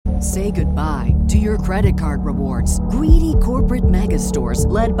Say goodbye to your credit card rewards. Greedy corporate mega stores,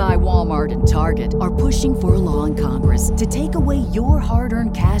 led by Walmart and Target, are pushing for a law in Congress to take away your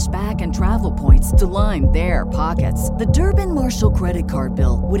hard-earned cash back and travel points to line their pockets. The Durbin-Marshall credit card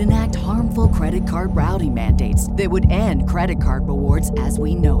bill would enact harmful credit card routing mandates that would end credit card rewards as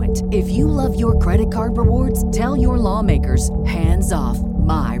we know it. If you love your credit card rewards, tell your lawmakers, hands off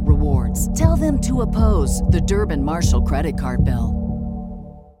my rewards. Tell them to oppose the Durbin-Marshall credit card bill.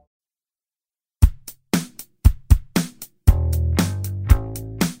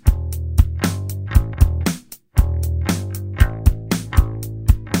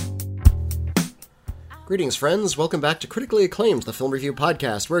 Greetings, friends. Welcome back to Critically Acclaimed, the film review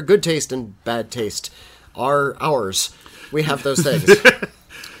podcast, where good taste and bad taste are ours. We have those things.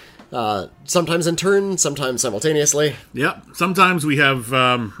 Sometimes in turn, sometimes simultaneously. Yep. Sometimes we have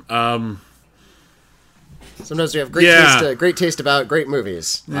Sometimes we have great taste about great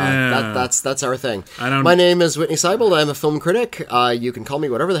movies. That's our thing. My name is Whitney Seibold. I'm a film critic. You can call me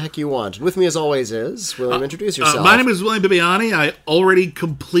whatever the heck you want. And with me, as always, is William. Introduce yourself. My name is William Bibiani. I already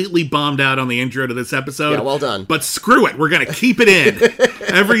completely bombed out on the intro to this episode. Yeah, well done. But screw it. We're going to keep it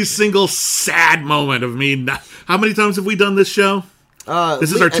in. Every single sad moment of me. How many times have we done this show?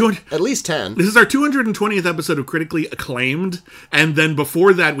 This is our at least 10. This is our 220th episode of Critically Acclaimed, and then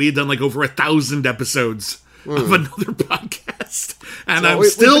before that, we had done like over 1,000 episodes of another podcast, and I'm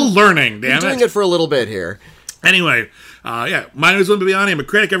still learning. Damn it, doing it for a little bit here. Anyway, my name is William Bibiani. I'm a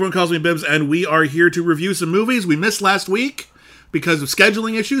critic. Everyone calls me Bibbs, and we are here to review some movies we missed last week because of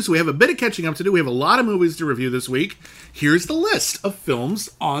scheduling issues. So we have a bit of catching up to do. We have a lot of movies to review this week. Here's the list of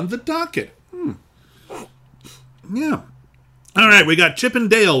films on the docket. Yeah. All right, we got Chip and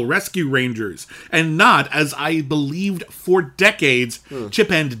Dale Rescue Rangers, and not, as I believed for decades,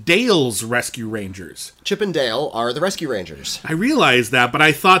 Chip and Dale's Rescue Rangers. Chip and Dale are the Rescue Rangers. I realized that, but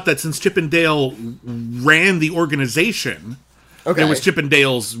I thought that since Chip and Dale ran the organization, it was Chip and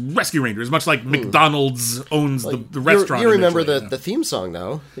Dale's Rescue Rangers, much like McDonald's owns the restaurant. You remember the theme song,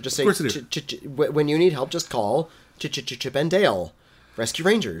 though. They just say, of course I do. When you need help, just call Chip and Dale. Rescue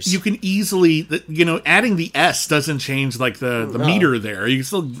Rangers. You can easily, adding the S doesn't change like the meter there. You can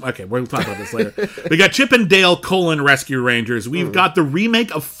still, okay, we'll talk about this later. We got Chip and Dale : Rescue Rangers. We've got the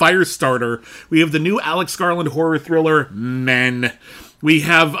remake of Firestarter. We have the new Alex Garland horror thriller, Men. We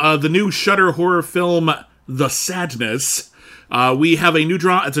have the new Shudder horror film, The Sadness. We have a new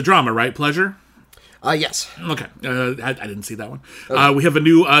drama. It's a drama, right? Pleasure? Yes. Okay. I didn't see that one. Okay. We have a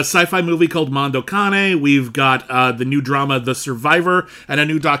new sci-fi movie called Mondo Cane. We've got the new drama The Survivor and a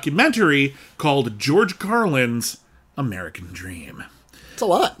new documentary called George Carlin's American Dream. It's a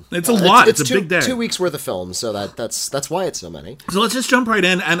lot. It's a lot. It's a big day. 2 weeks worth of films, so that's why it's so many. So let's just jump right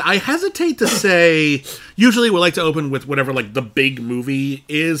in. And I hesitate to say, usually we like to open with whatever like the big movie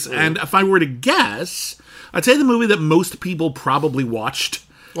is. And if I were to guess, I'd say the movie that most people probably watched.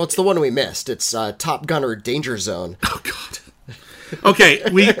 Well, it's the one we missed. It's Top Gunner: Danger Zone. Oh God. Okay,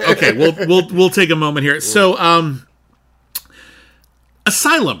 we'll take a moment here. So,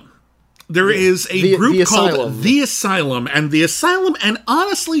 Asylum. There is a group called The Asylum, and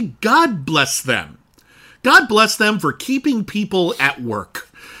honestly, God bless them. God bless them for keeping people at work.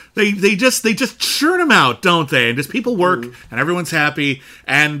 They just churn them out, don't they? And just people work, and everyone's happy.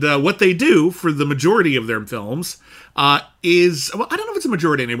 And what they do for the majority of their films is, well, I don't know if it's a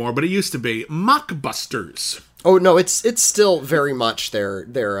majority anymore, but it used to be mockbusters. Oh no, it's still very much their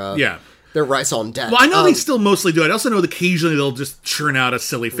rice on deck. Well, I know they still mostly do it. I also know that occasionally they'll just churn out a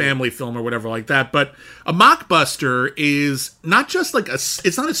silly family film or whatever like that. But a mockbuster is not just like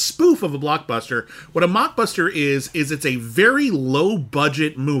it's not a spoof of a blockbuster. What a mockbuster is it's a very low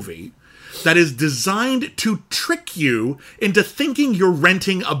budget movie that is designed to trick you into thinking you're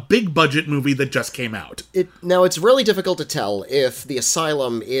renting a big budget movie that just came out. Now, it's really difficult to tell if The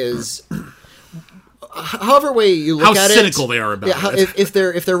Asylum is, however way you look at it, how cynical they are about it. If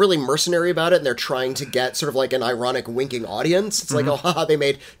they're really mercenary about it and they're trying to get sort of like an ironic winking audience, it's like, oh, haha, they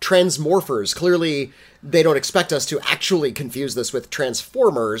made Transmorphers. Clearly, they don't expect us to actually confuse this with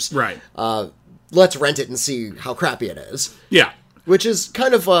Transformers. Right. Let's rent it and see how crappy it is. Yeah. Which is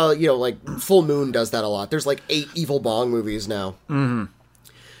kind of, like Full Moon does that a lot. There's like 8 Evil Bong movies now. Mm-hmm.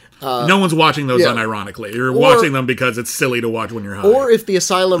 No one's watching those unironically. You're watching them because it's silly to watch when you're high. Or if the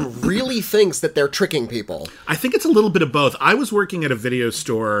Asylum really thinks that they're tricking people. I think it's a little bit of both. I was working at a video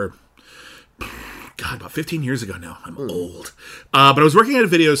store, about 15 years ago now. I'm old. But I was working at a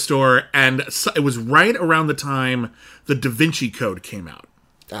video store, and it was right around the time the Da Vinci Code came out.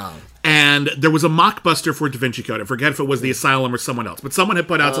 Oh. And there was a mockbuster for Da Vinci Code. I forget if it was the Asylum or someone else, but someone had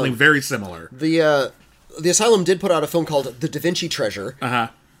put out something very similar. The Asylum did put out a film called The Da Vinci Treasure. Uh-huh.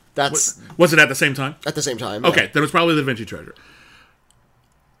 Was it at the same time? At the same time. Okay, then it was probably the Da Vinci Treasure.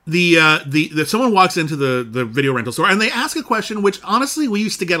 Someone walks into the video rental store and they ask a question which honestly we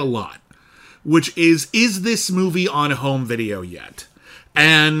used to get a lot, which is this movie on home video yet?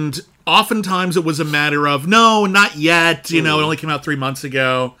 And oftentimes it was a matter of no, not yet. It only came out 3 months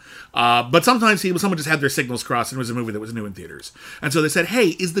ago. But sometimes someone just had their signals crossed and it was a movie that was new in theaters. And so they said, "Hey,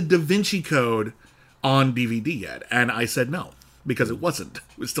 is the Da Vinci Code on DVD yet?" And I said no. Because it wasn't.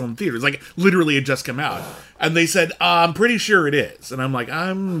 It was still in theaters. Like, literally it just come out. And they said, I'm pretty sure it is. And I'm like,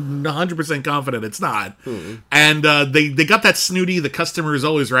 I'm 100% confident it's not. Mm-hmm. And they got that snooty, the customer is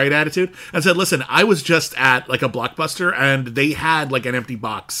always right attitude. And said, listen, I was just at, like, a Blockbuster, and they had, like, an empty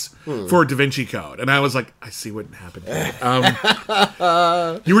box for Da Vinci Code. And I was like, I see what happened here.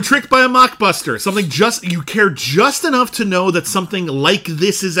 You were tricked by a mockbuster. You care just enough to know that something like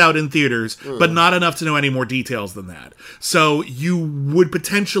this is out in theaters, but not enough to know any more details than that. So you would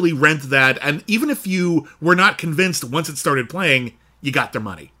potentially rent that, and even if you were not convinced once it started playing, you got their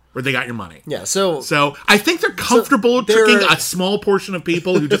money. Or they got your money. Yeah, so I think they're comfortable tricking a small portion of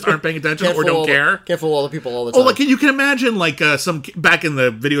people who just aren't paying attention or don't care. Can't fool all the people all the time. Oh, like you can imagine, like some back in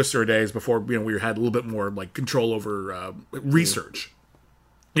the video store days before we had a little bit more like control over research.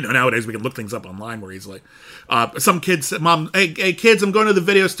 Nowadays we can look things up online more easily. Some kids said, "Mom, hey kids, I'm going to the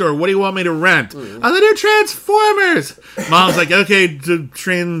video store. What do you want me to rent?" "Oh, the new Transformers." Mom's like, "Okay,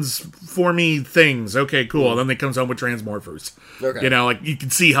 transformy things. Okay, cool." And then they comes home with Transmorphers. Okay. You can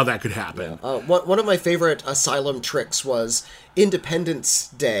see how that could happen. Yeah. One of my favorite Asylum tricks was Independence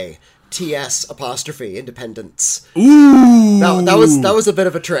Day. Independence. Ooh, that was a bit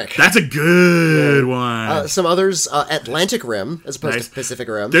of a trick. That's a good one. Some others, Atlantic Rim as opposed to Pacific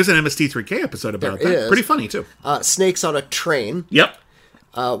Rim. There's an MST3K episode about that. Pretty funny too. Snakes on a Train. Yep.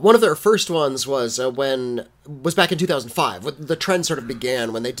 One of their first ones was back in 2005. The trend sort of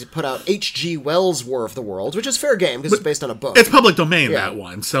began when they put out H.G. Wells' War of the Worlds, which is fair game because it's based on a book. It's public domain, that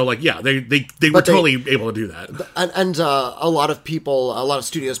one. So, they were totally able to do that. And a lot of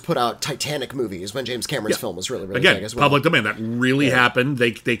studios put out Titanic movies when James Cameron's film was really, really big as well. Public domain. That really happened.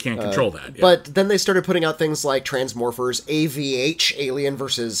 They can't control that. Yeah. But then they started putting out things like Transmorphers, AVH, Alien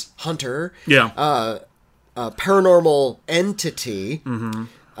vs. Hunter. Yeah. Paranormal Entity,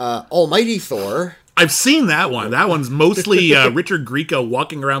 Almighty Thor. I've seen that one. That one's mostly Richard Grieco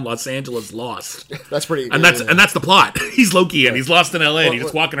walking around Los Angeles lost. That's pretty. And that's the plot. He's Loki and he's lost in L.A. and he's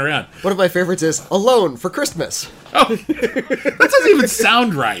just walking around. One of my favorites is Alone for Christmas. Oh, that doesn't even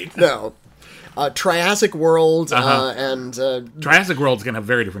sound right. No. Triassic World and Triassic World's gonna have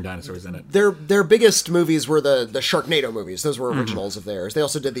very different dinosaurs in it. Their biggest movies were the Sharknado movies. Those were originals of theirs. They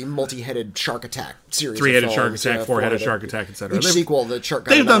also did the multi-headed Shark Attack series. 3-headed Shark Attack, 4-headed Shark Attack, etc. Each sequel, the shark.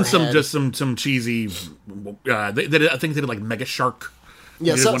 They've done some cheesy. I think they did like Mega Shark.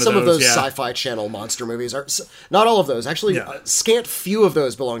 Yeah, some of those Sci-Fi Channel monster movies are not all of those. Actually, scant few of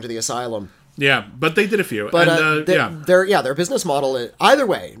those belong to the Asylum. Yeah, but they did a few. But their business model, either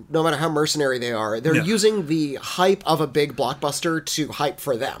way, no matter how mercenary they are, they're using the hype of a big blockbuster to hype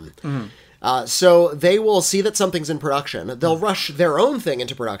for them. Mm-hmm. So they will see that something's in production. They'll rush their own thing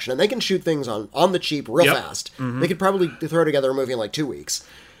into production, and they can shoot things on the cheap real fast. Mm-hmm. They could probably throw together a movie in like 2 weeks.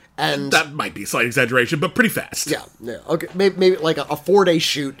 And that might be a slight exaggeration, but pretty fast. Yeah. Okay, maybe like a 4-day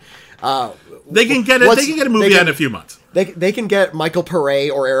shoot. They can get a movie out in a few months. They can get Michael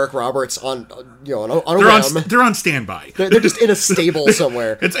Pare or Eric Roberts on a whim. They're on standby. They're just in a stable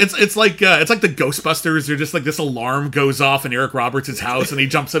somewhere. It's like the Ghostbusters. They're just like this alarm goes off in Eric Roberts' house and he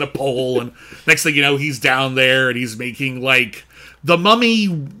jumps in a pole and next thing you know he's down there and he's making like The Mummy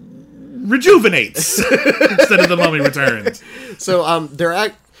Rejuvenates instead of The Mummy Returns. So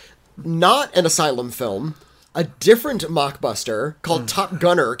they're not an Asylum film. A different mockbuster called Top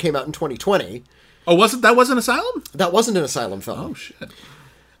Gunner came out in 2020. Oh, that wasn't Asylum? That wasn't an Asylum film. Oh, shit.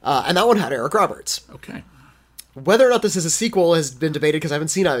 And that one had Eric Roberts. Okay. Whether or not this is a sequel has been debated because I haven't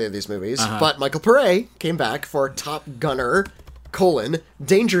seen either of these movies. But Michael Pare came back for Top Gunner,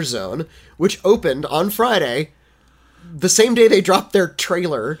 Danger Zone, which opened on Friday, the same day they dropped their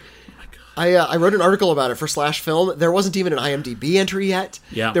trailer. I wrote an article about it for Slash Film. There wasn't even an IMDb entry yet.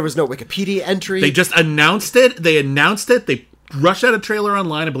 Yeah. There was no Wikipedia entry. They just announced it. They rushed out a trailer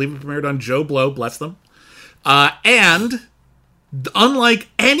online. I believe it premiered on Joe Blow, bless them. And unlike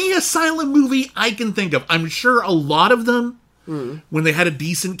any Asylum movie I can think of, I'm sure a lot of them, when they had a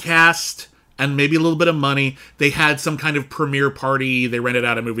decent cast and maybe a little bit of money, they had some kind of premiere party. They rented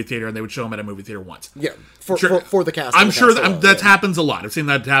out a movie theater and they would show them at a movie theater once. Yeah, for the cast. I'm sure that happens a lot. I've seen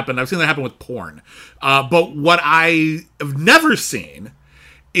that happen. I've seen that happen with porn. But what I have never seen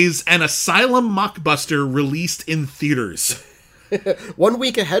is an Asylum mockbuster released in theaters. 1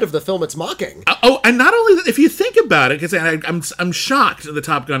 week ahead of the film it's mocking. And not only that, if you think about it, because I'm shocked the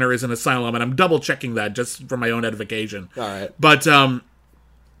Top Gunner is an asylum, and I'm double checking that just for my own edification. All right. But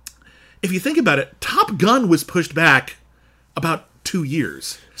if you think about it, Top Gun was pushed back about 2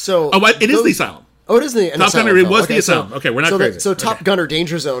 years. So it is the asylum. Oh, it is the Top Gunner. It was the asylum. Okay, we're not crazy. So Top Gunner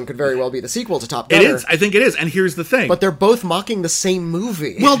Danger Zone could very well be the sequel to Top Gunner. It is. I think it is. And here's the thing. But they're both mocking the same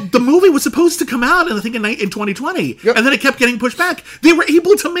movie. Well, the movie was supposed to come out, I think, in 2020. Yep. And then it kept getting pushed back. They were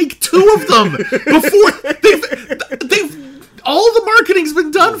able to make 2 of them before they've all the marketing's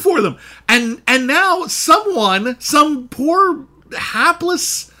been done for them. And now some poor,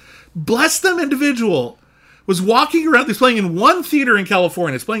 hapless, bless them individual was walking around. It's playing in one theater in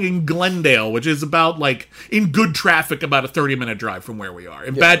California. It's playing in Glendale, which is about, like, in good traffic, about a 30-minute drive from where we are.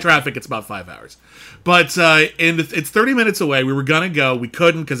 In bad traffic, it's about 5 hours. But it's 30 minutes away. We were going to go. We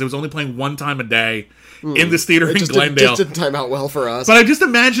couldn't because it was only playing one time a day in this theater in Glendale. It just didn't time out well for us. But I'm just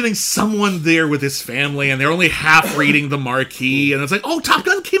imagining someone there with his family, and they're only half reading the marquee, and it's like, oh, Top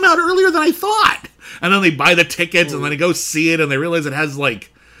Gun came out earlier than I thought. And then they buy the tickets, and then they go see it, and they realize it has,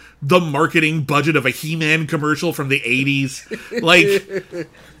 like, the marketing budget of a He-Man commercial from the 80s. Like,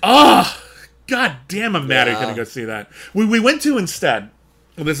 god damn, I'm mad I couldn't go see that. We went to instead,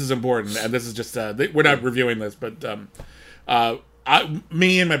 well, this is important, and this is just, we're not reviewing this, but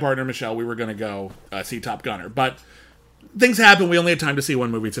me and my partner Michelle, we were going to go see Top Gunner, but things happened. We only had time to see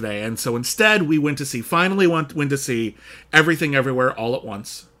one movie today, and so instead we went to see Everything Everywhere All at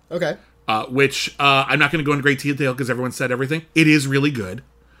Once. Okay. Which I'm not going to go into great detail because everyone said everything. It is really good.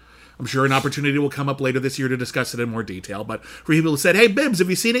 I'm sure an opportunity will come up later this year to discuss it in more detail. But for people who said, hey, Bibbs,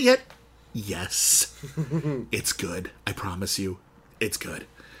 have you seen it yet? Yes. It's good. I promise you. It's good.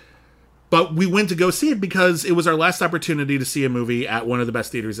 But we went to go see it because it was our last opportunity to see a movie at one of the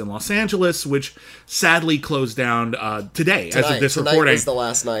best theaters in Los Angeles, which sadly closed down today as of this recording. Tonight is the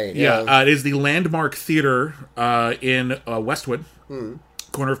last night. Yeah, it is the Landmark Theater in Westwood,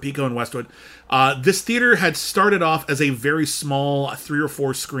 corner of Pico and Westwood. This theater had started off as a very small 3 or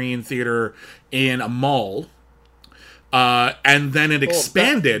 4 screen theater in a mall. And then it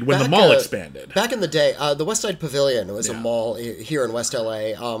expanded when the mall expanded. Back in the day, the West Side Pavilion was a mall here in West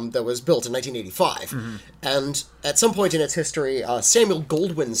LA that was built in 1985. Mm-hmm. And at some point in its history, Samuel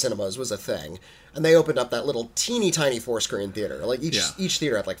Goldwyn Cinemas was a thing. And they opened up that little teeny tiny 4-screen theater. Like each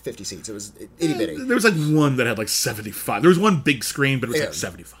theater had like 50 seats. It was itty bitty. There was like one that had like 75. There was one big screen, but it was like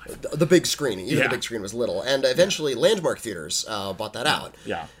 75. The big screen. Even the big screen was little. And eventually Landmark Theaters bought that out.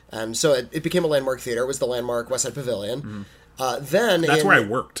 Yeah. And so it became a Landmark Theater. It was the Landmark West Side Pavilion. Mm-hmm. That's where I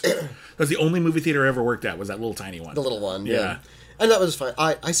worked. That was the only movie theater I ever worked at, was that little tiny one. The little one, yeah. And that was fine.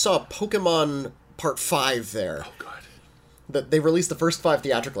 I saw Pokemon Part 5 there. Oh, God. They released the first 5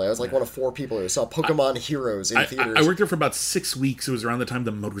 theatrically. I was like one of 4 people who saw Pokemon Heroes in theaters. I worked there for about 6 weeks. It was around the time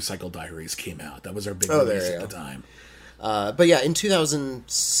the Motorcycle Diaries came out. That was our big release at the time. But yeah, in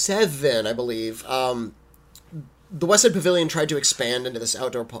 2007, I believe, the West Side Pavilion tried to expand into this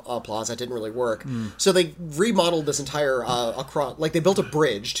outdoor plaza. It didn't really work. So they remodeled this entire, they built a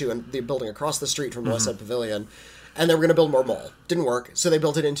bridge to the building across the street from the West Side Pavilion. And they were going to build more mall. Didn't work, so they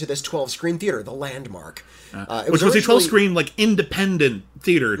built it into this 12-screen theater, the Landmark. Which was a 12-screen, like, independent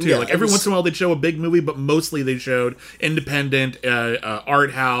theater, too. Like, every once in a while they'd show a big movie, but mostly they showed independent,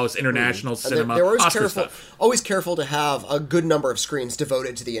 art house, international cinema, they were always careful to have a good number of screens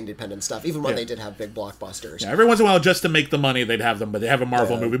devoted to the independent stuff, even when they did have big blockbusters. Yeah, every once in a while, just to make the money, they'd have them, but they have a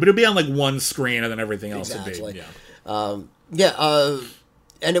Marvel movie. But it'd be on, like, one screen, and then everything else would be.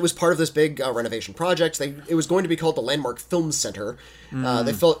 And it was part of this big renovation project. It was going to be called the Landmark Film Center.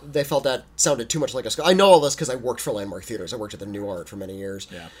 They felt that sounded too much like a school. I know all this because I worked for Landmark Theaters. I worked at the New Art for many years.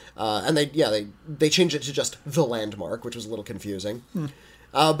 Yeah. And they changed it to just the Landmark, which was a little confusing.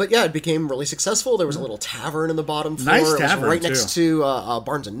 But yeah, it became really successful. There was a little tavern in the bottom floor. Nice tavern, it was right next to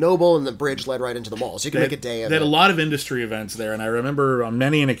Barnes & Noble, and the bridge led right into the mall. So you could make a day of it. They had a lot of industry events there, and I remember on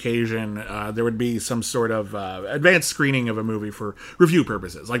many an occasion there would be some sort of advanced screening of a movie for review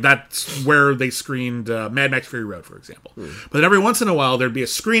purposes. Like, that's where they screened Mad Max Fury Road, for example. But then every once in a while, there'd be a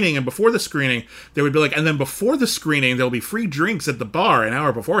screening, and before the screening, there would be like, and then before the screening, there'll be free drinks at the bar an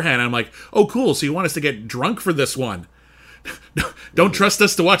hour beforehand. And I'm like, oh, cool, so you want us to get drunk for this one? Don't trust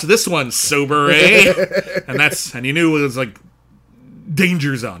us to watch this one sober, eh? and you knew it was like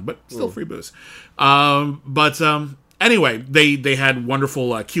danger zone, but still free booze. Anyway, they had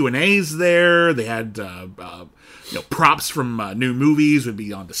wonderful Q&As there. They had props from new movies would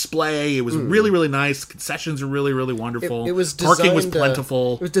be on display. It was really, really nice. Concessions were really, really wonderful. Parking was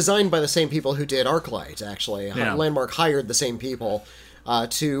plentiful. It was designed by the same people who did ArcLight, actually. Landmark hired the same people.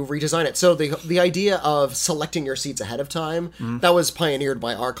 to redesign it. So the idea of selecting your seats ahead of time, that was pioneered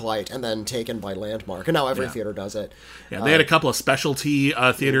by ArcLight and then taken by Landmark, and now every theater does it. Yeah, they had a couple of specialty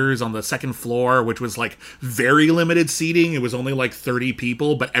theaters on the second floor, which was like very limited seating. It was only like 30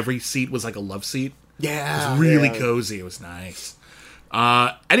 people, but every seat was like a love seat. Yeah. It was really cozy. It was nice.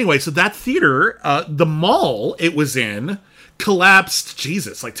 Anyway, so that theater, the mall it was in,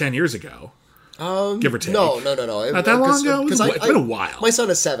 collapsed, like 10 years ago. Give or take. No. Not that long ago? It's been a while. My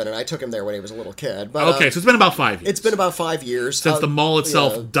son is 7, and I took him there when he was a little kid. But, okay, so it's been about 5 years. It's been about 5 years. Since the mall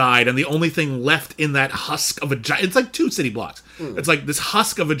itself died, and the only thing left in that husk of a giant... It's like 2 city blocks. It's like this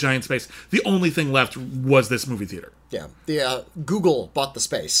husk of a giant space. The only thing left was this movie theater. Yeah. Google bought the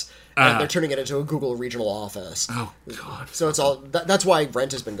space. And they're turning it into a Google regional office. Oh, God. So it's all... That's why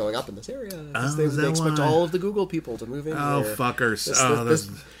rent has been going up in this area. They expect all of the Google people to move in here. Oh, fuckers.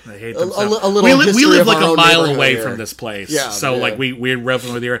 I hate them so. We live like a mile away from this place. Yeah. So, like, we're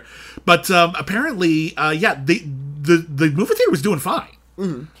relatively with here. But apparently, the movie theater was doing fine.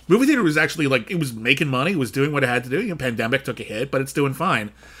 Mm-hmm. Movie theater was actually, like, it was making money. It was doing what it had to do. Pandemic took a hit, but it's doing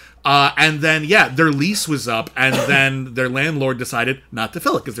fine. And then, their lease was up, and then their landlord decided not to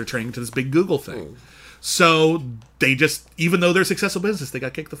fill it because they're turning into this big Google thing. So they just, even though they're a successful business, they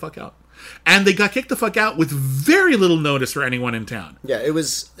got kicked the fuck out. And they got kicked the fuck out with very little notice for anyone in town. Yeah, it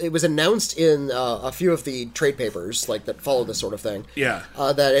was announced in a few of the trade papers, like, that follow this sort of thing. Yeah.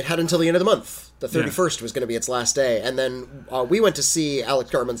 That it had until the end of the month. The 31st was going to be its last day. And then we went to see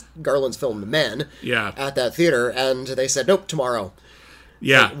Alex Garland's film, The Men, at that theater, and they said, nope, tomorrow.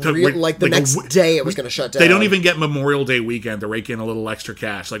 Yeah. The next day it was going to shut down. They don't even get Memorial Day weekend to rake in a little extra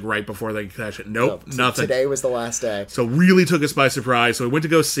cash, like right before they cash it. Nope, nothing. Today was the last day. So really took us by surprise. So we went to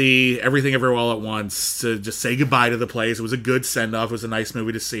go see Everything Everywhere All at Once to just say goodbye to the place. It was a good send-off. It was a nice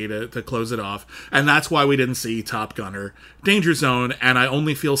movie to see to close it off. And that's why we didn't see Top Gun or Danger Zone, and I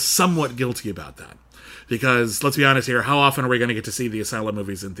only feel somewhat guilty about that. Because, let's be honest here, how often are we going to get to see the Asylum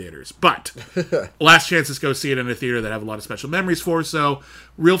movies in theaters? But, last chance is go see it in a theater that I have a lot of special memories for. So,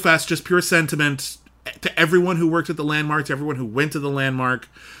 real fast, just pure sentiment to everyone who worked at the Landmark, to everyone who went to the Landmark.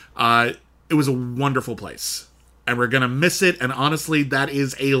 It was a wonderful place. And we're going to miss it. And honestly, that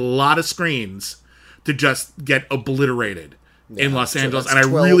is a lot of screens to just get obliterated in Los Angeles, and I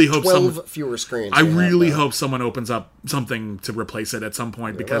really hope 12 fewer screens. I really hope someone opens up something to replace it at some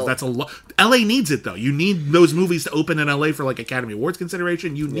point, because that's a lot. LA needs it, though. You need those movies to open in LA for, like, Academy Awards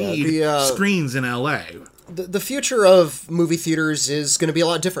consideration. You need screens in LA. The future of movie theaters is going to be a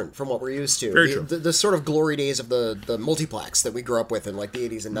lot different from what we're used to. Very true. The sort of glory days of the multiplex that we grew up with in, like, the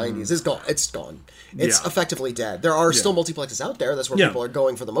 80s and 90s is gone. It's gone. It's effectively dead. There are still multiplexes out there. That's where people are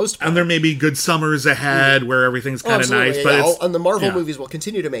going for the most part. And there may be good summers ahead where everything's kind of nice. But and the Marvel movies will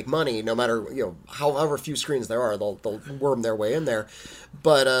continue to make money no matter, however few screens there are. They'll worm their way in there.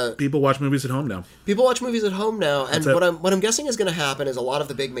 But people watch movies at home now. And what I'm guessing is going to happen is a lot of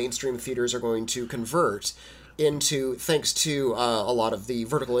the big mainstream theaters are going to convert into, thanks to a lot of the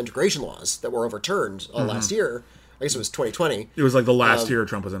vertical integration laws that were overturned last year. I guess it was 2020. It was like the last year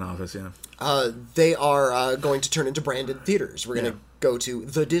Trump was in office, they are going to turn into branded theaters. We're going to go to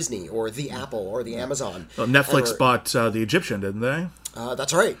the Disney or the Apple or the Amazon. Well, Netflix bought the Egyptian, didn't they?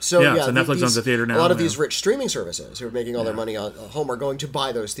 That's right. So so Netflix owns the theater now. A lot of these rich streaming services who are making all their money on home are going to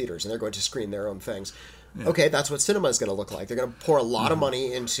buy those theaters, and they're going to screen their own things. Yeah. Okay, that's what cinema is going to look like. They're going to pour a lot of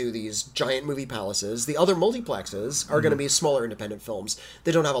money into these giant movie palaces. The other multiplexes are going to be smaller independent films.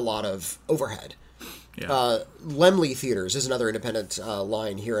 They don't have a lot of overhead. Yeah. Laemmle Theaters is another independent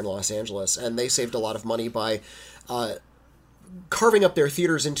line here in Los Angeles, and they saved a lot of money by carving up their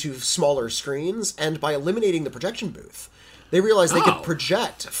theaters into smaller screens and by eliminating the projection booth. They realized they could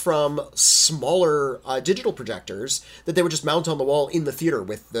project from smaller digital projectors that they would just mount on the wall in the theater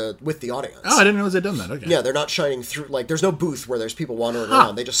with the audience. Oh, I didn't realize they'd done that. Okay. Yeah, they're not shining through. Like, there's no booth where there's people wandering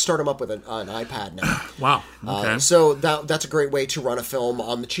around. They just start them up with an iPad now. Wow. Okay. So that's a great way to run a film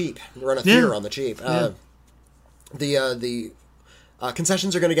on the cheap. Run a theater on the cheap. The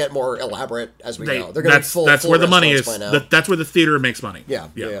concessions are going to get more elaborate as we go. They're going to be full. That's where the money is. That's where the theater makes money. Yeah.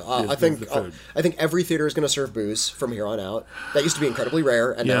 I think every theater is going to serve booze from here on out. That used to be incredibly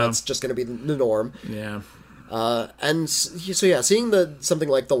rare, and now it's just going to be the norm. Yeah. Seeing something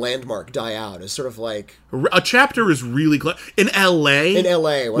like the Landmark die out is sort of like a chapter is really in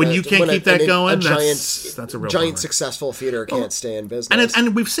LA. When you can't keep that going, that's a real giant successful theater can't stay in business.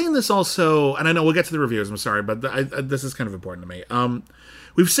 And we've seen this also, and I know we'll get to the reviews. I'm sorry, but this is kind of important to me.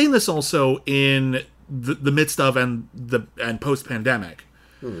 We've seen this also in the midst of and post pandemic.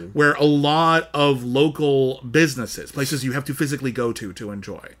 Where a lot of local businesses, places you have to physically go to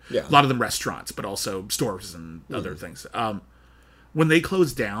enjoy, a lot of them restaurants, but also stores and other things, when they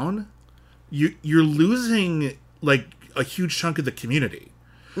close down, you're losing like a huge chunk of the community.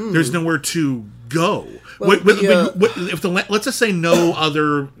 There's nowhere to go. Well, If let's just say no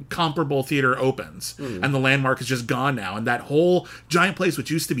other comparable theater opens, and the Landmark is just gone now, and that whole giant place, which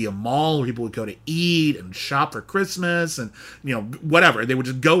used to be a mall where people would go to eat and shop for Christmas, and whatever, they would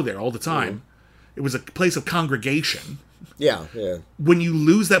just go there all the time. It was a place of congregation. Yeah. When you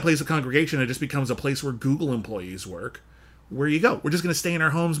lose that place of congregation, it just becomes a place where Google employees work. Where you go? We're just going to stay in our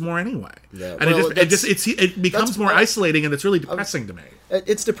homes more anyway. Yeah. And it becomes more isolating, and it's really depressing to me.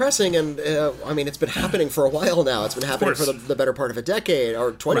 It's depressing, and it's been happening for a while now. It's been happening for the better part of a decade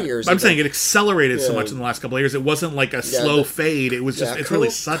or 20 years. I'm saying it accelerated so much in the last couple of years. It wasn't like a slow fade. It was just it's really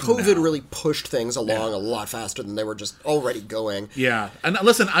sudden. COVID now. Really pushed things along a lot faster than they were just already going. Yeah, and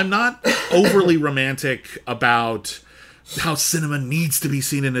listen, I'm not overly romantic about how cinema needs to be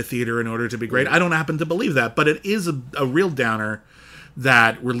seen in a theater in order to be great. I don't happen to believe that, but it is a real downer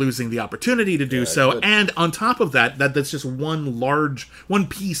that we're losing the opportunity to do so. Good. And on top of that's just one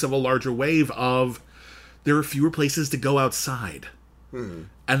piece of a larger wave of there are fewer places to go outside. And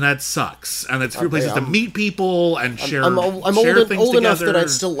that sucks. And it's fewer places to meet people and share I'm things old enough together. that I'd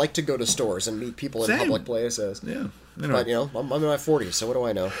still like to go to stores and meet people in public places. Yeah. Anyway. But, I'm in my 40s, so what do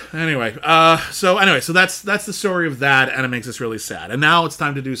I know? Anyway, so that's the story of that, and it makes us really sad. And now it's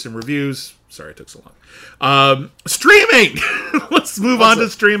time to do some reviews. Sorry it took so long. Streaming! Let's move on to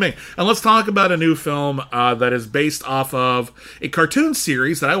streaming. And let's talk about a new film that is based off of a cartoon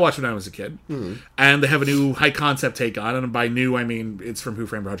series that I watched when I was a kid. And they have a new high-concept take on it. And by new, I mean it's from Who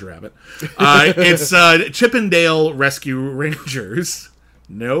Framed Roger Rabbit. It's Chip 'n Dale Rescue Rangers.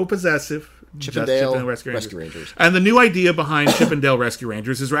 No possessive. Chip 'n Dale Rescue Rangers. And the new idea behind Chip 'n Dale Rescue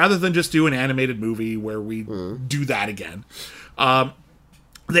Rangers is rather than just do an animated movie where we do that again,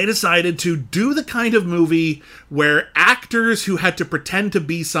 they decided to do the kind of movie where actors who had to pretend to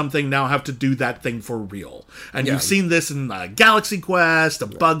be something now have to do that thing for real. And you've seen this in Galaxy Quest, A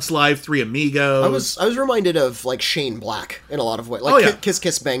Bug's Life, Three Amigos. I was reminded of like Shane Black in a lot of ways. Like Kiss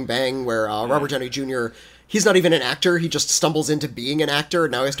Kiss Bang Bang, where Robert Downey Jr., he's not even an actor. He just stumbles into being an actor.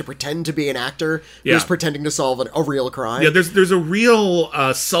 Now he has to pretend to be an actor who's pretending to solve a real crime. Yeah, there's a real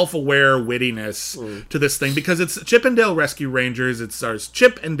self-aware wittiness to this thing because it's Chip 'n Dale Rescue Rangers. It stars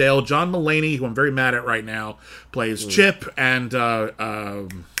Chip and Dale. John Mulaney, who I'm very mad at right now, plays Chip, and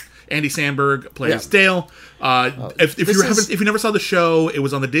Andy Samberg plays Dale. If you never saw the show, it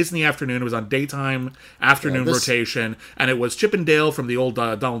was on the Disney afternoon. It was on daytime afternoon rotation, and it was Chip and Dale from the old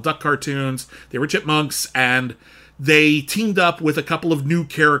Donald Duck cartoons. They were chipmunks, and they teamed up with a couple of new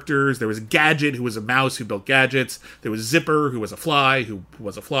characters. There was Gadget, who was a mouse who built gadgets. There was Zipper, who was a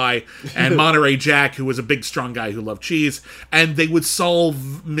fly, and Monterey Jack, who was a big, strong guy who loved cheese. And they would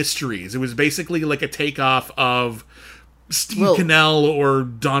solve mysteries. It was basically like a takeoff of Steve Cannell or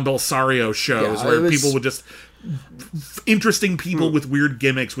Don Balsario shows where people would just interesting people with weird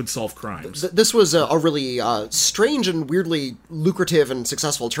gimmicks would solve crimes. This was a really strange and weirdly lucrative and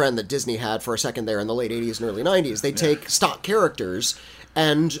successful trend that Disney had for a second there in the late 80s and early 90s. They take stock characters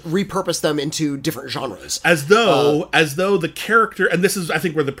and repurpose them into different genres. As though the character, and this is, I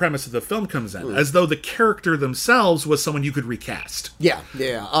think, where the premise of the film comes in, as though the character themselves was someone you could recast. Yeah.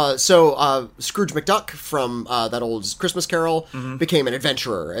 So Scrooge McDuck from that old Christmas Carol became an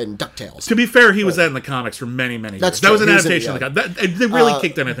adventurer in DuckTales. To be fair, he was that in the comics for many, many years. That's that true. was an adaptation of the comics. They really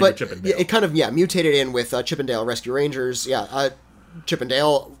kicked in, I think, with Chip and Dale. It kind of, mutated in with Chip and Dale Rescue Rangers. Chip and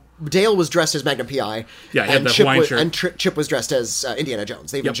Dale... Dale was dressed as Magnum P.I. Yeah, he had the Hawaiian shirt. And Chip was dressed as Indiana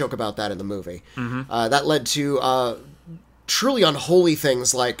Jones. They even joke about that in the movie. That led to truly unholy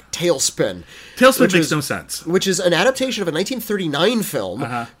things like Tailspin. Tailspin makes no sense. Which is an adaptation of a 1939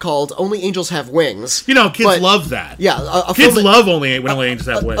 film called Only Angels Have Wings. Kids love that. Yeah, kids love Only Angels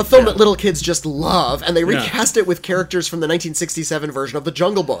Have Wings. A film that little kids just love, and they recast it with characters from the 1967 version of The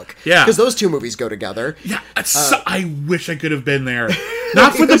Jungle Book. Yeah. Because those two movies go together. Yeah, I wish I could have been there.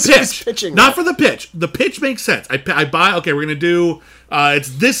 Not for the pitch. Not for the pitch. The pitch makes sense. I buy, okay, we're going to do...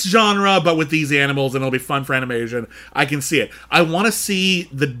 it's this genre, but with these animals, and it'll be fun for animation. I can see it. I want to see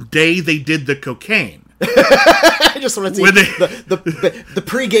the day they did the cocaine. I just want to see the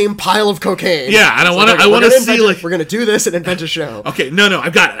pre-game pile of cocaine. Yeah, and I want to see we're going to do this and invent a show. Okay, no, I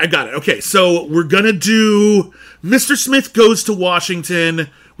got it. Okay, so we're going to do Mr. Smith Goes to Washington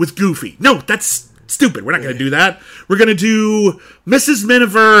with Goofy. No, that's stupid. We're not going to do that. We're going to do Mrs.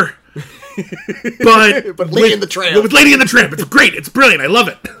 Miniver... but Lady and the Tramp. With Lady and the Tramp. It's great. It's brilliant. I love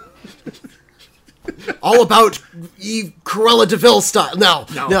it. All about Cruella de Vil style. No.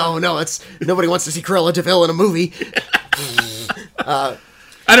 Nobody wants to see Cruella de Vil in a movie.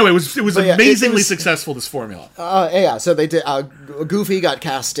 Anyway, it was amazingly successful, this formula. So they did. Goofy got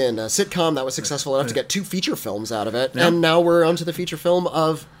cast in a sitcom that was successful enough to get 2 feature films out of it, and now we're onto the feature film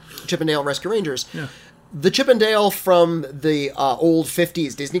of Chip 'n Dale Rescue Rangers. Yeah. The Chip 'n Dale from the old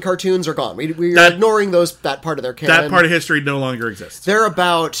 50s Disney cartoons are gone. We're ignoring that part of their canon. That part of history no longer exists. They're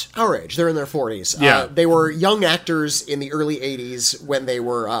about our age. They're in their 40s. Yeah. They were young actors in the early 80s when they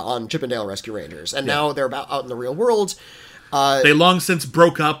were on Chip 'n Dale Rescue Rangers. And now they're out in the real world. They long since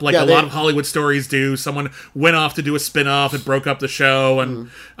broke up, like a lot of Hollywood stories do. Someone went off to do a spin-off and broke up the show, and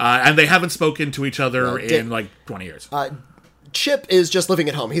they haven't spoken to each other in like 20 years. Chip is just living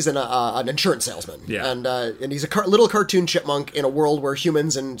at home. He's an insurance salesman, and he's a little cartoon chipmunk in a world where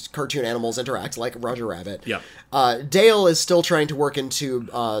humans and cartoon animals interact, like Roger Rabbit. Yeah. Dale is still trying to work into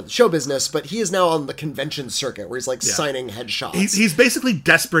show business, but he is now on the convention circuit where he's signing headshots. He's basically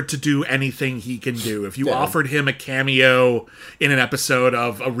desperate to do anything he can do. If you offered him a cameo in an episode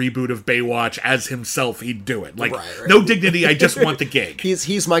of a reboot of Baywatch as himself, he'd do it. Like, no dignity, I just want the gig.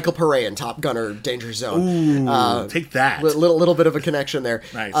 He's Michael Pare in Top Gunner Danger Zone. Ooh, take that. Little bit of a connection there.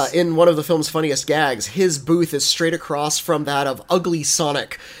 Nice. In one of the film's funniest gags, his booth is straight across from that of Ugly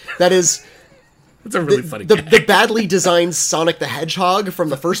Sonic. That is... It's a really funny gag. The badly designed Sonic the Hedgehog from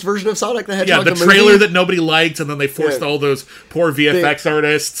the first version of Sonic the Hedgehog. Yeah, the trailer that nobody liked, and then they forced all those poor VFX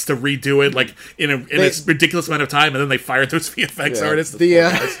artists to redo it like in a ridiculous amount of time, and then they fired those VFX artists.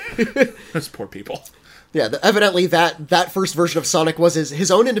 Those poor people. Yeah, evidently that first version of Sonic was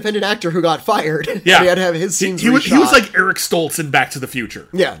his own independent actor who got fired. Yeah. And he had to have his scenes he was like Eric Stoltz in Back to the Future.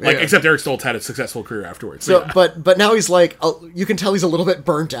 Yeah. Except Eric Stoltz had a successful career afterwards. So but now he's like, you can tell he's a little bit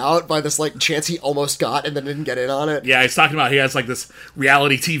burnt out by this like chance he almost got and then didn't get in on it. Yeah, he's talking about he has like this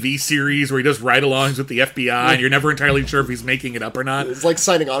reality TV series where he does ride-alongs with the FBI, and you're never entirely sure if he's making it up or not. It's like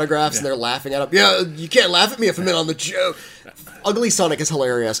signing autographs and they're laughing at him. Yeah, you can't laugh at me if I'm in on the joke. Ugly Sonic is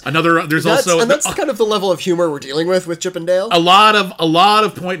hilarious. That's the kind of the level of humor we're dealing with Chip 'n Dale. A lot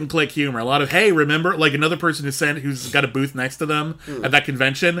of point and click humor. A lot of, hey, remember, like another person who's got a booth next to them at that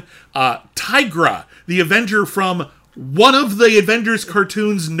convention, Tigra, the Avenger from one of the Avengers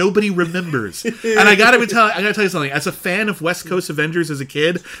cartoons nobody remembers. And I gotta tell you something. As a fan of West Coast Avengers as a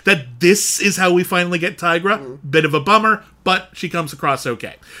kid, that this is how we finally get Tigra. Bit of a bummer, but she comes across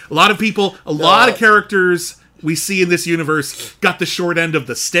okay. A lot of characters we see in this universe got the short end of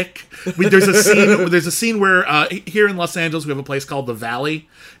the stick. There's a scene where here in Los Angeles we have a place called the Valley.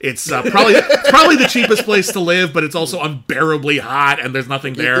 It's probably the cheapest place to live, but it's also unbearably hot, and there's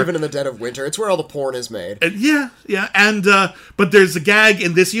nothing there. Even in the dead of winter, it's where all the porn is made. And but there's a gag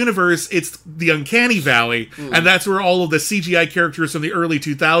in this universe. It's the Uncanny Valley, and that's where all of the CGI characters from the early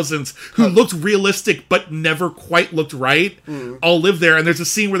 2000s who looked realistic but never quite looked right all live there. And there's a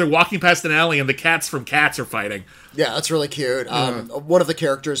scene where they're walking past an alley, and the cats from Cats are fighting. Yeah, that's really cute. One of the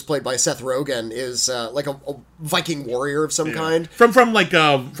characters played by Seth Rogen is like a Viking warrior of some kind. From I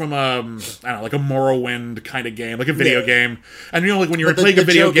don't know, like a Morrowind kind of game, like a video game. And you know, like when you're playing a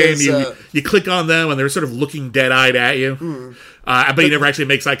video game, you click on them and they're sort of looking dead-eyed at you. But he never actually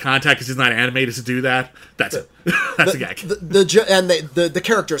makes eye contact because he's not animated to do that. That's it. That's a gag. The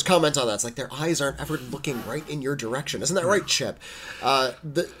characters comment on that. It's like their eyes aren't ever looking right in your direction. Isn't that right, Chip?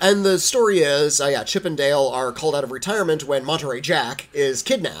 And the story is, Chip and Dale are called out of retirement when Monterey Jack is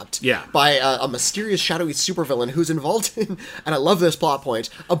kidnapped by a mysterious shadowy supervillain who's involved in, and I love this plot point,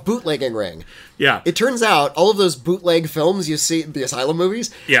 a bootlegging ring. Yeah. It turns out all of those bootleg films you see, the Asylum movies,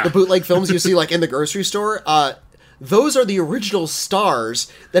 the bootleg films you see like in the grocery store, those are the original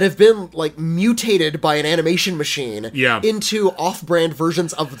stars that have been like mutated by an animation machine into off-brand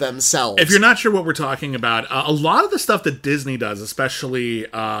versions of themselves. If you're not sure what we're talking about, a lot of the stuff that Disney does, especially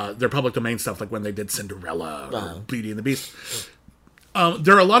their public domain stuff, like when they did Cinderella or Beauty and the Beast,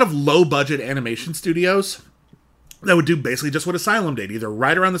 there are a lot of low-budget animation studios that would do basically just what Asylum did, either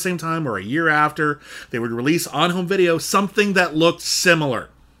right around the same time or a year after. They would release on home video something that looked similar.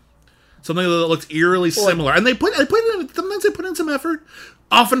 Something that looks eerily similar. And sometimes they put in some effort.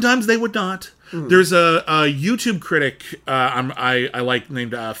 Oftentimes they would not. There's a YouTube critic I like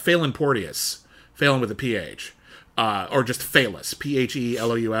named Phelan Porteous. Phelan with a PH. Or just Phelous.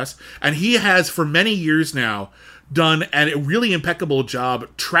 Phelous. And he has, for many years now, done a really impeccable job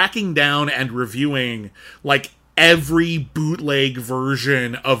tracking down and reviewing, like, every bootleg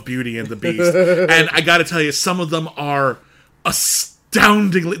version of Beauty and the Beast. And I gotta tell you, some of them are astounding.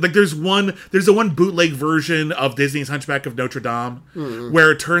 astoundingly, like there's the one bootleg version of Disney's Hunchback of Notre Dame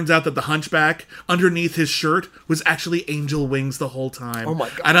where it turns out that the Hunchback underneath his shirt was actually angel wings the whole time. Oh my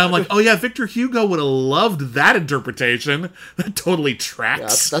God. And I'm like, oh yeah, Victor Hugo would have loved that interpretation. That totally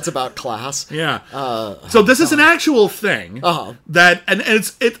tracks. Yeah, that's about class. Yeah. So this is an actual thing that, and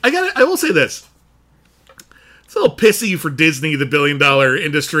I will say this. It's a little pissy for Disney, the billion-dollar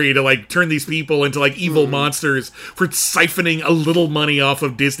industry, to like turn these people into like evil monsters for siphoning a little money off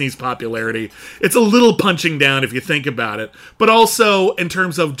of Disney's popularity. It's a little punching down if you think about it, but also in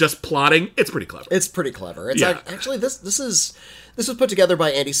terms of just plotting, it's pretty clever. It's pretty clever. It's actually this was put together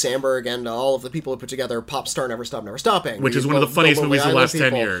by Andy Samberg and all of the people who put together Pop Star Never Stop Never Stopping, which is one of the funniest movies of the last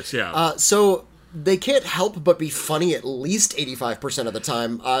 10 years. Yeah. So they can't help but be funny at least 85% of the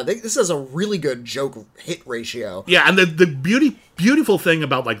time. This has a really good joke hit ratio. Yeah, and the beautiful thing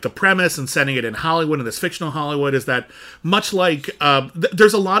about like the premise and setting it in Hollywood and this fictional Hollywood is that much like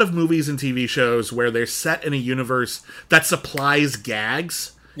there's a lot of movies and TV shows where they're set in a universe that supplies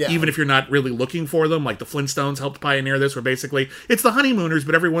gags. Yeah. Even if you're not really looking for them, like the Flintstones helped pioneer this, where basically it's the honeymooners,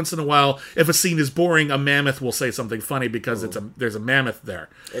 but every once in a while, if a scene is boring, a mammoth will say something funny because there's a mammoth there.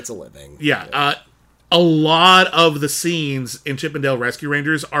 It's a living. Yeah. A lot of the scenes in Chip 'n Dale Rescue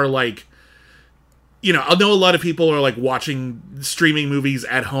Rangers are like, you know, I know a lot of people are like watching streaming movies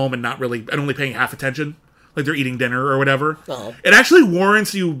at home and only paying half attention. Like they're eating dinner or whatever. Uh-huh. It actually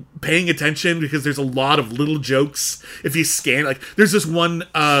warrants you paying attention because there's a lot of little jokes if you scan. Like there's this one,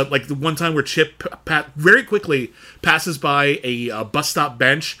 like the one time where Chip very quickly passes by a bus stop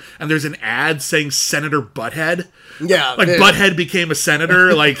bench and there's an ad saying Senator Butthead. Yeah, like Butthead became a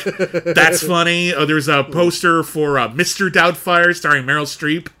senator. Like that's funny. There's a poster for Mr. Doubtfire starring Meryl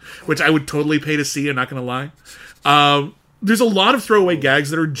Streep, which I would totally pay to see. I'm not gonna lie. There's a lot of throwaway gags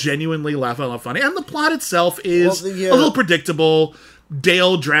that are genuinely laugh out loud funny, and the plot itself is a little predictable.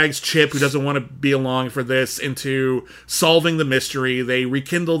 Dale drags Chip, who doesn't want to be along for this, into solving the mystery. They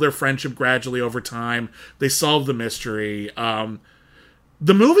rekindle their friendship gradually over time. They solve the mystery.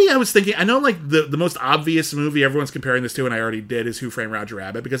 The movie, I was thinking, I know like the most obvious movie everyone's comparing this to, and I already did, is Who Framed Roger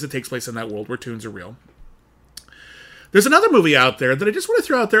Rabbit, because it takes place in that world where tunes are real. There's another movie out there that I just want to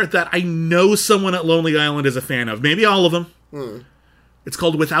throw out there that I know someone at Lonely Island is a fan of. Maybe all of them. It's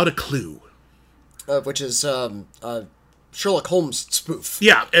called Without a Clue. Which is Sherlock Holmes spoof.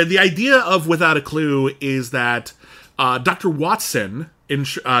 Yeah, and the idea of Without a Clue is that Dr. Watson,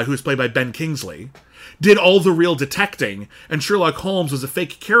 who's played by Ben Kingsley, did all the real detecting, and Sherlock Holmes was a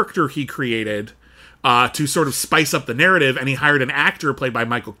fake character he created to sort of spice up the narrative, and he hired an actor played by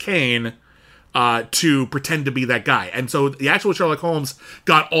Michael Caine to pretend to be that guy. And so the actual Sherlock Holmes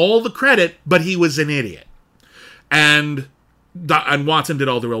got all the credit, but he was an idiot. And Watson did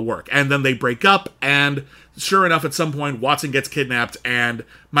all the real work. And then they break up, and sure enough, at some point, Watson gets kidnapped, and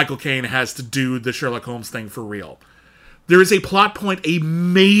Michael Caine has to do the Sherlock Holmes thing for real. There is a plot point, a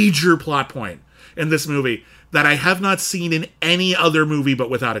major plot point in this movie that I have not seen in any other movie but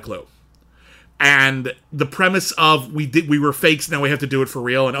Without a Clue. And the premise of we were fakes, now we have to do it for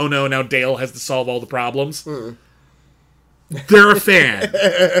real, and oh no, now Dale has to solve all the problems. They're a fan.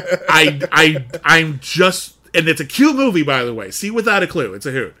 I'm just, and it's a cute movie, by the way. See Without a Clue, it's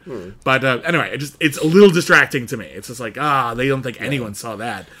a hoot. But anyway, it's a little distracting to me. It's just like they don't think anyone saw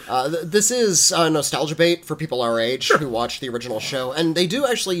that. This is nostalgia bait for people our age who watch the original show, and they do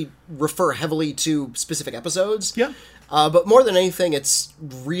actually refer heavily to specific episodes. Yeah. But more than anything, it's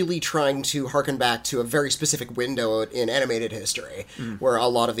really trying to harken back to a very specific window in animated history, where a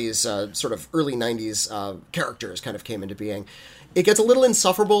lot of these sort of early 90s characters kind of came into being. It gets a little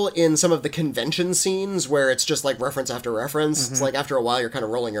insufferable in some of the convention scenes where it's just like reference after reference. It's like after a while you're kind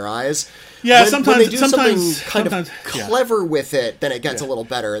of rolling your eyes. Yeah, when they do something kind of clever with it, then it gets a little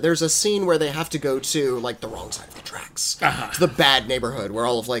better. There's a scene where they have to go to like the wrong side of the tracks, to the bad neighborhood where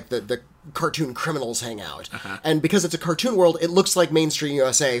all of like the cartoon criminals hang out. And because it's a cartoon world, it looks like mainstream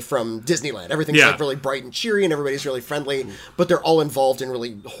USA from Disneyland. Everything's like really bright and cheery and everybody's really friendly, but they're all involved in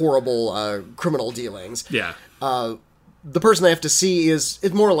really horrible criminal dealings. Yeah. The person they have to see is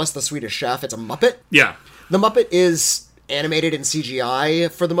more or less the Swedish Chef. It's a Muppet. Yeah. The Muppet is animated in CGI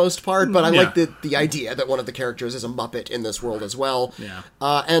for the most part, but I like the idea that one of the characters is a Muppet in this world as well. Yeah.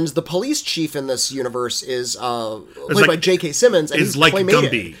 And the police chief in this universe is played by J.K. Simmons, and he's like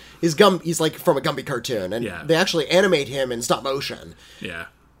Gumby. He's like from a Gumby cartoon, and they actually animate him in stop motion. Yeah.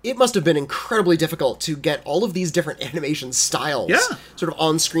 It must have been incredibly difficult to get all of these different animation styles sort of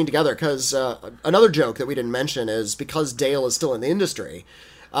on screen together, because another joke that we didn't mention is because Dale is still in the industry,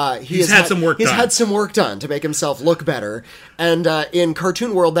 He's had some work done. He's had some work done to make himself look better. And in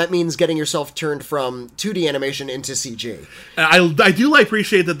cartoon world, that means getting yourself turned from 2D animation into CG. I do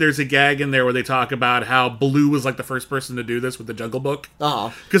appreciate that there's a gag in there where they talk about how Baloo was like the first person to do this with the Jungle Book.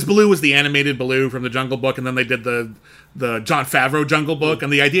 Because Baloo was the animated Baloo from the Jungle Book, and then they did the Jon Favreau Jungle Book,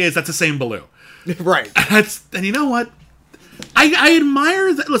 and the idea is that's the same Baloo. Right. And you know what? I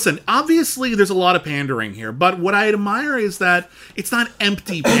admire that. Listen, obviously there's a lot of pandering here, but what I admire is that it's not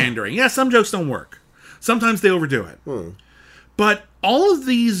empty pandering. Yeah, some jokes don't work. Sometimes they overdo it. But all of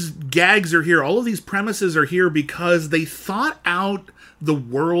these gags are here, all of these premises are here because they thought out the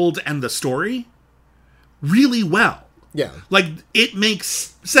world and the story really well. Yeah. Like, it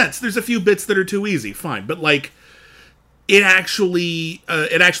makes sense. There's a few bits that are too easy, fine. But, like, it actually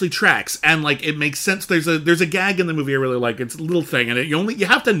tracks, and like it makes sense. There's a gag in the movie I really like. It's a little thing, and you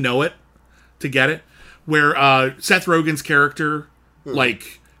have to know it to get it. Where Seth Rogen's character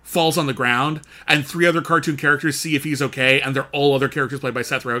like falls on the ground, and 3 other cartoon characters see if he's okay, and they're all other characters played by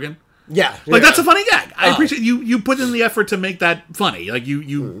Seth Rogen. Yeah, like that's a funny gag. I appreciate you put in the effort to make that funny. Like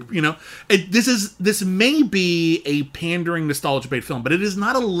you know, this may be a pandering nostalgia bait film, but it is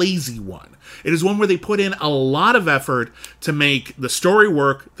not a lazy one. It is one where they put in a lot of effort to make the story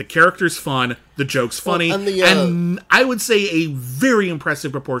work, the characters fun, the jokes funny, and I would say a very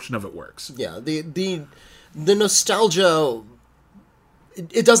impressive proportion of it works. Yeah, the nostalgia.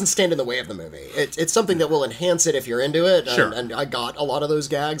 It doesn't stand in the way of the movie. It's something that will enhance it if you're into it. Sure. And I got a lot of those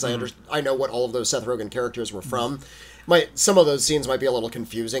gags. I know what all of those Seth Rogen characters were from. Some of those scenes might be a little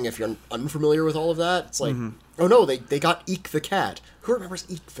confusing if you're unfamiliar with all of that. It's like, oh no, they got Eek the cat. Who remembers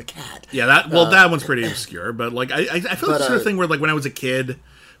Eek the cat? Yeah, that one's pretty obscure. But like, I feel like the sort of thing where like when I was a kid,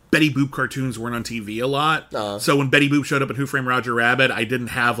 Betty Boop cartoons weren't on TV a lot. So when Betty Boop showed up in Who Framed Roger Rabbit, I didn't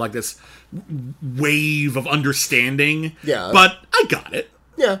have like this wave of understanding. Yeah. But I got it.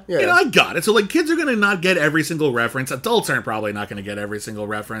 Yeah. You know, I got it. So like kids are going to not get every single reference. Adults aren't probably not going to get every single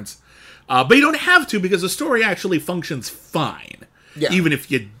reference. But you don't have to because the story actually functions fine. Yeah. Even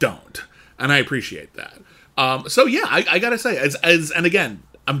if you don't. And I appreciate that. So yeah, I got to say, and again,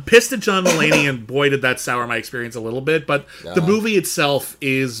 I'm pissed at John Mulaney, and boy, did that sour my experience a little bit. But the movie itself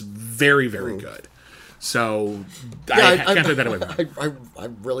is very, very good. So I can't take that away from it. I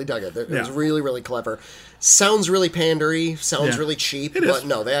really dug it. It was really, really clever. Sounds really pandery. Sounds really cheap. But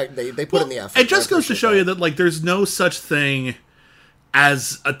no, they put in the effort. It just goes to show you that like there's no such thing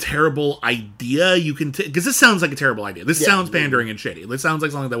as a terrible idea. You can because this sounds like a terrible idea. This sounds pandering and shitty. This sounds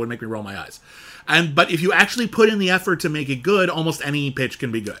like something that would make me roll my eyes. But if you actually put in the effort to make it good, almost any pitch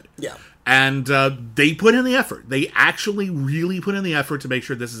can be good. Yeah. And they put in the effort. They actually really put in the effort to make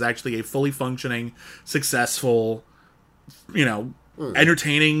sure this is actually a fully functioning, successful,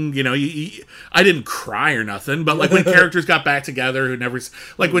 entertaining, I didn't cry or nothing, but like when characters got back together who never,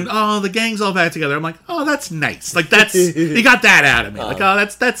 like when, the gang's all back together, I'm like, oh, that's nice. Like that's, you got that out of me. Like, oh,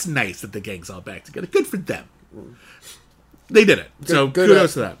 that's nice that the gang's all back together. Good for them. They did it. Good,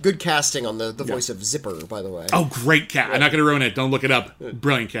 kudos to that. Good casting on the voice of Zipper, by the way. Oh, great cast. I'm not going to ruin it. Don't look it up.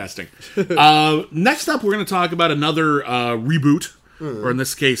 Brilliant casting. Next up, we're going to talk about another reboot, or in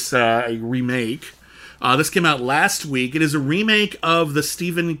this case, a remake. This came out last week. It is a remake of the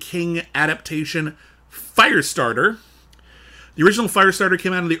Stephen King adaptation Firestarter. The original Firestarter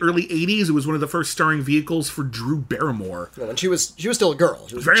came out in the early 80s. It was one of the first starring vehicles for Drew Barrymore. Yeah, and she was still a girl.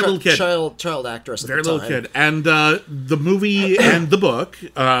 She was very little kid. Child actress at very the time. Very little kid. And the movie and the book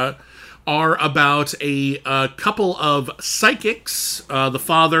are about a couple of psychics. The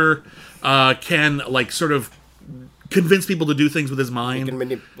father can, like, sort of convince people to do things with his mind.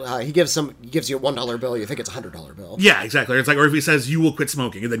 He gives you a $1 bill, you think it's a $100 bill. Yeah, exactly. It's like, or if he says you will quit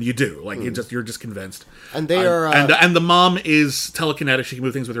smoking, and then you do, like you're just convinced. And they are, and the mom is telekinetic; she can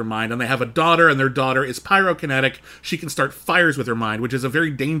move things with her mind. And they have a daughter, and their daughter is pyrokinetic; she can start fires with her mind, which is a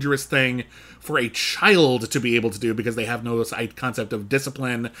very dangerous thing for a child to be able to do because they have no concept of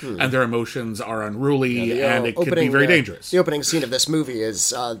discipline, and their emotions are unruly, and it can be very dangerous. The opening scene of this movie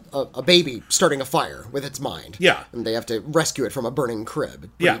is a baby starting a fire with its mind. Yeah. And they have to rescue it from a burning crib.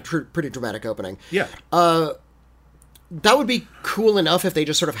 Pretty dramatic opening. Yeah. That would be cool enough if they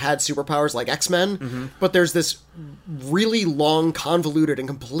just sort of had superpowers like X-Men, but there's this really long, convoluted, and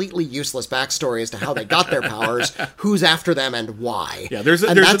completely useless backstory as to how they got their powers, who's after them, and why. Yeah,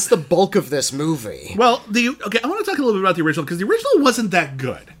 that's the bulk of this movie. Well, I want to talk a little bit about the original, because the original wasn't that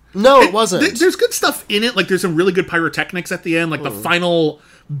good. No, it wasn't. There's good stuff in it, like there's some really good pyrotechnics at the end, like the final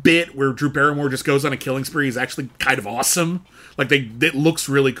bit where Drew Barrymore just goes on a killing spree is actually kind of awesome. Like it looks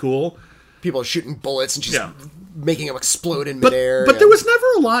really cool. People are shooting bullets and she's making them explode in midair. But there was never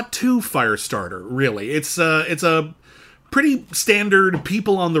a lot to Firestarter, really. It's a pretty standard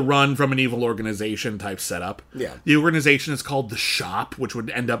people on the run from an evil organization type setup. Yeah. The organization is called The Shop, which would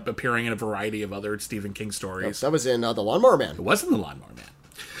end up appearing in a variety of other Stephen King stories. That was in The Lawnmower Man. It was in The Lawnmower Man.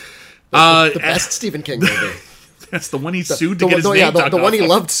 The best Stephen King movie. That's the one he sued to get his name Yeah, the one he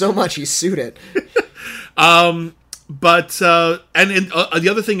loved so much he sued it. But the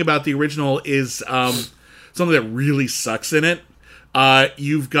other thing about the original is something that really sucks in it.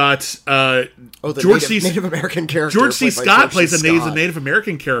 You've got George Native American character. George C. Scott plays a Native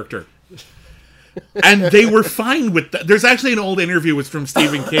American character. And they were fine with that. There's actually an old interview from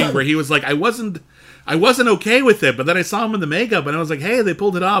Stephen King where he was like, I wasn't okay with it, but then I saw him in the makeup and I was like, hey, they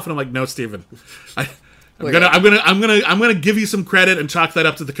pulled it off, and I'm like, no, Stephen. I'm gonna give you some credit and chalk that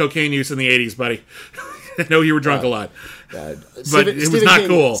up to the cocaine use in the 80s, buddy. I know you were drunk a lot. But it was not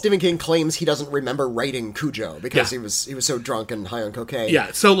cool. Stephen King claims he doesn't remember writing Cujo because he was so drunk and high on cocaine.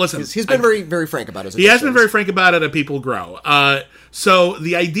 Yeah, so listen. He's been very, very frank about it. He has been very frank about it, and people grow. So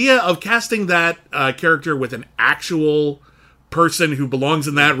the idea of casting that character with an actual person who belongs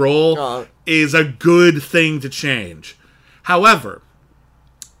in that role is a good thing to change. However,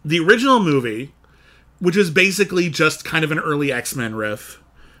 the original movie, which is basically just kind of an early X-Men riff,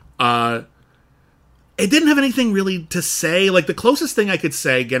 it didn't have anything really to say. Like, the closest thing I could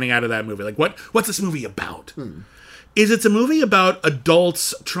say getting out of that movie, like, what's this movie about? Is it's a movie about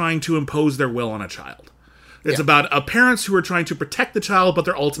adults trying to impose their will on a child. It's about parents who are trying to protect the child, but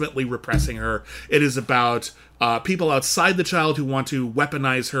they're ultimately repressing her. It is about people outside the child who want to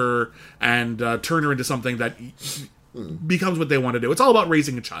weaponize her and turn her into something that becomes what they want to do. It's all about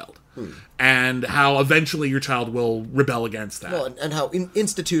raising a child and how eventually your child will rebel against that. Well, and how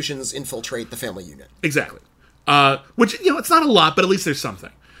institutions infiltrate the family unit. Exactly. Which, it's not a lot, but at least there's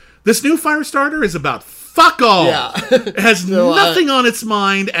something. This new Firestarter is about fuck all. Yeah. It has nothing on its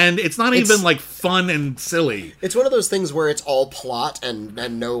mind, and it's not even like fun and silly. It's one of those things where it's all plot and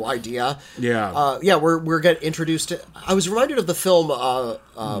no idea. Yeah. We're getting introduced to... I was reminded of the film...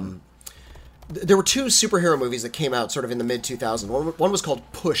 There were two superhero movies that came out sort of in the mid-2000s. One was called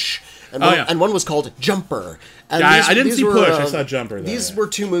Push, and one was called Jumper. And I didn't see Push, I saw Jumper, though. These were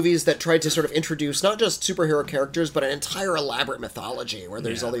two movies that tried to sort of introduce not just superhero characters, but an entire elaborate mythology, where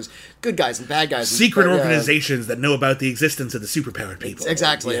there's all these good guys and bad guys. Secret organizations that know about the existence of the superpowered people.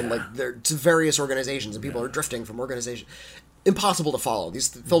 Exactly, and like they're various organizations, and people are drifting from organization. Impossible to follow. These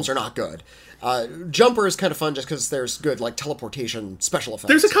films are not good. Jumper is kind of fun just because there's good like teleportation special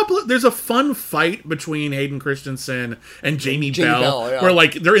effects. There's a fun fight between Hayden Christensen and Jamie Bell where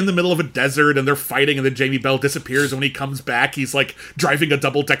like they're in the middle of a desert and they're fighting, and then Jamie Bell disappears, and when he comes back he's like driving a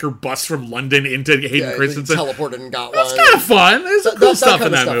double-decker bus from London into Hayden Christensen. He teleported and got That's one. That's kind of fun. There's cool stuff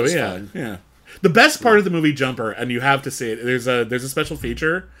in that movie. Yeah. The best part of the movie Jumper, and you have to see it, there's a special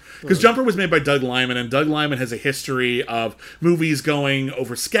feature. Because Jumper was made by Doug Liman, and Doug Liman has a history of movies going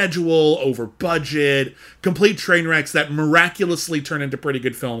over schedule, over budget, complete train wrecks that miraculously turn into pretty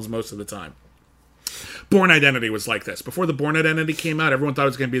good films most of the time. Bourne Identity was like this. Before the Bourne Identity came out, everyone thought it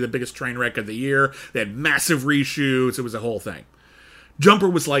was going to be the biggest train wreck of the year. They had massive reshoots. It was a whole thing. Jumper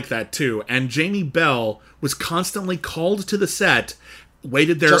was like that, too. And Jamie Bell was constantly called to the set,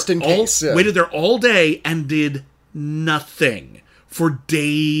 waited there all day, and did nothing for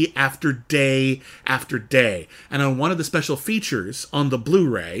day after day after day. And on one of the special features on the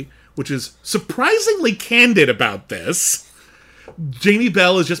Blu-ray, which is surprisingly candid about this, Jamie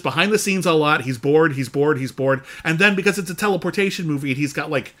Bell is just behind the scenes a lot. He's bored. And then because it's a teleportation movie, he's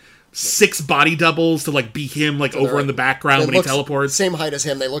got like 6 body doubles to like be him like over in the background when he teleports. Same height as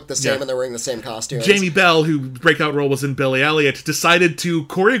him. They look the same and they're wearing the same costumes. Jamie Bell, whose breakout role was in Billy Elliot, decided to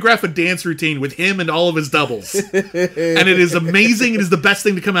choreograph a dance routine with him and all of his doubles. And it is amazing. It is the best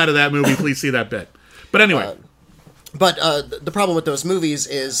thing to come out of that movie. Please see that bit. But anyway. But the problem with those movies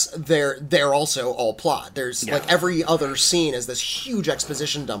is they're also all plot. There's like every other scene is this huge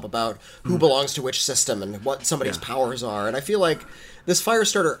exposition dump about who belongs to which system and what somebody's powers are. And I feel like this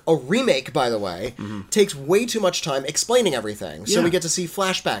Firestarter, a remake, by the way, takes way too much time explaining everything. So we get to see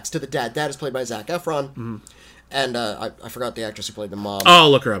flashbacks to the dad. Dad is played by Zac Efron. And I forgot the actress who played the mom. Oh,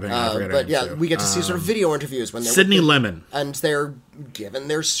 look her up. I forgot but yeah, we get to see sort of video interviews when they're Sidney Lemon, and they're given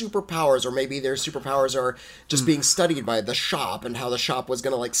their superpowers, or maybe their superpowers are just being studied by the Shop, and how the Shop was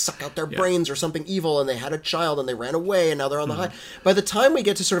going to like suck out their brains or something evil, and they had a child and they ran away, and now they're on the high. By the time we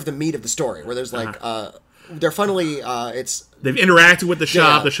get to sort of the meat of the story, where there's like they're finally they've interacted with the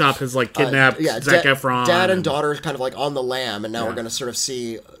Shop. Yeah. The Shop has like kidnapped Zac Efron. Dad and daughter kind of like on the lam, and now we're going to sort of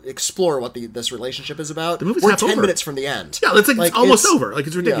explore what this relationship is about. The movie's we're 10 minutes from the end. Yeah, it's like it's almost over. Like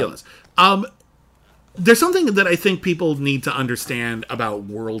it's ridiculous. Yeah. There's something that I think people need to understand about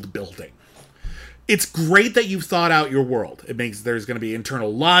world building. it's great that you've thought out your world. It means there's going to be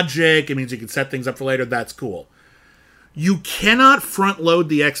internal logic. It means you can set things up for later. That's cool. You cannot front load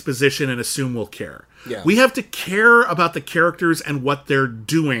the exposition and assume we'll care. Yeah. We have to care about the characters and what they're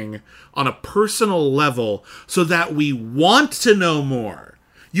doing on a personal level so that we want to know more.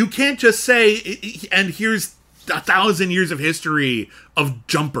 You can't just say, and here's 1,000 years of history of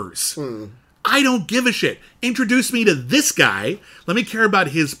jumpers. I don't give a shit. Introduce me to this guy. Let me care about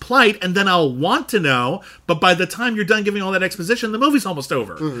his plight, and then I'll want to know. But by the time you're done giving all that exposition, the movie's almost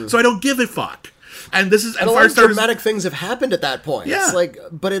over. So I don't give a fuck. And this is and a lot of dramatic things have happened at that point. Yeah. It's like,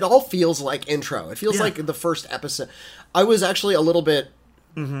 but it all feels like intro. It feels like the first episode. I was actually a little bit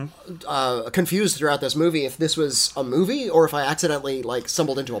confused throughout this movie if this was a movie or if I accidentally like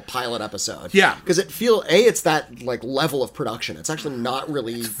stumbled into a pilot episode. Yeah, because it's that like level of production. It's actually not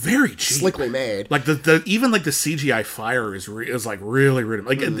really very cheap. Slickly made. Like the even like the CGI fire is like really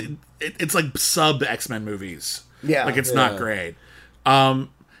like it's like sub X-Men movies. Yeah, like it's not great.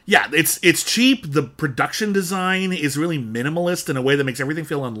 Yeah, it's cheap. The production design is really minimalist in a way that makes everything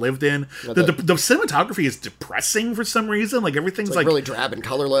feel unlived in. The cinematography is depressing for some reason. Like everything's like really drab and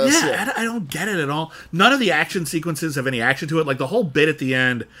colorless. Yeah, I don't get it at all. None of the action sequences have any action to it. Like the whole bit at the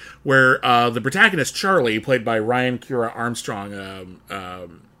end where the protagonist Charlie, played by Ryan Kira Armstrong,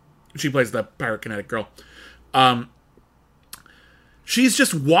 she plays the pyrokinetic girl. She's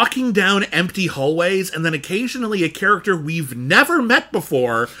just walking down empty hallways, and then occasionally a character we've never met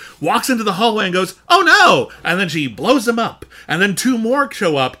before walks into the hallway and goes, "Oh no!" And then she blows them up. And then 2 more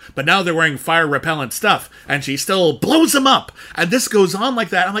show up, but now they're wearing fire-repellent stuff, and she still blows them up. And this goes on like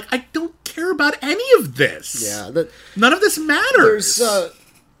that. I'm like, I don't care about any of this. Yeah. None of this matters.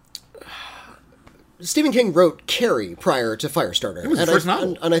 Stephen King wrote Carrie prior to Firestarter. It was his first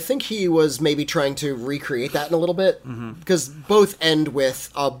novel. And I think he was maybe trying to recreate that in a little bit, because both end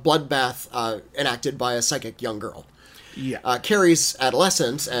with a bloodbath enacted by a psychic young girl. Yeah. Carrie's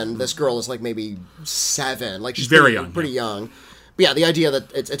adolescent, and this girl is like maybe 7. Like she's very pretty young. But yeah, the idea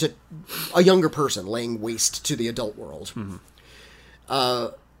that it's a younger person laying waste to the adult world.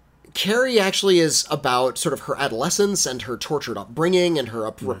 Carrie actually is about sort of her adolescence and her tortured upbringing and her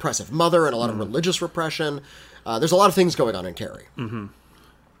repressive mother and a lot of religious repression. There's a lot of things going on in Carrie.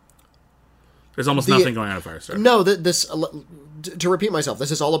 There's almost nothing going on in Firestarter. No, to repeat myself,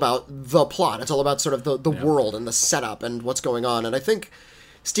 this is all about the plot. It's all about sort of the world and the setup and what's going on. And I think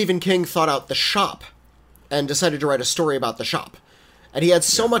Stephen King thought out The Shop and decided to write a story about The Shop. And he had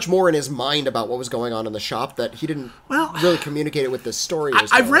so much more in his mind about what was going on in the shop that he didn't really communicate it with this story.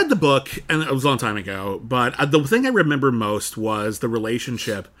 I've read the book, and it was a long time ago, but the thing I remember most was the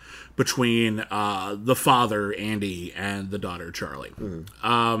relationship between the father, Andy, and the daughter, Charlie.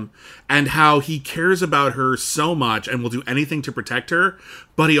 And how he cares about her so much and will do anything to protect her,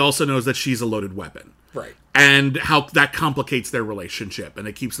 but he also knows that she's a loaded weapon. Right. And how that complicates their relationship, and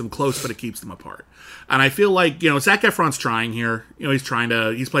it keeps them close, but it keeps them apart. And I feel like, Zac Efron's trying here. He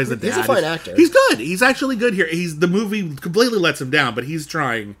plays the dad. He's a fine actor. He's good. He's actually good here. The movie completely lets him down, but he's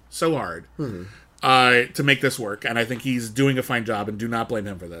trying so hard to make this work. And I think he's doing a fine job, and do not blame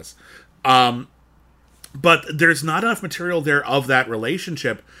him for this. But there's not enough material there of that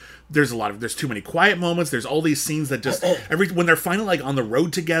relationship. There's too many quiet moments. There's all these scenes that just when they're finally like on the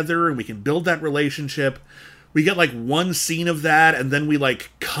road together and we can build that relationship, we get like one scene of that, and then we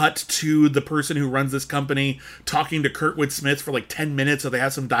like cut to the person who runs this company talking to Kurtwood Smith for like 10 minutes, so they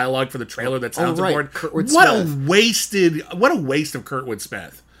have some dialogue for the trailer that sounds important. What a waste of Kurtwood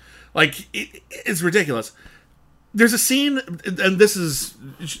Smith. Like it's ridiculous. There's a scene, and this is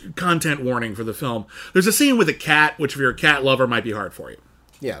content warning for the film. There's a scene with a cat, which if you're a cat lover might be hard for you.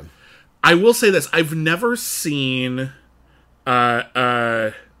 Yeah. I will say this: I've never seen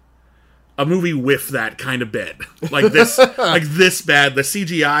a movie with that kind of bit like this, like this bad. The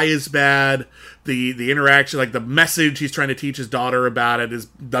CGI is bad. The interaction, like the message he's trying to teach his daughter about it,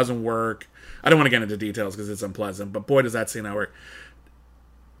 doesn't work. I don't want to get into details because it's unpleasant, but boy, does that scene not work.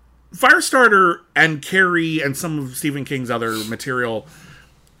 Firestarter and Carrie and some of Stephen King's other material,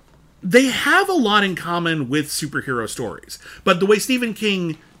 they have a lot in common with superhero stories. But the way Stephen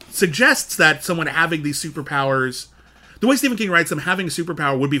King suggests that someone having these superpowers, the way Stephen King writes them, having a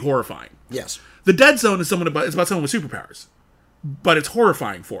superpower would be horrifying. Yes. The Dead Zone is about someone with superpowers. But it's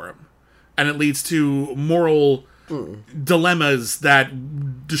horrifying for him. And it leads to moral dilemmas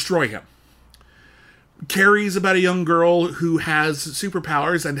that destroy him. Carrie's about a young girl who has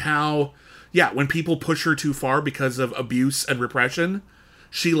superpowers and how, when people push her too far because of abuse and repression,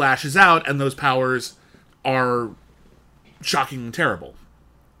 she lashes out, and those powers are shocking and terrible.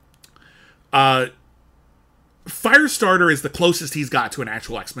 Firestarter is the closest he's got to an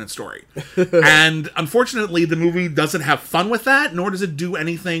actual X-Men story. And unfortunately, the movie doesn't have fun with that, nor does it do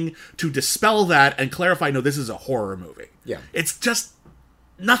anything to dispel that and clarify, no, this is a horror movie. Yeah. It's just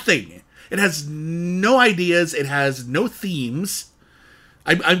nothing. It has no ideas. It has no themes.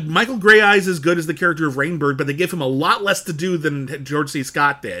 Michael Greyeyes is good as the character of Rainbird, but they give him a lot less to do than George C.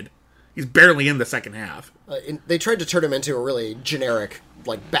 Scott did. He's barely in the second half. They tried to turn him into a really generic,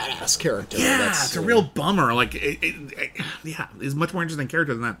 like, badass character. Yeah, it's a real bummer. Like, he's a much more interesting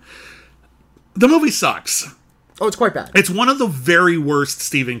character than that. The movie sucks. Oh, it's quite bad. It's one of the very worst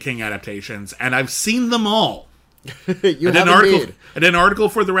Stephen King adaptations, and I've seen them all. I did an article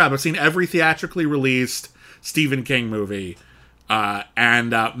for The Wrap. I've seen every theatrically released Stephen King movie.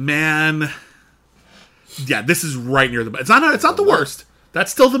 Man, yeah, this is right near the... It's not the worst. That's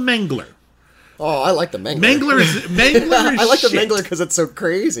still The Mangler. Oh, I like The Mangler. Mangler is I like shit. The Mangler because it's so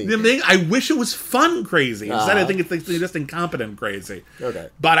crazy. I wish it was fun crazy. Instead, I think it's just incompetent crazy. Okay.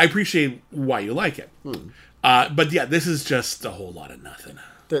 But I appreciate why you like it. But yeah, this is just a whole lot of nothing.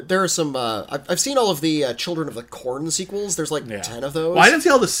 There are some... I've seen all of the Children of the Corn sequels. There's like 10 of those. Well, I didn't see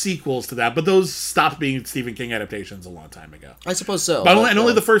all the sequels to that, but those stopped being Stephen King adaptations a long time ago. I suppose so. But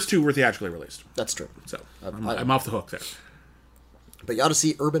only the first two were theatrically released. That's true. So I'm off the hook there. But you ought to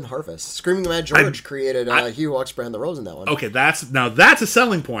see Urban Harvest. Screaming Mad George created He Who Walks Behind the Rose in that one. Okay, that's a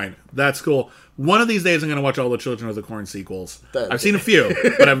selling point. That's cool. One of these days I'm going to watch all the Children of the Corn sequels. I've seen a few,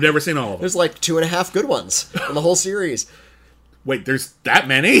 but I've never seen all of them. There's like 2.5 good ones in the whole series. Wait, there's that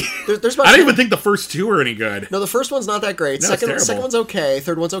many? There's I don't even think the first two are any good. No, the first one's not that great. No, second one's okay.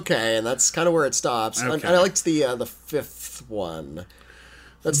 Third one's okay, and that's kind of where it stops. Okay. And I liked the fifth one.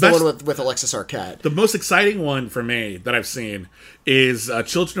 That's the one with Alexis Arquette. The most exciting one for me that I've seen is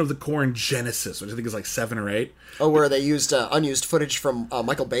Children of the Corn Genesis, which I think is like 7 or 8. Oh, where they used unused footage from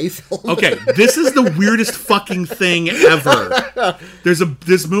Michael Bay film. Okay, this is the weirdest fucking thing ever. There's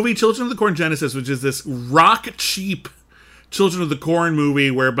this movie, Children of the Corn Genesis, which is this rock cheap Children of the Corn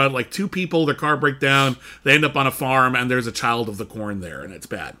movie where about like 2 people, their car break down, they end up on a farm, and there's a child of the corn there, and it's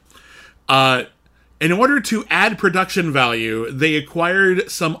bad. In order to add production value, they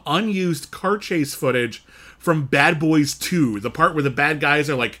acquired some unused car chase footage from Bad Boys 2, the part where the bad guys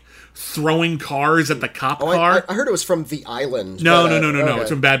are like throwing cars at the cop car. I heard it was from The Island. No. It's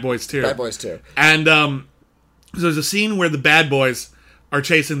from Bad Boys 2. Bad Boys 2. And so there's a scene where the bad boys are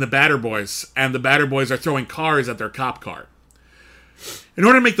chasing the Batter Boys, and the Batter Boys are throwing cars at their cop car. In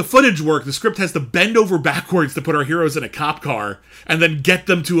order to make the footage work, the script has to bend over backwards to put our heroes in a cop car and then get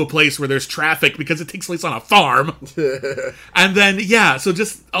them to a place where there's traffic because it takes place on a farm. And then, so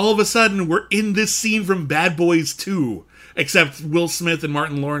just all of a sudden we're in this scene from Bad Boys 2, except Will Smith and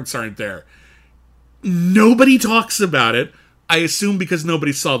Martin Lawrence aren't there. Nobody talks about it, I assume because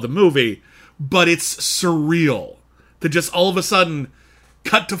nobody saw the movie, but it's surreal to just all of a sudden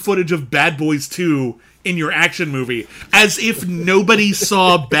cut to footage of Bad Boys 2 in your action movie, as if nobody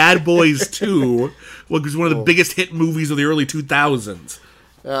saw Bad Boys 2, which was one of the biggest hit movies of the early 2000s.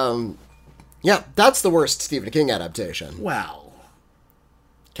 Yeah, that's the worst Stephen King adaptation. Wow.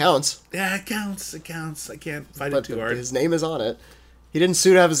 Counts. Yeah, it counts. It counts. I can't fight it too hard. His name is on it. He didn't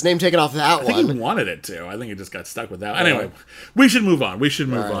soon have his name taken off that one. I think he wanted it to. I think he just got stuck with that. Anyway, we should move on.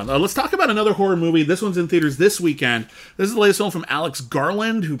 Let's talk about another horror movie. This one's in theaters this weekend. This is the latest film from Alex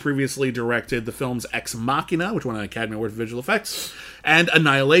Garland, who previously directed the films Ex Machina, which won an Academy Award for Visual Effects, and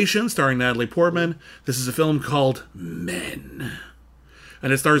Annihilation, starring Natalie Portman. This is a film called Men.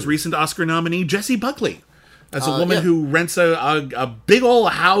 And it stars recent Oscar nominee Jessie Buckley as a woman who rents a big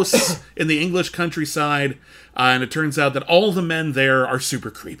old house in the English countryside. And it turns out that all the men there are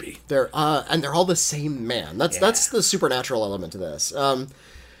super creepy. They're all the same man. That's the supernatural element to this.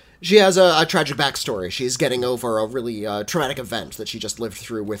 She has a tragic backstory. She's getting over a really traumatic event that she just lived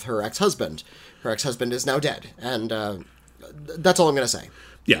through with her ex-husband. Her ex-husband is now dead, and that's all I'm going to say.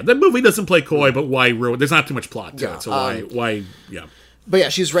 Yeah, the movie doesn't play coy, but why ruin? There's not too much plot to it, so why? Yeah. But yeah,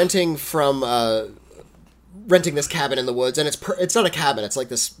 she's renting this cabin in the woods, and it's not a cabin. It's like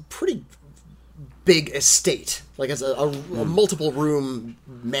this pretty big estate, like it's a multiple room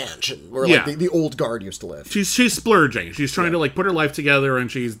mansion where like the old guard used to live. She's splurging. She's trying to like put her life together,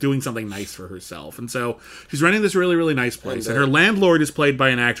 and she's doing something nice for herself. And so she's renting this really, really nice place. And her landlord is played by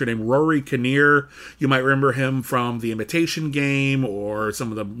an actor named Rory Kinnear. You might remember him from The Imitation Game or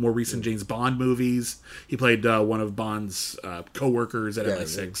some of the more recent James Bond movies. He played one of Bond's co-workers at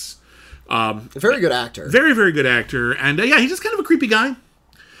MI6. A very good actor. Very, very good actor. And he's just kind of a creepy guy.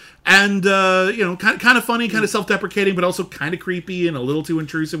 And, kind of funny, kind of self-deprecating, but also kind of creepy and a little too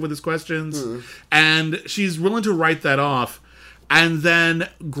intrusive with his questions. And she's willing to write that off. And then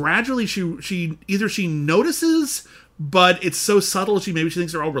gradually she notices, but it's so subtle she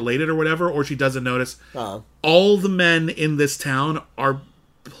thinks they're all related or whatever, or she doesn't notice. All the men in this town are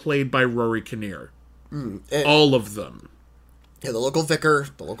played by Rory Kinnear. All of them. Yeah, the local vicar,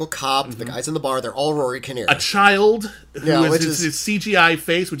 the local cop, the guys in the bar, they're all Rory Kinnear. A child who is his CGI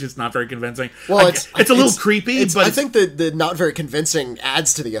face, which is not very convincing. Well, it's a little creepy, but I think the not very convincing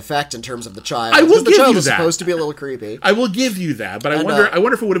adds to the effect in terms of the child. I will give you that. The child is supposed to be a little creepy. I will give you that, but I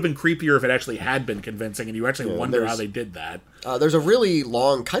wonder if it would have been creepier if it actually had been convincing, and you actually wonder how they did that. There's a really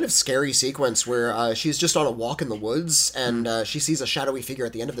long, kind of scary sequence where she's just on a walk in the woods, and she sees a shadowy figure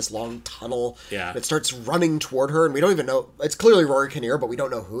at the end of this long tunnel. Yeah. It starts running toward her, and we don't even know. It's clearly Rory Kinnear, but we don't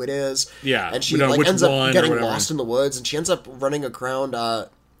know who it is. Yeah. And she ends up getting lost in the woods, and she ends up running around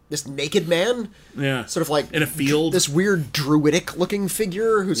this naked man. Yeah. Sort of like in a field. This weird druidic looking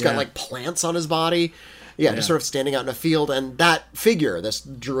figure who's got like plants on his body. Yeah, just sort of standing out in a field, and that figure, this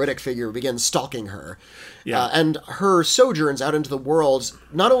druidic figure, begins stalking her. Yeah. And her sojourns out into the world,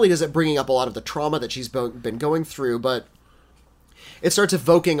 not only does it bring up a lot of the trauma that she's been going through, but it starts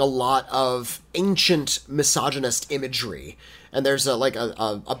evoking a lot of ancient misogynist imagery. And there's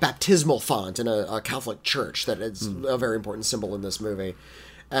a baptismal font in a Catholic church that is a very important symbol in this movie.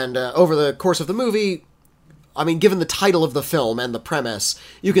 And over the course of the movie, I mean, given the title of the film and the premise,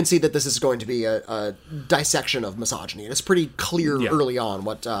 you can see that this is going to be a dissection of misogyny. And it's pretty clear early on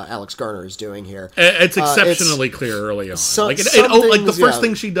what Alex Garner is doing here. It's exceptionally clear early on. The first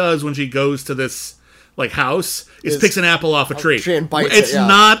thing she does when she goes to this house is picks an apple off a tree. And bites it's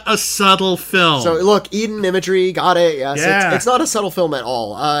not a subtle film. So look, Eden imagery, got it. Yes, yeah. It's not a subtle film at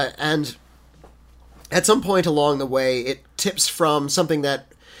all. And at some point along the way, it tips from something that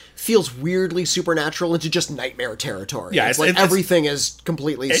feels weirdly supernatural into just nightmare territory. Yeah, everything is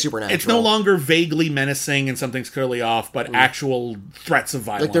completely supernatural. It's no longer vaguely menacing and something's clearly off, but actual threats of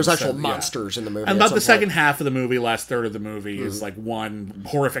violence. There's actual monsters in the movie. And about the second half of the movie, last third of the movie is one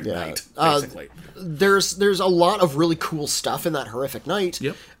horrific night, basically. There's a lot of really cool stuff in that horrific night.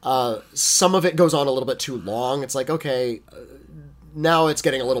 Yep. Some of it goes on a little bit too long. It's okay... Now it's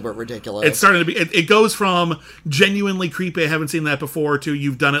getting a little bit ridiculous. It's starting to be... It goes from genuinely creepy, I haven't seen that before, to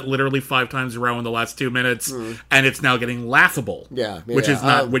you've done it literally 5 times in a row in the last 2 minutes, and it's now getting laughable. Which is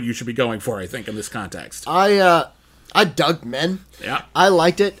not what you should be going for, I think, in this context. I dug Men. Yeah. I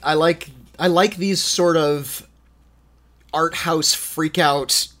liked it. I like these sort of art house freak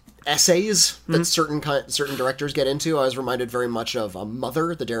out essays that certain directors get into. I was reminded very much of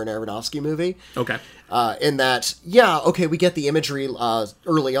Mother, the Darren Aronofsky movie. Okay. In that, we get the imagery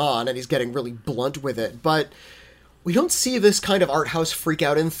early on, and he's getting really blunt with it, but we don't see this kind of art house freak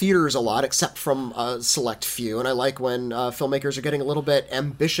out in theaters a lot, except from a select few, and I like when filmmakers are getting a little bit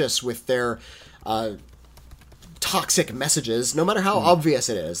ambitious with their toxic messages, no matter how obvious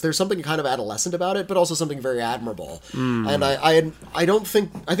it is. There's something kind of adolescent about it, but also something very admirable. And I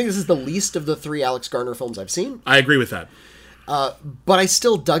think this is the least of the 3 Alex Garner films I've seen. I agree with that. But I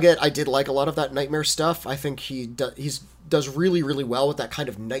still dug it. I did like a lot of that nightmare stuff. I think he does really, really well with that kind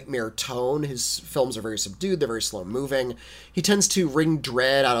of nightmare tone. His films are very subdued. They're very slow moving. He tends to wring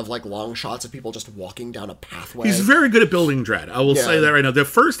dread out of long shots of people just walking down a pathway. He's very good at building dread. I will say that right now. The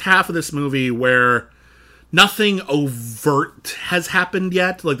first half of this movie where nothing overt has happened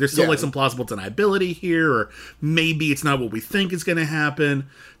yet. There's still some plausible deniability here, or maybe it's not what we think is going to happen.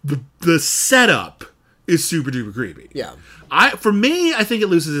 The setup is super duper creepy. Yeah. For me, I think it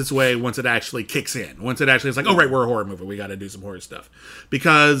loses its way once it actually kicks in. Once it actually is oh right, we're a horror movie. We got to do some horror stuff.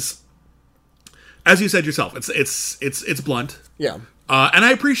 Because, as you said yourself, it's blunt. Yeah. And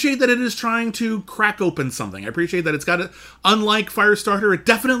I appreciate that it is trying to crack open something. I appreciate that it's got it. Unlike Firestarter, it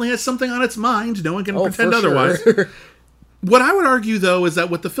definitely has something on its mind. No one can pretend otherwise. Sure. What I would argue, though, is that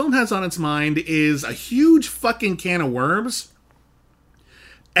what the film has on its mind is a huge fucking can of worms,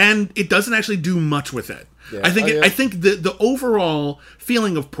 and it doesn't actually do much with it. Yeah. I think the overall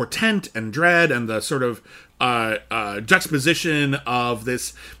feeling of portent and dread and the sort of juxtaposition of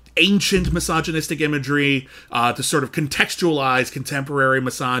this ancient misogynistic imagery to sort of contextualize contemporary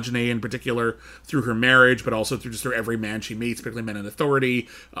misogyny, in particular through her marriage, but also through every man she meets, particularly men in authority,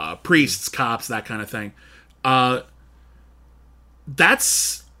 priests, cops, that kind of thing.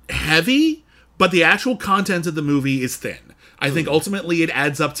 That's heavy, but the actual content of the movie is thin. I think ultimately it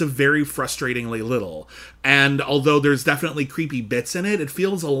adds up to very frustratingly little. And although there's definitely creepy bits in it, it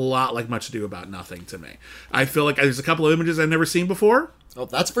feels a lot like Much Ado About Nothing to me. I feel like there's a couple of images I've never seen before. Oh,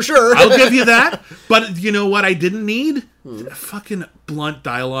 that's for sure. I'll give you that. But you know what I didn't need? Fucking blunt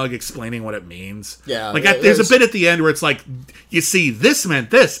dialogue explaining what it means. Yeah. There's a bit at the end where it's you see, this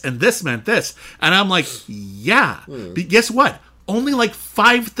meant this, and this meant this. And I'm yeah. But guess what? only like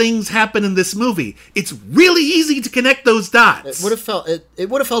 5 things happen in this movie. It's really easy to connect those dots. It would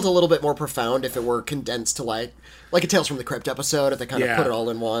have felt a little bit more profound if it were condensed to like a Tales from the Crypt episode, if they kind of put it all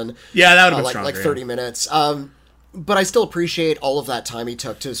in one. Yeah, that would have been stronger, like 30 minutes. But I still appreciate all of that time he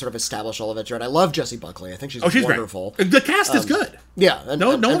took to sort of establish all of it. I love Jessie Buckley. I think she's wonderful. Great. The cast is good. Yeah.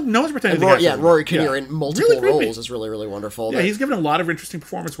 No one's pretending to be good. Rory Kinnear in multiple roles is really, really wonderful. Yeah, he's given a lot of interesting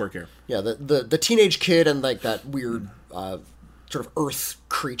performance work here. Yeah, the teenage kid and like that weird sort of earth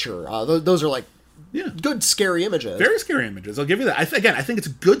creature. Those are like good, scary images. Very scary images. I'll give you that. I think it's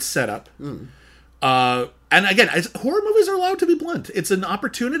a good setup. And again, horror movies are allowed to be blunt. It's an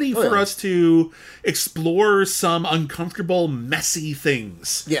opportunity for us to explore some uncomfortable, messy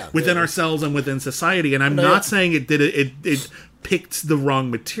things within ourselves and within society. And I'm not saying it picked the wrong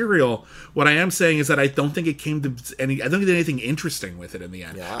material. What I am saying is that I don't think it came to I don't think there's anything interesting with it in the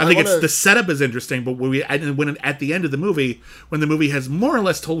end. Yeah, I think the setup is interesting, but when at the end of the movie, when the movie has more or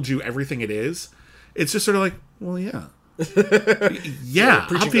less told you everything it is, it's just sort of like, well, yeah.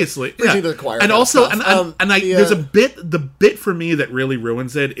 Obviously, preaching to the choir, and also, there's a bit. The bit for me that really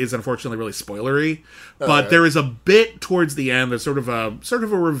ruins it is unfortunately really spoilery. But there is a bit towards the end. There's sort of a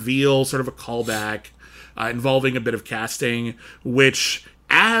reveal, sort of a callback, involving a bit of casting, which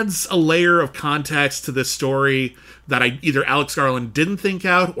adds a layer of context to this story that either Alex Garland didn't think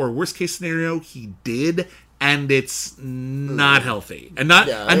out, or worst case scenario, he did. And it's not healthy, and not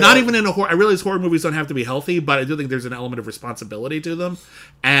even in a horror. I realize horror movies don't have to be healthy, but I do think there's an element of responsibility to them.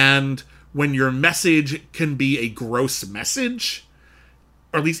 And when your message can be a gross message,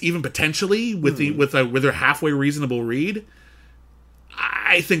 or at least even potentially with a halfway reasonable read,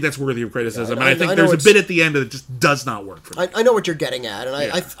 I think that's worthy of criticism. And I think there's a bit at the end that just does not work for me. I know what you're getting at, and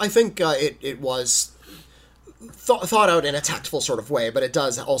I think it was thought out in a tactful sort of way, but it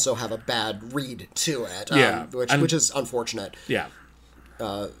does also have a bad read to it, which is unfortunate. Yeah.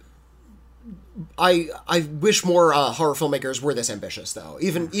 I wish more horror filmmakers were this ambitious, though.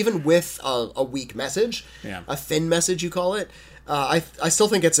 Even with a weak message, a thin message, you call it. I still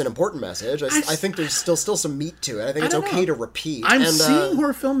think it's an important message. I think there's still some meat to it. I think it's okay to repeat. I'm seeing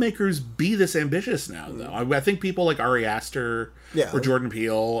horror filmmakers be this ambitious now, though. I think people like Ari Aster or Jordan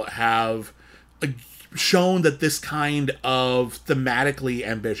Peele have shown that this kind of thematically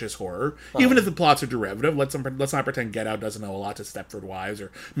ambitious horror, even if the plots are derivative, let's not pretend Get Out doesn't owe a lot to Stepford Wives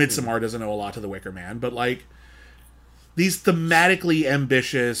or Midsommar doesn't owe a lot to The Wicker Man, but like these thematically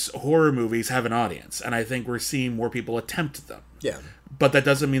ambitious horror movies have an audience, and I think we're seeing more people attempt them. Yeah. But that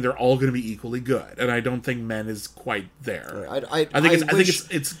doesn't mean they're all going to be equally good, and I don't think Men is quite there. I think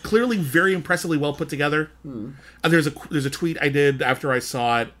it's clearly very impressively well put together. There's a tweet I did after I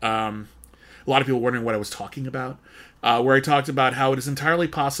saw it. A lot of people wondering what I was talking about, where I talked about how it is entirely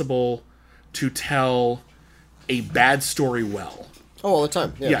possible to tell a bad story well. Oh, all the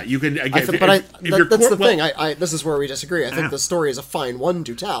time. Yeah, you can. Again, that's the thing. This is where we disagree. I think the story is a fine one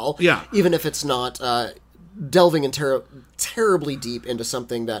to tell. Yeah. Even if it's not delving in terribly deep into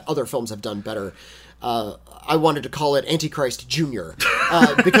something that other films have done better. I wanted to call it Antichrist Jr.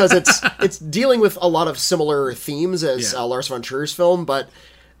 Because it's dealing with a lot of similar themes as Lars von Trier's film, but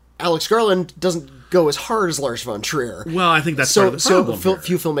Alex Garland doesn't go as hard as Lars von Trier. Well, I think that's part of the problem.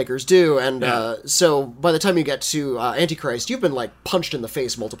 Few filmmakers do, and so by the time you get to Antichrist, you've been like punched in the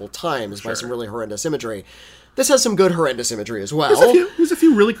face multiple times by some really horrendous imagery. This has some good horrendous imagery as well. There's a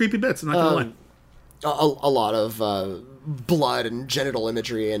few really creepy bits. I'm not gonna lie. A lot of blood and genital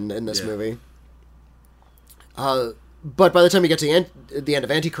imagery in this movie. But by the time you get to the end of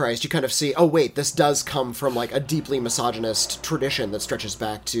Antichrist, you kind of see, oh wait, this does come from like a deeply misogynist tradition that stretches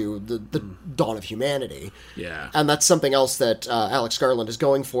back to the dawn of humanity. Yeah. And that's something else that Alex Garland is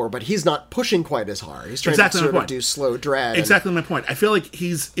going for, but he's not pushing quite as hard. He's trying to sort of do slow drag. Exactly my point. I feel like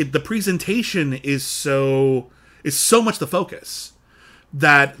the presentation is so much the focus.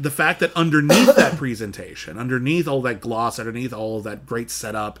 That the fact that underneath that presentation, underneath all that gloss, underneath all of that great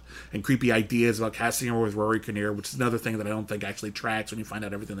setup and creepy ideas about casting her with Rory Kinnear, which is another thing that I don't think actually tracks when you find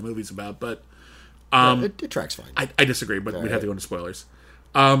out everything the movie's about, but it tracks fine. I disagree, but we'd have to go into spoilers.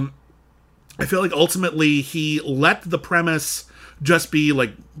 I feel like ultimately he let the premise just be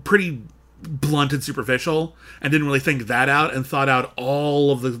like pretty blunt and superficial and didn't really think that out and thought out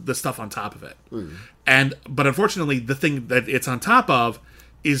all of the stuff on top of it. But unfortunately, the thing that it's on top of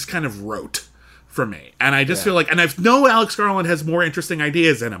is kind of rote for me. And I just feel like, and I know Alex Garland has more interesting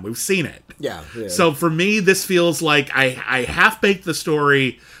ideas in him. We've seen it. Yeah. So for me, this feels like I half-baked the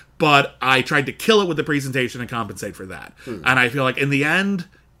story, but I tried to kill it with the presentation and compensate for that. And I feel like in the end,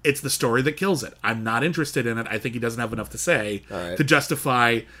 it's the story that kills it. I'm not interested in it. I think he doesn't have enough to say to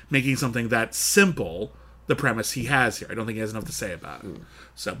justify making something that simple the premise he has here. I don't think he has enough to say about it.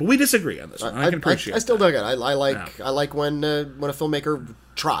 So, but we disagree on this one. I can appreciate. I still dug it. I like when a filmmaker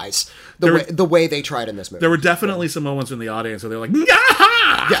tries the way they tried in this movie. There were definitely some moments in the audience where they're like,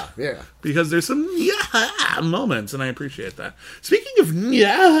 "Yaha!" Yeah. Because there's some yaha moments, and I appreciate that. Speaking of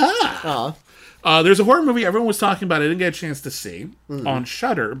yaha, there's a horror movie everyone was talking about. I didn't get a chance to see on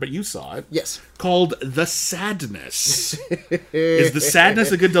Shudder, but you saw it. Yes. Called The Sadness. Is The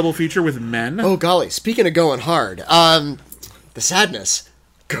Sadness a good double feature with men? Oh golly! Speaking of going hard, The Sadness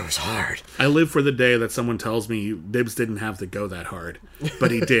goes hard. I live for the day that someone tells me Bibbs didn't have to go that hard,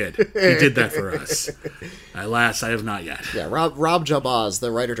 but he did. He did that for us. Alas, I have not yet. Yeah, Rob Jabaz, the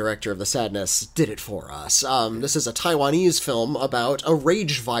writer-director of The Sadness, did it for us. This is a Taiwanese film about a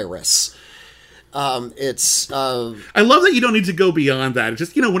rage virus. I love that you don't need to go beyond that. It's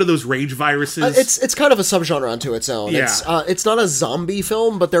just, one of those rage viruses. It's kind of a subgenre unto its own. Yeah. It's not a zombie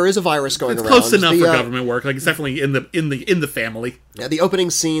film, but there is a virus going around. It's close enough for government work. Like, it's definitely in the family. Yeah, the opening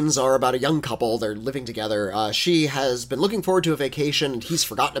scenes are about a young couple. They're living together. She has been looking forward to a vacation, and he's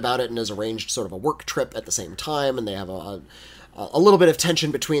forgotten about it and has arranged sort of a work trip at the same time, and they have a little bit of tension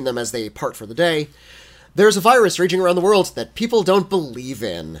between them as they part for the day. There's a virus raging around the world that people don't believe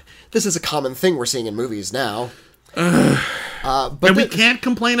in. This is a common thing we're seeing in movies now. But we can't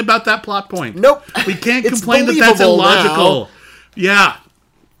complain about that plot point. Nope. We can't complain that that's illogical. Now.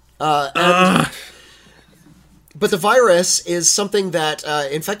 Yeah. But the virus is something that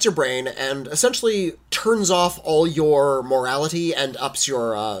infects your brain and essentially turns off all your morality and ups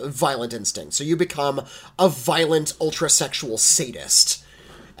your violent instinct. So you become a violent, ultra-sexual sadist.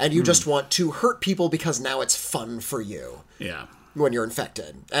 And you just want to hurt people because now it's fun for you. Yeah. When you're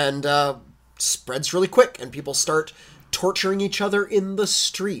infected. And spreads really quick, and people start torturing each other in the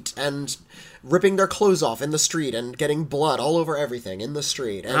street and ripping their clothes off in the street and getting blood all over everything in the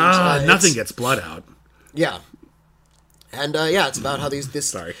street. And nothing gets blood out. Yeah. And it's about how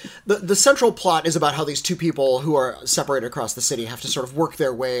Sorry. The central plot is about how these two people who are separated across the city have to sort of work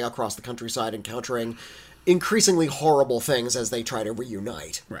their way across the countryside, encountering increasingly horrible things as they try to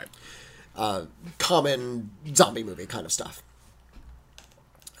reunite. Right. Common zombie movie kind of stuff.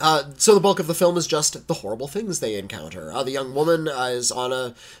 So the bulk of the film is just the horrible things they encounter. The young woman is on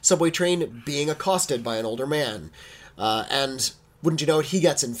a subway train being accosted by an older man. And wouldn't you know it, he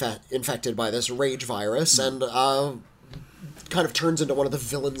gets infected by this rage virus and kind of turns into one of the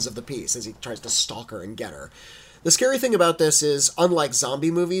villains of the piece as he tries to stalk her and get her. The scary thing about this is, unlike zombie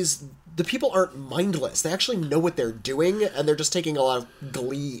movies, the people aren't mindless. They actually know what they're doing, and they're just taking a lot of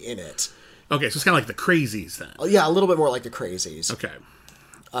glee in it. Okay, so it's kind of like the Crazies, then. Yeah, a little bit more like the Crazies. Okay.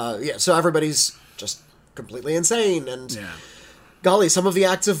 So everybody's just completely insane, and golly, some of the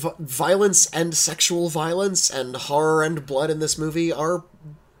acts of violence and sexual violence and horror and blood in this movie are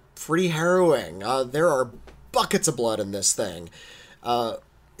pretty harrowing. There are buckets of blood in this thing.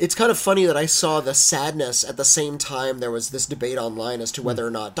 It's kind of funny that I saw The Sadness at the same time there was this debate online as to whether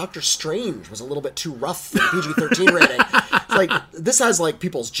or not Doctor Strange was a little bit too rough for the PG-13 rating. It's like, this has, like,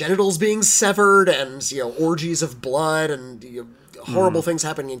 people's genitals being severed and, orgies of blood and horrible things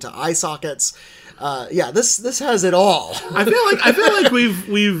happening to eye sockets. This has it all. I feel like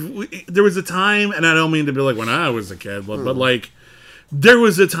we've there was a time, and I don't mean to be like when I was a kid, but like, there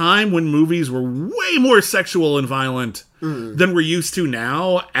was a time when movies were way more sexual and violent than we're used to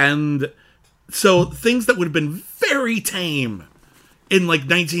now, and so things that would have been very tame in like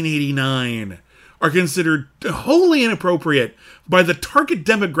 1989 are considered wholly inappropriate by the target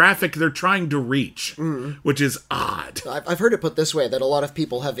demographic they're trying to reach, which is odd. I've heard it put this way, that a lot of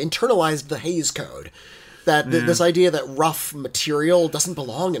people have internalized the Hays Code. That this idea that rough material doesn't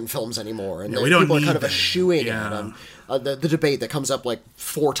belong in films anymore, and that people are kind of eschewing it. The debate that comes up like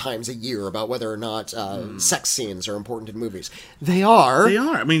 4 times a year about whether or not sex scenes are important in movies. They are. They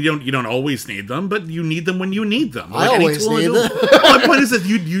are. I mean, you don't always need them, but you need them when you need them. Like I always need them. My point is that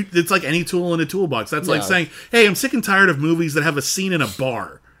it's like any tool in a toolbox. That's like saying, hey, I'm sick and tired of movies that have a scene in a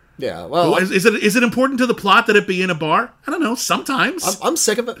bar. Yeah, well... Is it important to the plot that it be in a bar? I don't know, sometimes. I'm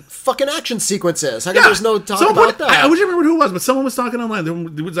sick of it. Fucking action sequences. How come there's no talk about that? I wish I remember who it was, but someone was talking online.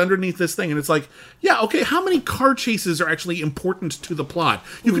 It was underneath this thing, and it's like, okay, how many car chases are actually important to the plot?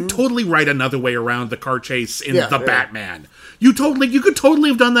 You could totally write another way around the car chase in Batman. You could totally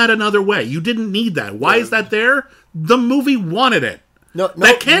have done that another way. You didn't need that. Why is that there? The movie wanted it.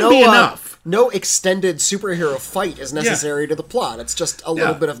 That can be enough. No extended superhero fight is necessary to the plot. It's just a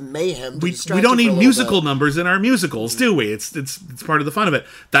little bit of mayhem. We don't need musical numbers in our musicals, do we? It's part of the fun of it.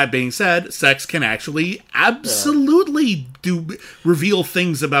 That being said, sex can actually absolutely reveal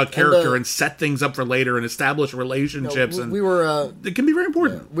things about character and set things up for later and establish relationships. It can be very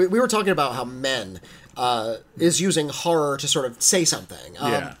important. We were talking about how men is using horror to sort of say something.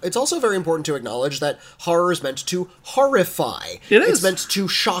 It's also very important to acknowledge that horror is meant to horrify. It is. It's meant to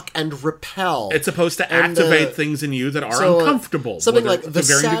shock and repel. It's supposed to activate things in you that are uncomfortable. Something like the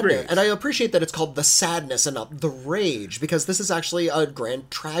sadness. And I appreciate that it's called the sadness and not the rage, because this is actually a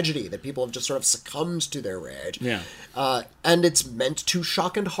grand tragedy that people have just sort of succumbed to their rage. Yeah. And it's meant to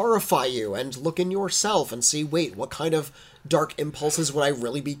shock and horrify you and look in yourself and see, wait, what kind of dark impulses would I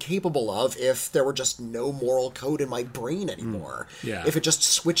really be capable of if there were just no moral code in my brain anymore? Yeah. If it just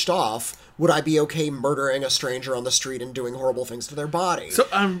switched off, would I be okay murdering a stranger on the street and doing horrible things to their body? So,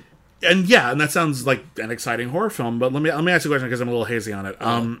 and that sounds like an exciting horror film, but let me ask you a question because I'm a little hazy on it.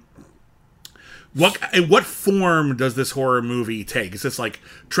 What form does this horror movie take? Is this like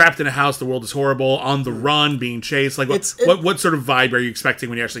trapped in a house, the world is horrible, on the run, being chased? Like what sort of vibe are you expecting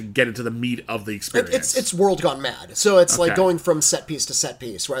when you actually get into the meat of the experience? It's world gone mad. So it's like going from set piece to set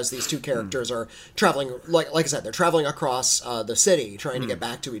piece, whereas these two characters are traveling, like I said, they're traveling across the city, trying to get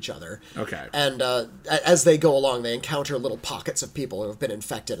back to each other. Okay. And as they go along, they encounter little pockets of people who have been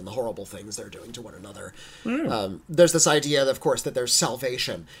infected and the horrible things they're doing to one another. There's this idea, of course, that there's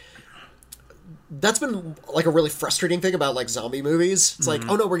salvation. That's been like a really frustrating thing about like zombie movies. It's like,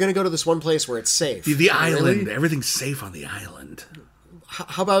 oh no, we're going to go to this one place where it's safe. The island. Everything's safe on the island.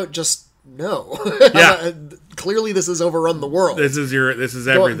 How about just no? Yeah. Clearly this has overrun the world. This is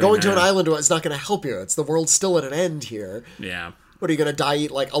everything. Going to an island is not going to help you. It's the world's still at an end here. Yeah. What, are you going to die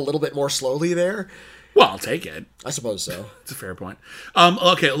like a little bit more slowly there? Well, I'll take it. I suppose so. It's a fair point.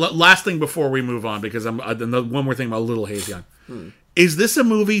 Okay, last thing before we move on, because one more thing I'm a little hazy on. Is this a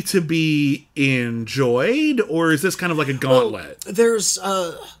movie to be enjoyed, or is this kind of like a gauntlet? Well,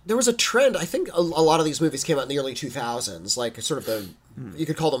 there was a trend. I think a lot of these movies came out in the early 2000s, like sort of you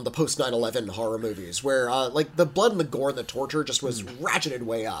could call them the post 9/11 horror movies, where like the blood and the gore and the torture just was ratcheted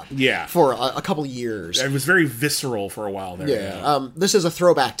way up. Yeah, for a couple of years. It was very visceral for a while there. Yeah. This is a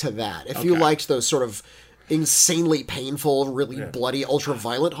throwback to that. If you liked those sort of insanely painful, really bloody,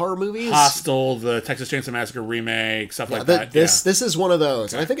 ultra-violent horror movies. Hostel, the Texas Chainsaw Massacre remake, stuff like that. This is one of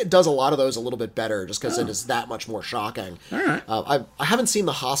those. And I think it does a lot of those a little bit better just because it is that much more shocking. All right. I haven't seen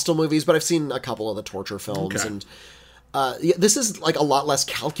the Hostel movies, but I've seen a couple of the torture films. And this is like a lot less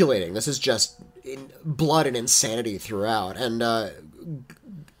calculating. This is just blood and insanity throughout. And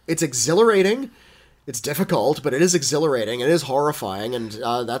it's exhilarating. It's difficult, but it is exhilarating. It is horrifying, and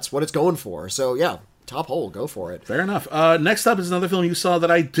that's what it's going for. So, yeah. Top hole, go for it. Fair enough. Next up is another film you saw that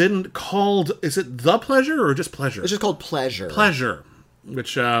I didn't called. Is it The Pleasure or just Pleasure? It's just called Pleasure. Pleasure,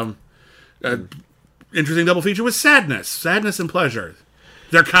 which interesting double feature with Sadness and Pleasure.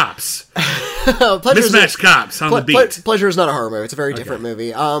 They're cops. Mismatched cops on the beat. Pleasure is not a horror movie. It's a very different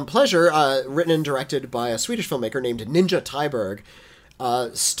movie. Pleasure, written and directed by a Swedish filmmaker named Ninja Thyberg,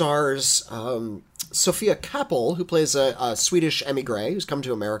 stars Sofia Kappel, who plays a Swedish emigre who's come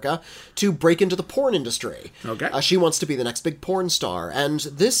to America to break into the porn industry. Okay. She wants to be the next big porn star. And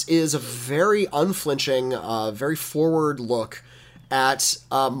this is a very unflinching, very forward look at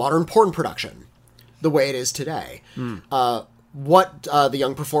modern porn production, the way it is today. What the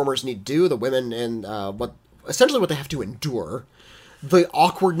young performers need to do, the women, and what they have to endure, the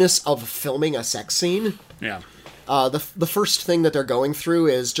awkwardness of filming a sex scene. Yeah. The first thing that they're going through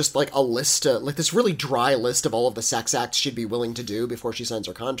is just like a list, like this really dry list of all of the sex acts she'd be willing to do before she signs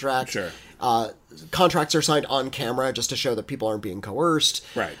her contract. Sure. Contracts are signed on camera just to show that people aren't being coerced.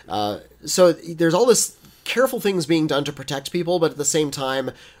 Right. So there's all this careful things being done to protect people, but at the same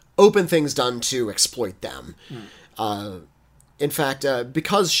time, open things done to exploit them. In fact,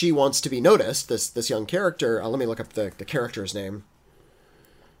 because she wants to be noticed, this young character, let me look up the character's name.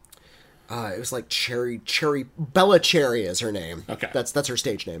 It was like Cherry, Bella Cherry is her name. Okay. That's her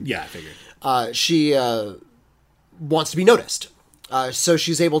stage name. Yeah, I figured. She wants to be noticed. So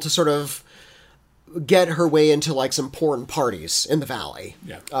she's able to sort of get her way into like some porn parties in the Valley.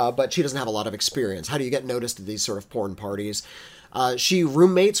 Yeah. But she doesn't have a lot of experience. How do you get noticed at these sort of porn parties? She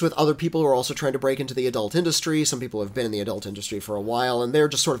roommates with other people who are also trying to break into the adult industry. Some people have been in the adult industry for a while, and they're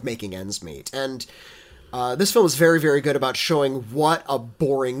just sort of making ends meet. And this film is very, very good about showing what a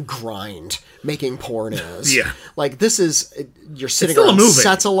boring grind making porn is. Yeah. Like, this is, you're sitting on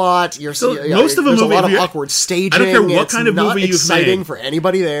sets a lot. Most of the movie, there's a lot of awkward staging. I don't care what kind of movie you've made. It's not exciting for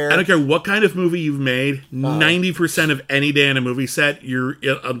anybody there. I don't care what kind of movie you've made. 90% of any day on a movie set,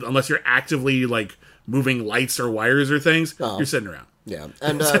 unless you're actively, like, moving lights or wires or things, you're sitting around. Yeah,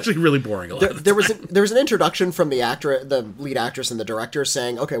 and it's actually really boring. There was an introduction from the lead actress and the director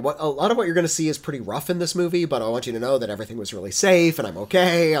saying, "Okay, a lot of what you're going to see is pretty rough in this movie, but I want you to know that everything was really safe and I'm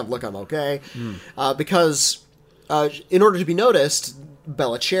okay. I'm okay." Because in order to be noticed,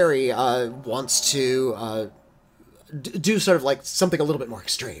 Bella Cherry wants to do sort of like something a little bit more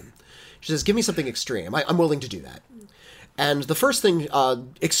extreme. She says, give me something extreme. I'm willing to do that. And the first thing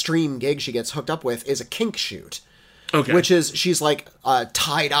extreme gig she gets hooked up with is a kink shoot. Okay. Which is, she's like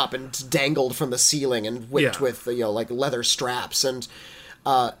tied up and dangled from the ceiling and whipped with, like leather straps. And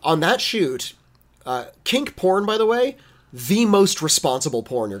on that shoot, kink porn, by the way, the most responsible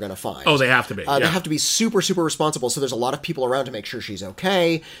porn you're going to find. Oh, they have to be. They have to be super, super responsible. So there's a lot of people around to make sure she's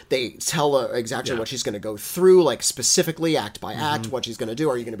okay. They tell her exactly what she's going to go through, like specifically act by act, what she's going to do.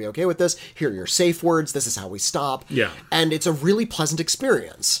 Are you going to be okay with this? Here are your safe words. This is how we stop. Yeah. And it's a really pleasant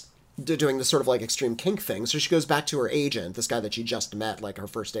experience doing this sort of like extreme kink thing. So she goes back to her agent, this guy that she just met, like her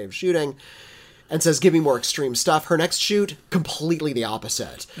first day of shooting, and says, give me more extreme stuff. Her next shoot, completely the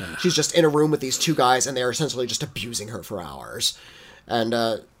opposite. She's just in a room with these two guys, and they're essentially just abusing her for hours. And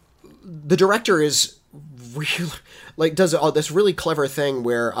the director is really, like, does this really clever thing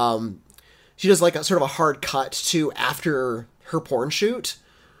where she does like a sort of a hard cut to after her porn shoot,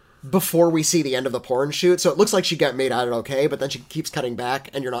 before we see the end of the porn shoot. So it looks like she got made out okay, but then she keeps cutting back,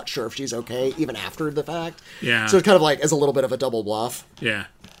 and you're not sure if she's okay, even after the fact. Yeah. So it kind of like is a little bit of a double bluff. Yeah.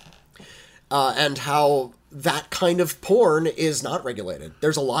 And how that kind of porn is not regulated.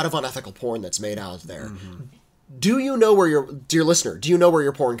 There's a lot of unethical porn that's made out there. Mm-hmm. Do you know where dear listener, do you know where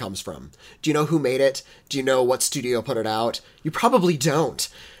your porn comes from? Do you know who made it? Do you know what studio put it out? You probably don't.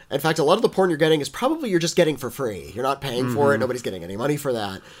 In fact, a lot of the porn you're getting is probably you're just getting for free. You're not paying for it. Nobody's getting any money for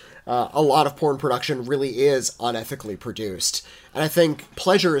that. A lot of porn production really is unethically produced. And I think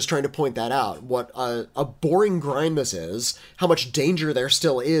Pleasure is trying to point that out. What a boring grind this is, how much danger there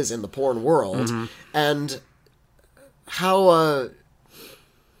still is in the porn world, and how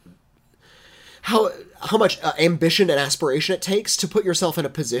much ambition and aspiration it takes to put yourself in a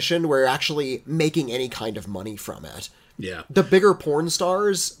position where you're actually making any kind of money from it. Yeah. The bigger porn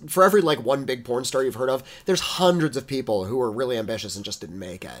stars, for every like one big porn star you've heard of, there's hundreds of people who are really ambitious and just didn't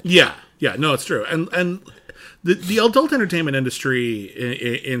make it. Yeah. Yeah. No, it's true. And the adult entertainment industry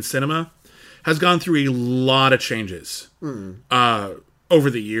in cinema has gone through a lot of changes over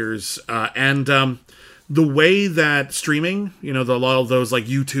the years. And the way that streaming, a lot of those like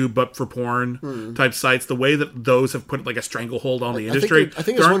YouTube but for porn type sites, the way that those have put like a stranglehold on the industry. I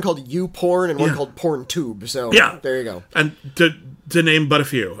think there's one called YouPorn and one called PornTube. So there you go. And to name but a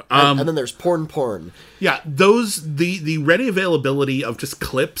few. And then there's porn. Yeah, those the ready availability of just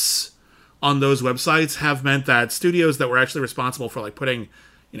clips on those websites have meant that studios that were actually responsible for like putting,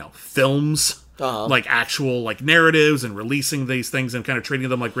 films, like actual like narratives and releasing these things and kind of treating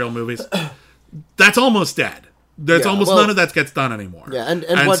them like real movies. That's almost dead. There's none of that gets done anymore. Yeah, and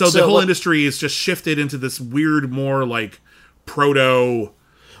so the whole industry is just shifted into this weird, more like proto.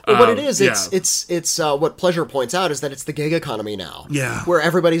 Well, what it is, it's what Pleasure points out is that it's the gig economy now. Yeah. Where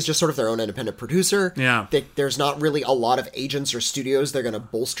everybody's just sort of their own independent producer. Yeah. There's not really a lot of agents or studios that are going to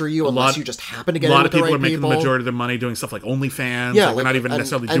bolster you unless you just happen to get in with the right people. A lot of people are making the majority of their money doing stuff like OnlyFans. Yeah. They're not even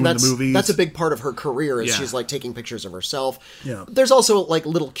necessarily doing the movies. That's a big part of her career is she's like taking pictures of herself. Yeah. There's also like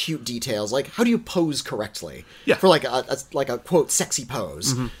little cute details, like how do you pose correctly? Yeah. For like a quote sexy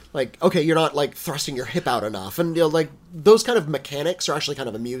pose. Mm-hmm. Like, okay, you're not like thrusting your hip out enough. And like those kind of mechanics are actually kind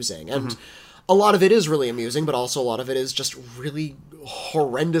of amusing. And a lot of it is really amusing, but also a lot of it is just really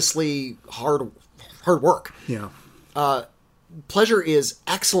horrendously hard work. Yeah. Pleasure is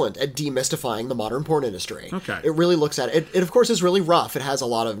excellent at demystifying the modern porn industry. Okay. It really looks at it. It of course is really rough. It has a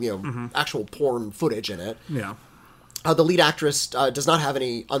lot of, actual porn footage in it. Yeah. The lead actress does not have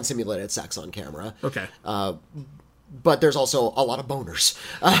any unsimulated sex on camera. Okay. But there's also a lot of boners.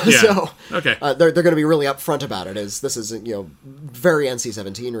 So okay. They're going to be really upfront about it. This is very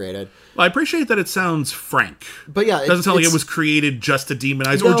NC-17 rated. Well, I appreciate that it sounds frank. But yeah, it doesn't sound like it was created just to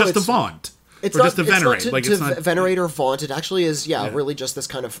demonize or just to vaunt. It's or not just to venerate. It's not to venerate or vaunt. It actually is, really just this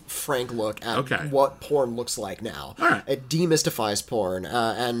kind of frank look at what porn looks like now. All right. It demystifies porn,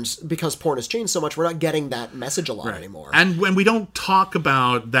 and because porn has changed so much, we're not getting that message a lot anymore. And when we don't talk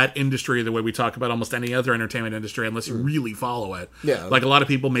about that industry the way we talk about almost any other entertainment industry, unless you really follow it. Yeah. Like a lot of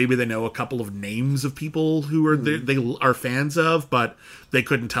people, maybe they know a couple of names of people who are they are fans of, but they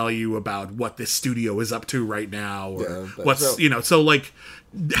couldn't tell you about what this studio is up to right now, or so like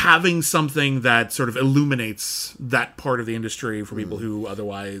having something that sort of illuminates that part of the industry for people who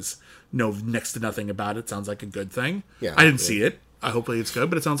otherwise know next to nothing about it sounds like a good thing. Yeah, I didn't see it. Hopefully it's good,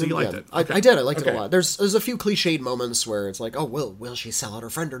 but it sounds like you liked it. Okay. I did. I liked it a lot. There's a few cliched moments where it's like, oh, will she sell out her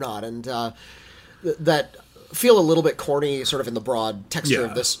friend or not? And that feel a little bit corny, sort of in the broad texture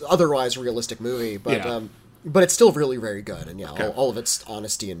of this otherwise realistic movie, but it's still really very good, and all of its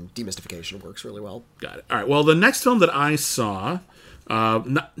honesty and demystification works really well. Got it. All right. Well, the next film that I saw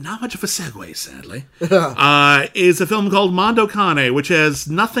not much of a segue, sadly, is a film called Mondo Cane, which has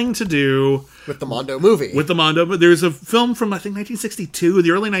nothing to do with the Mondo movie. With the Mondo, but there's a film from I think 1962, the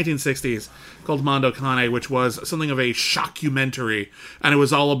early 1960s, called Mondo Cane, which was something of a shockumentary, and it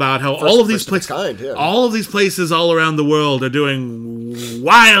was all about how all of these places all around the world are doing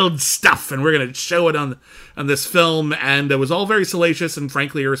wild stuff, and we're going to show it on this film, and it was all very salacious and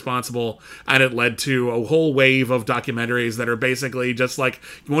frankly irresponsible, and it led to a whole wave of documentaries that are basically just like,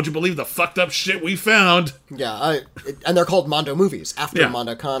 won't you believe the fucked up shit we found? Yeah, and they're called Mondo movies after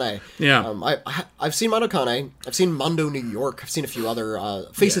Mondo Cane. Yeah. I've seen Mondo Cane. I've seen Mondo New York. I've seen a few other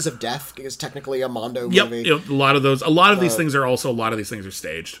Faces of Death is technically a Mondo movie. Yep, a lot of those. A lot of these things are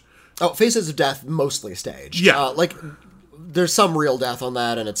staged. Oh, Faces of Death mostly staged. Yeah, there's some real death on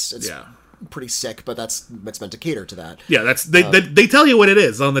that, and it's pretty sick, but it's meant to cater to that. Yeah, they tell you what it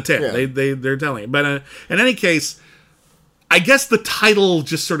is on the tin. Yeah. They're telling you. But in any case, I guess the title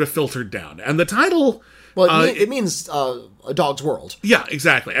just sort of filtered down, and the title. Well, it means A Dog's World. Yeah,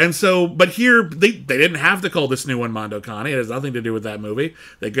 exactly. And so, but here, they didn't have to call this new one Mondo Cane. It has nothing to do with that movie.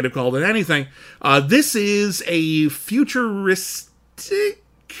 They could have called it anything. This is a futuristic...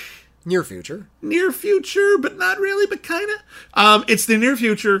 Near future, but not really, but kind of. It's the near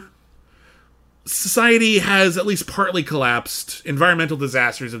future. Society has at least partly collapsed. Environmental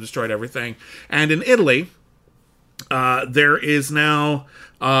disasters have destroyed everything. And in Italy, there is now...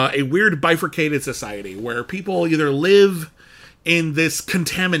 a weird bifurcated society where people either live in this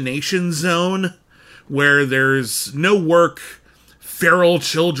contamination zone where there's no work, feral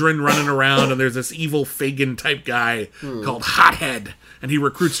children running around, and there's this evil Fagin type guy called Hothead, and he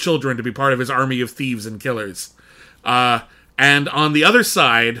recruits children to be part of his army of thieves and killers. And on the other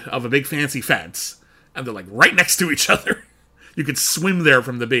side of a big fancy fence, and they're like right next to each other, you could swim there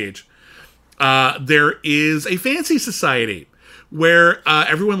from the beach, there is a fancy society where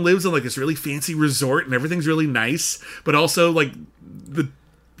everyone lives in like this really fancy resort and everything's really nice, but also like the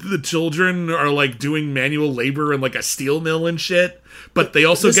children are like doing manual labor in like a steel mill and shit. But they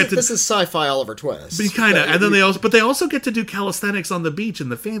also this is sci-fi Oliver Twist. But kind of, and then they also get to do calisthenics on the beach in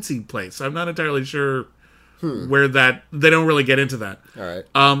the fancy place. So I'm not entirely sure where they don't really get into that. All right.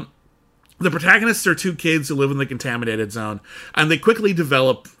 The protagonists are two kids who live in the contaminated zone, and they quickly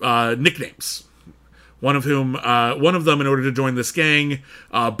develop nicknames. One of them, in order to join this gang,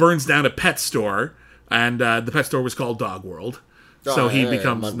 burns down a pet store, and the pet store was called Dog World, so he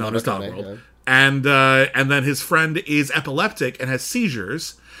becomes known as Dog World. Yeah. And then his friend is epileptic and has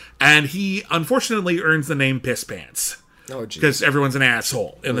seizures, and he unfortunately earns the name Piss Pants because everyone's an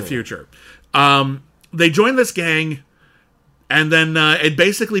asshole in the future. They join this gang, and then it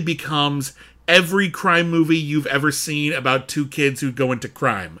basically becomes every crime movie you've ever seen about two kids who go into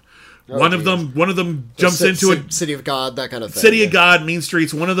crime. One of them jumps into a City of God, that kind of thing. City of God, Mean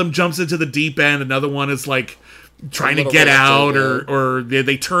Streets. One of them jumps into the deep end. Another one is like trying to get out, or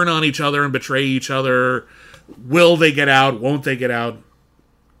they turn on each other and betray each other. Will they get out? Won't they get out?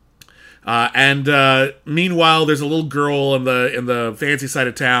 And meanwhile, there's a little girl in the fancy side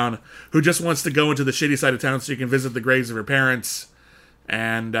of town who just wants to go into the shitty side of town so she can visit the graves of her parents,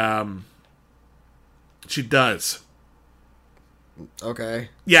 and she does. Okay.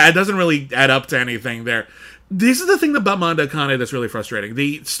 Yeah, it doesn't really add up to anything there. This is the thing about Mondo Cane that's really frustrating.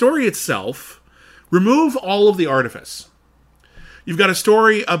 The story itself, remove all of the artifice. You've got a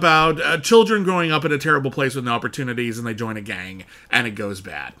story about children growing up in a terrible place with no opportunities, and they join a gang, and it goes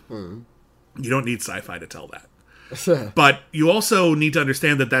bad. You don't need sci-fi to tell that. But you also need to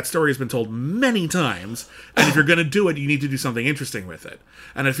understand that story has been told many times, and if you're going to do it, you need to do something interesting with it.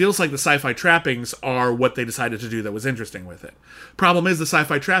 And it feels like the sci-fi trappings are what they decided to do that was interesting with it. Problem is, the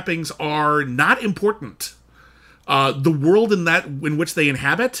sci-fi trappings are not important. The world in which they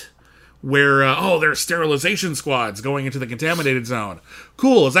inhabit, where, there are sterilization squads going into the contaminated zone.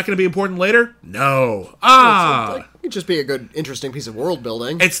 Cool, is that going to be important later? No. It could just be a good, interesting piece of world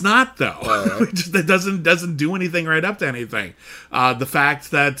building. It's not, though. It doesn't do anything right up to anything. The fact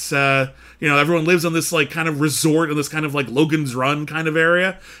that, everyone lives on this, like, kind of resort in this kind of, like, Logan's Run kind of area.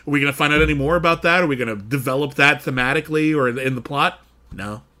 Are we going to find out any more about that? Are we going to develop that thematically or in the plot?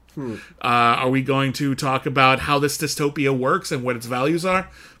 No. Are we going to talk about how this dystopia works and what its values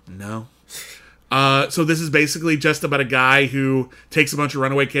are? No. So this is basically just about a guy who takes a bunch of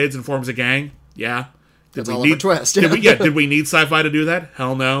runaway kids and forms a gang. Yeah. That's Oliver Twist. Did we need sci-fi to do that?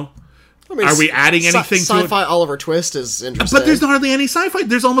 Hell no. I mean, are we adding anything to it? Sci-fi Oliver Twist is interesting. But there's hardly any sci-fi.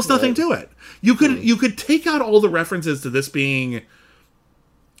 There's almost nothing to it. You could take out all the references to this being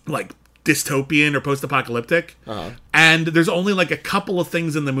like dystopian or post-apocalyptic. And there's only like a couple of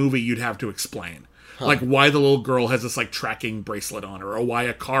things in the movie you'd have to explain. Like why the little girl has this like tracking bracelet on her, or why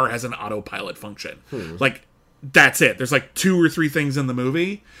a car has an autopilot function. Like, that's it. There's like 2 or 3 things in the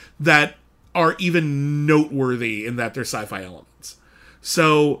movie that are even noteworthy in that they're sci-fi elements.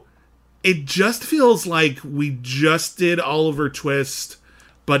 So it just feels like we just did Oliver Twist,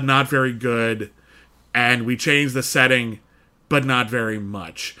 but not very good. And we changed the setting, but not very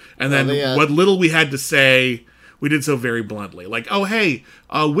much. And then what little we had to say, we did so very bluntly. Like, oh, hey,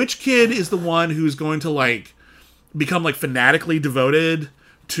 which kid is the one who's going to, like, become, like, fanatically devoted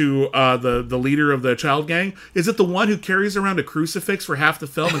to the leader of the child gang? Is it the one who carries around a crucifix for half the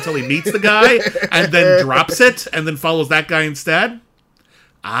film until he meets the guy and then drops it and then follows that guy instead?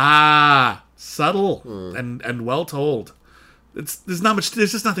 Ah, subtle and well told. There's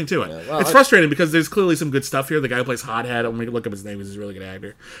just nothing to it. Yeah, well, it's frustrating because there's clearly some good stuff here. The guy who plays Hothead, I'm going to look up his name, he's a really good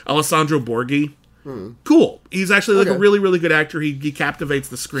actor. Alessandro Borghi. Cool. He's actually like a really, really good actor. He captivates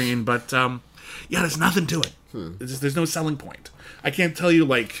the screen, but there's nothing to it. There's no selling point. I can't tell you,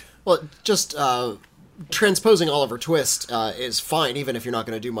 like... Well, just transposing Oliver Twist is fine, even if you're not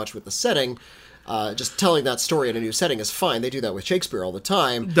going to do much with the setting. Just telling that story in a new setting is fine. They do that with Shakespeare all the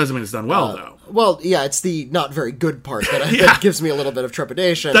time. Doesn't mean it's done well, though. Well, yeah, it's the not very good part that gives me a little bit of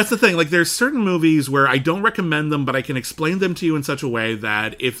trepidation. That's the thing. Like, there's certain movies where I don't recommend them, but I can explain them to you in such a way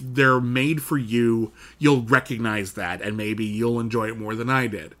that if they're made for you, you'll recognize that, and maybe you'll enjoy it more than I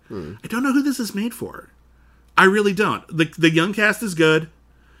did. I don't know who this is made for. I really don't. The young cast is good.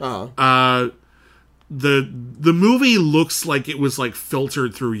 The movie looks like it was like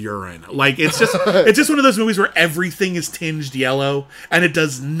filtered through urine. Like it's just one of those movies where everything is tinged yellow and it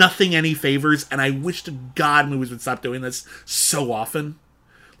does nothing any favors. And I wish to God movies would stop doing this so often.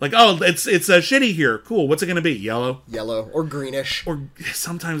 Like, oh, it's shitty here. Cool. What's it going to be? Yellow or greenish, or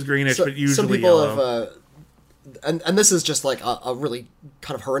sometimes greenish, but usually some people yellow. And this is just like a really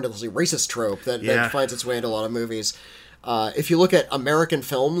kind of horrendously racist trope that finds its way into a lot of movies. If you look at American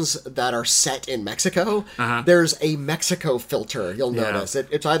films that are set in Mexico, there's a Mexico filter, you'll notice.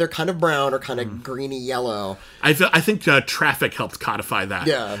 It's either kind of brown or kind of greeny yellow. I think Traffic helped codify that.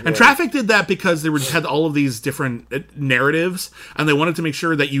 And Traffic did that because they had all of these different narratives, and they wanted to make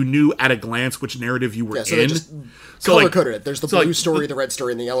sure that you knew at a glance which narrative you were in. They just color-coded it. There's the blue story, the red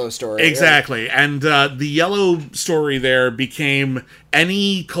story, and the yellow story. Exactly. And the yellow story there became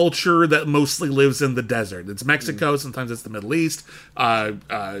any culture that mostly lives in the desert. It's Mexico, sometimes it's the Middle East, Somalia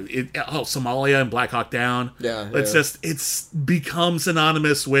and Black Hawk Down. It's become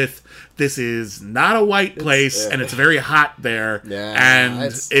synonymous with this is not a white place and it's very hot there and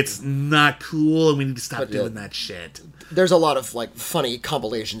it's not cool and we need to stop doing that shit. There's a lot of like funny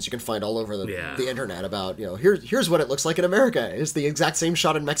compilations you can find all over the internet about, here's what it looks like in America. It's the exact same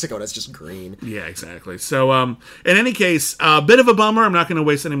shot in Mexico and it's just green. Yeah, exactly. So in any case, a bit of a bummer. I'm not going to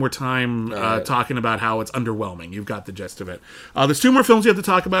waste any more time talking about how it's underwhelming. You've got the gist of it. There's 2 more films you have to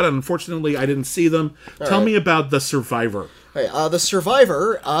talk about, and unfortunately I didn't see them. Tell me about The Survivor. The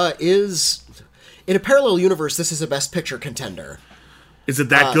Survivor is, in a parallel universe, this is a Best Picture contender. Is it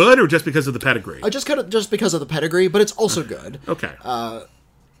that good, or just because of the pedigree? Just because of the pedigree, but it's also good. Okay.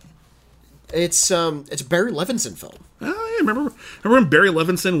 It's a Barry Levinson film. Oh, yeah, remember when Barry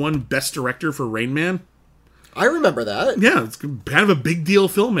Levinson won Best Director for Rain Man? I remember that. Yeah, it's kind of a big deal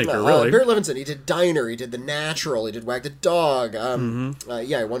filmmaker, really. Barry Levinson, he did Diner, he did The Natural, he did Wag the Dog. He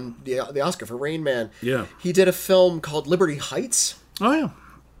won the Oscar for Rain Man. Yeah. He did a film called Liberty Heights. Oh, yeah.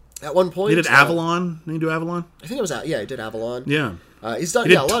 At one point. He did Avalon. Did he do Avalon? I think it was, he did Avalon. Yeah. He's done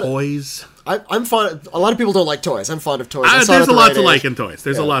a lot Toys. I'm fond. A lot of people don't like toys. I'm fond of toys. There's a lot to like in toys.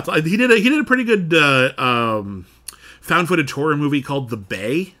 There's a lot. He did a pretty good found footage horror movie called The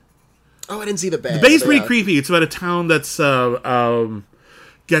Bay. Oh, I didn't see The Bay. The Bay's pretty creepy. It's about a town that's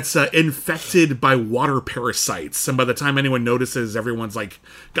gets infected by water parasites, and by the time anyone notices, everyone's like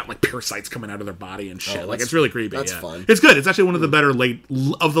got like parasites coming out of their body and shit. Like it's really creepy. That's fun. It's good. It's actually one of the better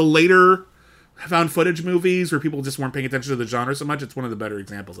later found footage movies where people just weren't paying attention to the genre so much. It's one of the better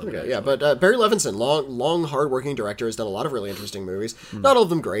examples of it. Yeah, but Barry Levinson, long, hard-working director, has done a lot of really interesting movies. Not all of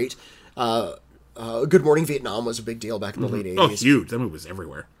them great. Good Morning Vietnam was a big deal back in the late 80s. Oh, huge. That movie was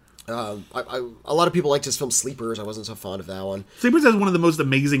everywhere. A lot of people liked his film Sleepers. I wasn't so fond of that one. Sleepers has one of the most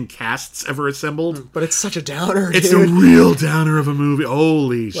amazing casts ever assembled. But it's such a downer, It's a real downer of a movie.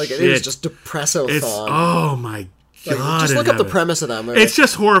 Holy shit. It is just depresso-thon. Oh, my God. Just look up the premise of that movie. It's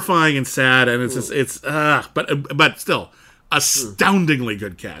just horrifying and sad, and but still, astoundingly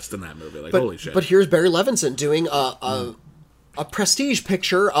good cast in that movie. Holy shit. But here's Barry Levinson doing a prestige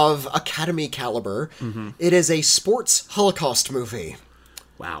picture of Academy caliber. It is a sports Holocaust movie.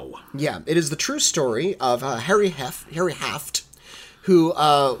 Wow. Yeah, it is the true story of Harry Haft, who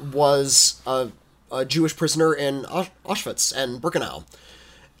was a Jewish prisoner in Auschwitz and Birkenau.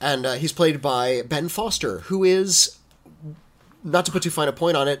 And he's played by Ben Foster, who is, not to put too fine a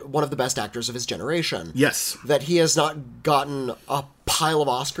point on it, one of the best actors of his generation. Yes. That he has not gotten a pile of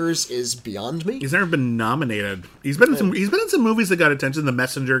Oscars is beyond me. He's never been nominated. He's been in some movies that got attention. The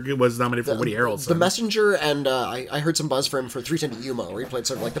Messenger was nominated for Woody Harrelson. The Messenger, and I heard some buzz for him for 3:10 to Yuma, where he played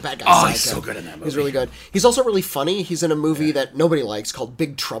sort of like the bad guy. Oh, he's so good in that movie. He's really good. He's also really funny. He's in a movie that nobody likes called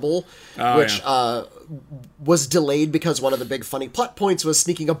Big Trouble, which was delayed because one of the big funny plot points was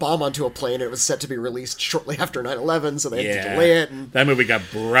sneaking a bomb onto a plane, and it was set to be released shortly after 9/11, so they had to delay it. And that movie got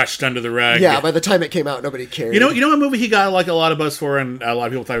brushed under the rug. Yeah, by the time it came out, nobody cared. You know, a movie he got like a lot of buzz for, and a lot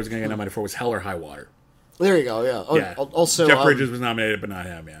of people thought he was going to get nominated for was Hell or High Water. There you go. Yeah. Yeah. Also, Jeff Bridges was nominated, but not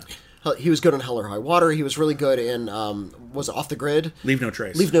him. Yeah. He was good in Hell or High Water. He was really good in was it Off the Grid? Leave No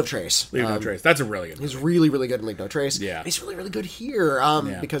Trace. Leave No Trace. Leave No Trace. That's a really good movie. He's really, really good in Leave No Trace. Yeah. And he's really, really good here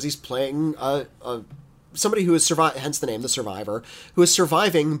because he's playing somebody who has survived, hence the name, The Survivor, who is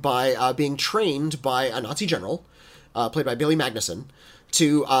surviving by being trained by a Nazi general, played by Billy Magnuson,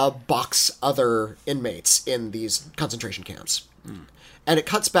 to box other inmates in these concentration camps. And it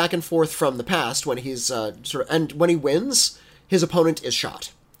cuts back and forth from the past when he's and when he wins, his opponent is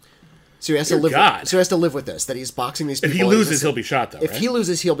shot. So he has to live with this, that he's boxing these people. If he loses, he'll be shot, though, If he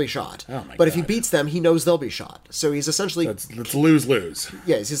loses, he'll be shot. Oh, my But God. if he beats them, he knows they'll be shot. So he's essentially... It's lose-lose.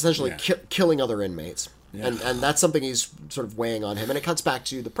 Yeah, he's essentially killing other inmates. Yeah. And that's something he's sort of weighing on him. And it cuts back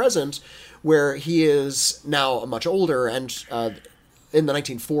to the present, where he is now much older, and in the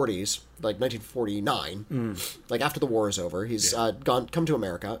 1940s, like 1949, like after the war is over, he's come to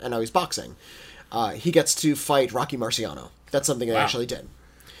America, and now he's boxing. He gets to fight Rocky Marciano. That's something I actually did.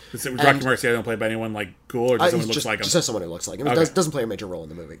 Is Rocky Marciano played by anyone like cool, or just someone who looks like him? Just as someone who looks like him. It doesn't play a major role in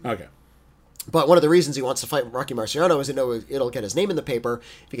the movie. Okay. But one of the reasons he wants to fight Rocky Marciano is it'll get his name in the paper.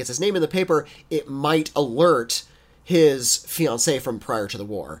 If he gets his name in the paper, it might alert his fiancée from prior to the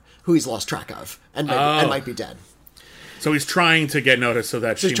war, who he's lost track of, and might be dead. So he's trying to get noticed so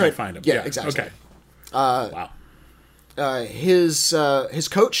that she might find him. Yeah, exactly. Okay. Wow. His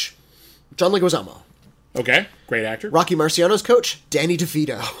coach, John Leguizamo. Okay, great actor. Rocky Marciano's coach, Danny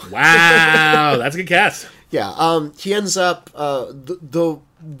DeVito. Wow, that's a good cast. Yeah, he ends up, the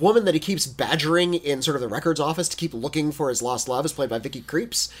woman that he keeps badgering in sort of the records office to keep looking for his lost love is played by Vicky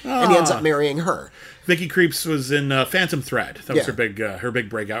Creeps, and he ends up marrying her. Vicky Creeps was in Phantom Thread. That was her big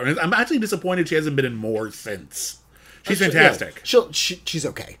breakout. And I'm actually disappointed she hasn't been in more since. She's fantastic. Yeah, she's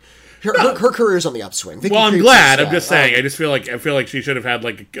okay. Her career's on the upswing. Vicky I'm Creeps glad. I'm just saying. I feel like she should have had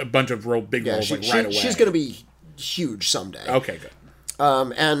like a bunch of big roles right away. She's going to be huge someday. Okay, good.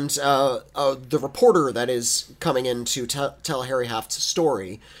 And the reporter that is coming in to tell Harry Haft's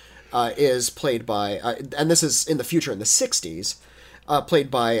story is played by, and this is in the future in the 60s, played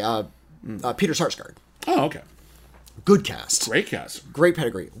by Peter Sarsgaard. Oh, okay. Good cast. Great cast. Great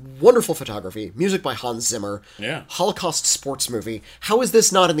pedigree. Wonderful photography. Music by Hans Zimmer. Yeah. Holocaust sports movie. How is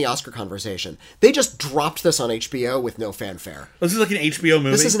this not in the Oscar conversation? They just dropped this on HBO with no fanfare. This is like an HBO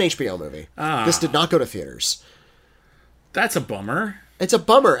movie? This is an HBO movie. This did not go to theaters. That's a bummer. It's a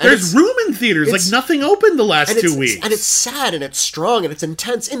bummer. And there's room in theaters. Like, nothing opened the last 2 weeks. And it's sad, and it's strong, and it's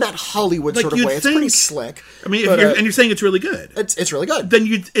intense in that Hollywood sort of way. It's pretty slick. I mean, and you're saying it's really good. It's really good. Then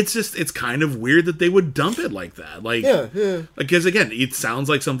it's kind of weird that they would dump it like that. Like, yeah. Because, again, it sounds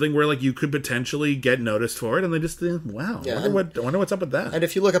like something where, like, you could potentially get noticed for it, and they just think, wow, I wonder what's up with that. And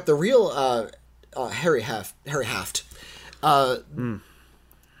if you look up the real Harry Haft,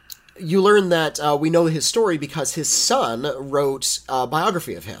 you learn that we know his story because his son wrote a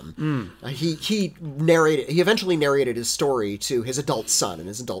biography of him. He eventually narrated his story to his adult son, and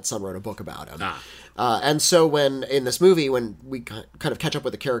his adult son wrote a book about him. And so when, in this movie, when we kind of catch up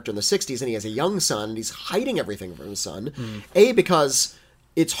with the character in the 60s, and he has a young son, and he's hiding everything from his son, A, because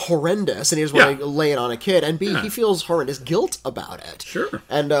it's horrendous, and he doesn't want to lay it on a kid, and B, he feels horrendous guilt about it. Sure.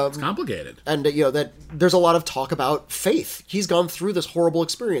 And it's complicated. And, that there's a lot of talk about faith. He's gone through this horrible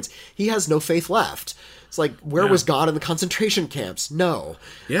experience. He has no faith left. It's like, where was God in the concentration camps? No.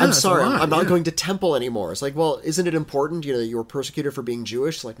 Yeah, I'm sorry, I'm not going to temple anymore. It's like, well, isn't it important, that you were persecuted for being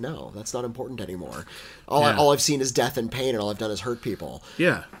Jewish? It's like, no, that's not important anymore. All I've seen is death and pain, and all I've done is hurt people.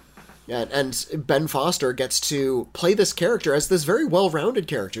 Yeah. And Ben Foster gets to play this character as this very well-rounded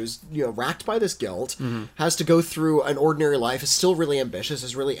character who's, racked by this guilt, has to go through an ordinary life, is still really ambitious,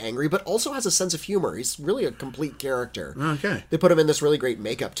 is really angry, but also has a sense of humor. He's really a complete character. Okay. They put him in this really great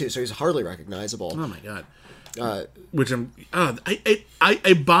makeup, too, so he's hardly recognizable. Oh, my God. Which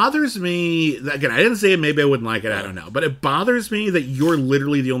it bothers me. Again, I didn't say it. Maybe I wouldn't like it. I don't know, but it bothers me that you're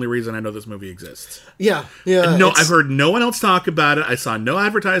literally the only reason I know this movie exists. Yeah. No, I've heard no one else talk about it. I saw no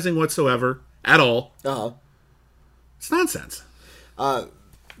advertising whatsoever at all. It's nonsense.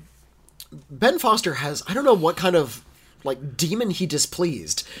 Ben Foster has, I don't know what kind of demon he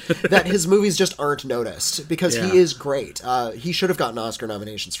displeased that his movies just aren't noticed, because he is great. He should have gotten Oscar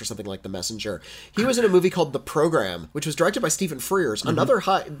nominations for something like The Messenger. He was in a movie called The Program, which was directed by Stephen Frears, another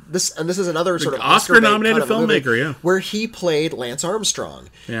this is another sort of Oscar nominated filmmaker, where he played Lance Armstrong.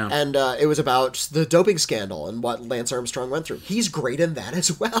 And it was about the doping scandal and what Lance Armstrong went through. He's great in that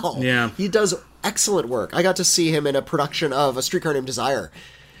as well. He does excellent work. I got to see him in a production of A Streetcar Named Desire,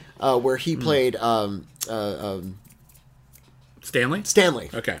 where he played Stanley.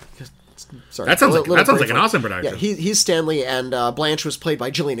 Okay. Sorry. That sounds like an awesome production. Yeah, he's Stanley, and Blanche was played by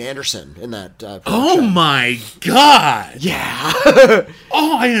Gillian Anderson in that production. Oh my god! Yeah.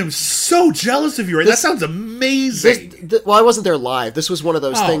 Oh, I am so jealous of you. That sounds amazing. Well, I wasn't there live. This was one of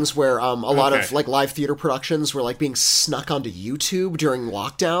those things where a lot of live theater productions were being snuck onto YouTube during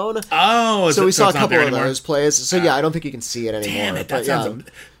lockdown. Oh, so we saw a couple of those plays. So yeah, I don't think you can see it anymore. Damn it!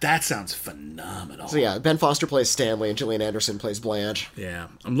 That sounds phenomenal. So yeah, Ben Foster plays Stanley, and Gillian Anderson plays Blanche. Yeah,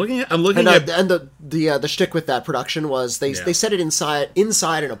 I'm looking at the shtick with that production was they set it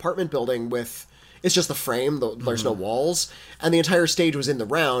inside an apartment building with, it's just the frame, there's no walls, and the entire stage was in the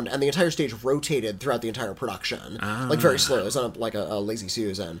round, and the entire stage rotated throughout the entire production, very slow. It was on a Lazy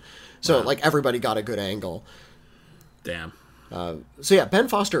Susan, so everybody got a good angle. Damn. So yeah, Ben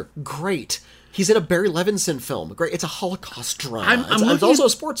Foster, great. He's in a Barry Levinson film. Great. It's a Holocaust drama. It's also a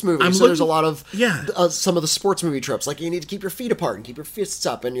sports movie, there's a lot of some of the sports movie tropes. You need to keep your feet apart and keep your fists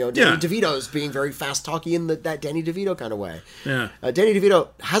up, and Danny DeVito's being very fast talky in that Danny DeVito kind of way. Yeah. Danny DeVito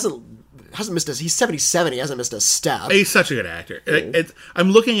hasn't missed he's 77. He hasn't missed a step. He's such a good actor.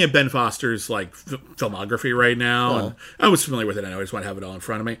 I'm looking at Ben Foster's filmography right now, and I was familiar with it. I just want to have it all in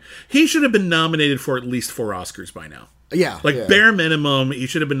front of me. He should have been nominated for at least 4 Oscars by now. Yeah. Bare minimum, he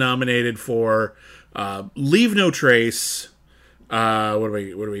should have been nominated for Leave No Trace. What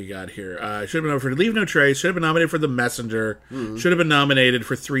do we got here? Should have been nominated for Leave No Trace. Should have been nominated for The Messenger. Should have been nominated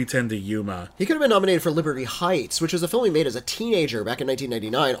for 3:10 to Yuma. He could have been nominated for Liberty Heights, which was a film he made as a teenager back in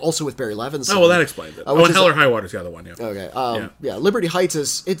 1999, also with Barry Levinson. Oh, well, that explains it. And Hell or High Water's the other one. Yeah. Okay. Yeah. Liberty Heights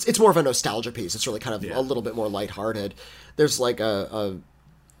is it's more of a nostalgia piece. It's really kind of a little bit more lighthearted. There's and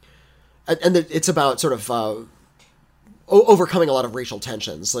it's about sort of overcoming a lot of racial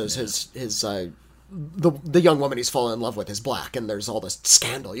tensions. There's his the young woman he's fallen in love with is black, and there's all this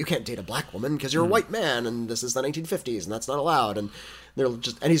scandal. You can't date a black woman because you're a white man, and this is the 1950s, and that's not allowed. And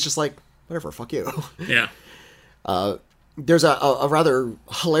he's just like, whatever, fuck you. Yeah. There's a rather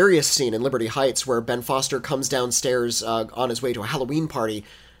hilarious scene in Liberty Heights where Ben Foster comes downstairs on his way to a Halloween party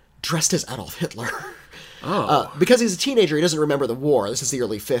dressed as Adolf Hitler. Because he's a teenager, he doesn't remember the war. This is the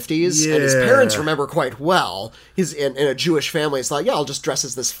early 50s, and his parents remember quite well. He's in a Jewish family. It's like, I'll just dress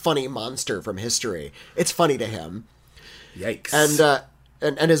as this funny monster from history. It's funny to him. Yikes.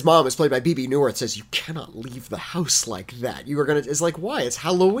 And his mom is played by Bebe Neuwirth, says, you cannot leave the house like that. You are going to... It's like, why? It's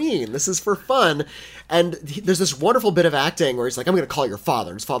Halloween. This is for fun. And there's this wonderful bit of acting where he's like, I'm going to call your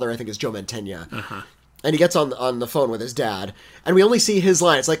father. And his father, I think, is Joe Mantegna. Uh-huh. And he gets on the phone with his dad, and we only see his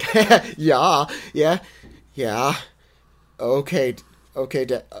line. It's like, yeah, okay,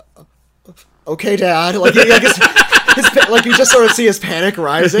 Dad. Okay, Dad. You just sort of see his panic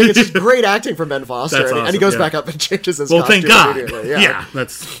rising. It's just great acting from Ben Foster, awesome, and he goes back up and changes his costume thank God. Immediately. Yeah,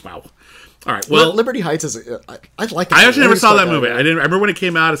 that's wow. All right. Well, Liberty Heights is. I like it. I actually never saw that movie. I remember when it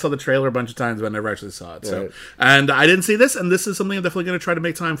came out. I saw the trailer a bunch of times, but I never actually saw it. So, and I didn't see this. And this is something I'm definitely going to try to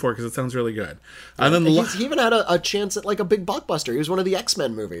make time for because it sounds really good. And then he even had a chance at a big blockbuster. He was one of the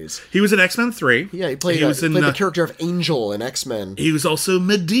X-Men movies. He was in X-Men 3. Yeah, he played the character of Angel in X-Men. He was also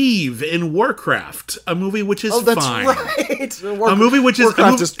Medivh in Warcraft, a movie which is fine. Right. A movie which is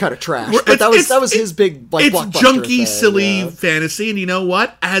Warcraft is kind of trash. But that was his big blockbuster. It's junky, silly fantasy, and you know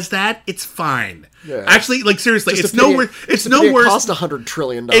what? As that, it's fine. Yeah. Actually, seriously, it's no worse. It's no worse. It cost $100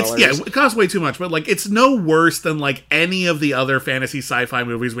 trillion. It costs way too much, but it's no worse than any of the other fantasy sci-fi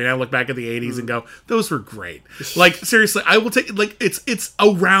movies. We now look back at the 80s and go, those were great. Seriously, I will take it's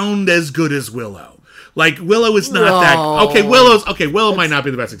around as good as Willow. Willow is not that. Okay, Willow might not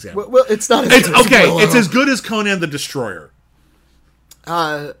be the best example. Well, it's not. As good as Willow. It's as good as Conan the Destroyer.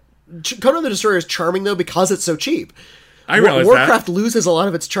 Conan the Destroyer is charming though because it's so cheap. I realize Warcraft loses a lot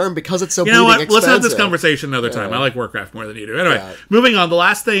of its charm because it's so expensive. Let's have this conversation another time. I like Warcraft more than you do. Anyway, moving on. The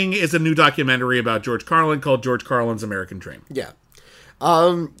last thing is a new documentary about George Carlin called George Carlin's American Dream. Yeah.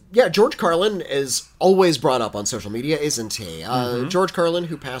 Yeah, George Carlin is always brought up on social media, isn't he? George Carlin,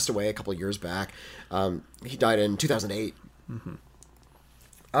 who passed away a couple years back. He died in 2008. Mm-hmm.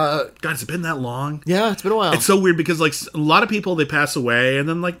 God, has it been that long? Yeah, it's been a while. It's so weird because, like, a lot of people, they pass away, and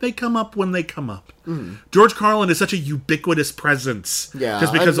then, like, they come up when they come up. Mm. George Carlin is such a ubiquitous presence. Yeah.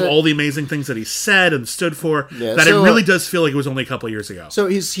 Just because of all the amazing things that he said and stood for, that it really does feel like it was only a couple of years ago. So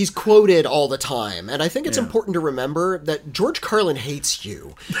he's quoted all the time, and I think it's important to remember that George Carlin hates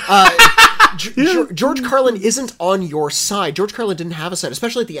you. George Carlin isn't on your side. George Carlin didn't have a side,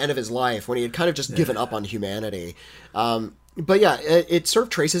 especially at the end of his life, when he had kind of just given up on humanity. But yeah, it sort of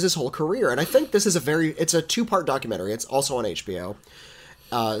traces his whole career, and I think this is it's a 2-part documentary. It's also on HBO.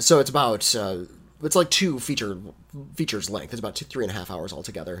 So it's about, it's like 2 features length. It's about 3.5 hours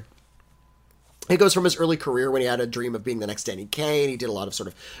altogether. It goes from his early career when he had a dream of being the next Danny Kaye, and he did a lot of sort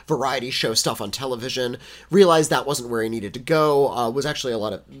of variety show stuff on television, realized that wasn't where he needed to go, was actually a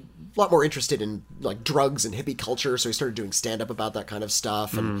lot more interested in, like, drugs and hippie culture, so he started doing stand-up about that kind of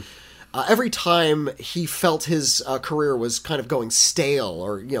stuff, and every time he felt his career was kind of going stale,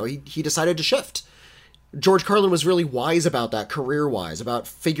 or, he decided to shift. George Carlin was really wise about that, career-wise, about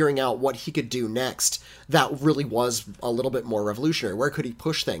figuring out what he could do next that really was a little bit more revolutionary. Where could he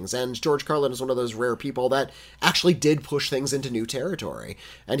push things? And George Carlin is one of those rare people that actually did push things into new territory.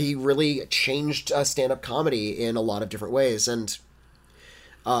 And he really changed stand-up comedy in a lot of different ways. And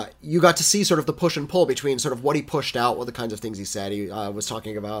you got to see sort of the push and pull between sort of what he pushed out, what the kinds of things he said. He was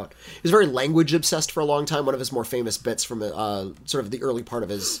talking about... He was very language-obsessed for a long time. One of his more famous bits from sort of the early part of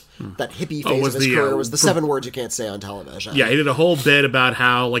his... that hippie phase of his career was the 7 words you can't say on television. Yeah, he did a whole bit about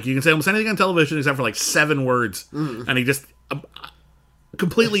how, like, you can say almost anything on television except for, like, 7 words. And he just...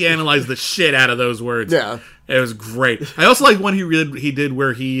 completely analyzed the shit out of those words. Yeah. It was great. I also like one he did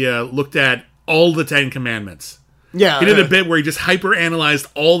where he looked at all the 10 Commandments. Yeah, he did a bit where he just hyper-analyzed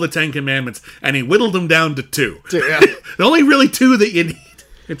all the 10 Commandments, and he whittled them down to 2. Yeah. The only really 2 that you need.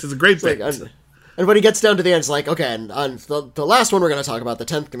 It's a great bit. And when he gets down to the end, it's like, okay, and the last one we're going to talk about, the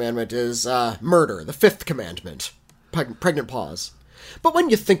 10th commandment, is murder, the 5th commandment. Pregnant pause. But when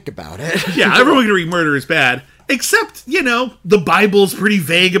you think about it... Yeah, everyone can read murder is bad. Except, the Bible's pretty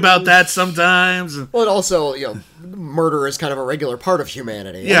vague about that sometimes. Well, and also, murder is kind of a regular part of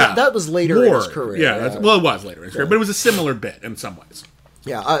humanity. Yeah. And that was later in his career. Yeah, well, it was later in his career, but it was a similar bit in some ways.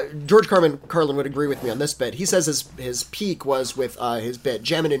 Yeah, George Carlin would agree with me on this bit. He says his peak was with his bit,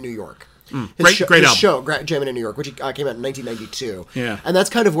 Jammin' in New York. Great album. Show, Jammin' in New York, which came out in 1992. Yeah. And that's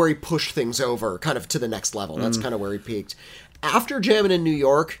kind of where he pushed things over, kind of to the next level. That's kind of where he peaked. After Jammin' in New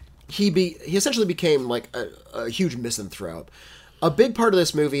York... He essentially became like a huge misanthrope. A big part of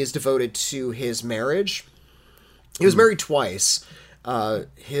this movie is devoted to his marriage. He was married twice.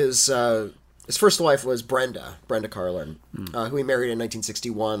 His first wife was Brenda Carlin, who he married in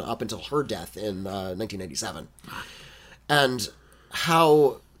 1961 up until her death in 1997. And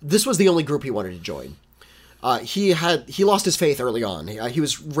how this was the only group he wanted to join. He lost his faith early on. He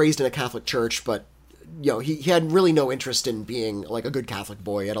was raised in a Catholic church, but he had really no interest in being like a good Catholic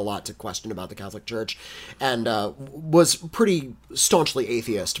boy. He had a lot to question about the Catholic Church, and was pretty staunchly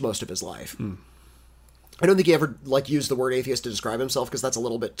atheist most of his life. I don't think he ever used the word atheist to describe himself, because that's a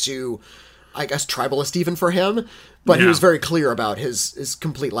little bit too, I guess, tribalist even for him. But he was very clear about his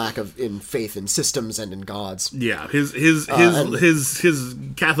complete lack of faith in systems and in gods. Yeah, his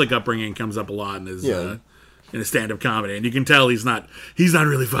Catholic upbringing comes up a lot in his. In a stand-up comedy, and you can tell he's not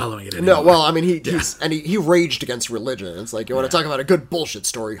really following it anymore. No, well, I mean, he raged against religion. It's like, you want to talk about a good bullshit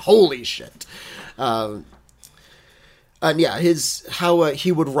story? Holy shit! And yeah, how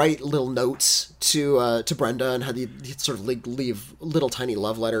he would write little notes to Brenda, and how he'd sort of leave little tiny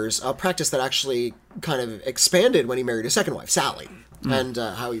love letters. A practice that actually kind of expanded when he married his second wife, Sally, and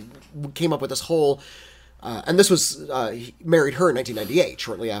how he came up with this whole. And this was, he married her in 1998,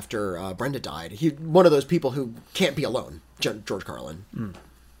 shortly after Brenda died. One of those people who can't be alone, George Carlin.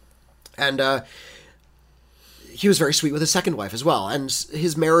 And he was very sweet with his second wife as well. And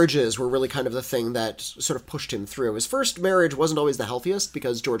his marriages were really kind of the thing that sort of pushed him through. His first marriage wasn't always the healthiest,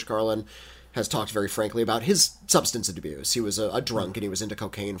 because George Carlin has talked very frankly about his substance abuse. He was a drunk, and he was into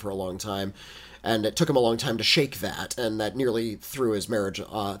cocaine for a long time. And it took him a long time to shake that, and that nearly threw his marriage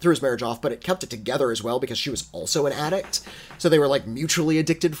off, but it kept it together as well, because she was also an addict. So they were like mutually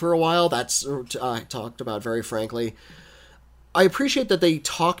addicted for a while. That's talked about very frankly. I appreciate that they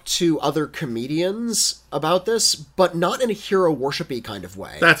talk to other comedians about this, but not in a hero worship-y kind of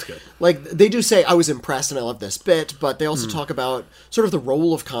way. That's good. Like, they do say, I was impressed and I love this bit, but they also talk about sort of the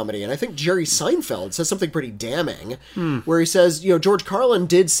role of comedy. And I think Jerry Seinfeld says something pretty damning, where he says, George Carlin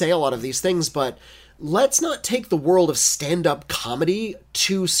did say a lot of these things, but let's not take the world of stand-up comedy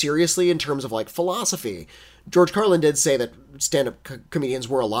too seriously in terms of, like, philosophy. George Carlin did say that stand-up comedians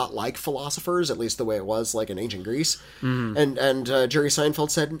were a lot like philosophers, at least the way it was, like, in ancient Greece. Mm-hmm. And Jerry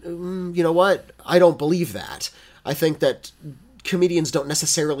Seinfeld said, you know what? I don't believe that. I think that comedians don't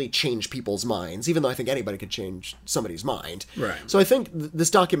necessarily change people's minds, even though I think anybody could change somebody's mind. Right. So I think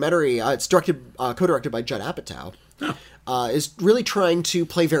this documentary, it's co-directed by Judd Apatow, is really trying to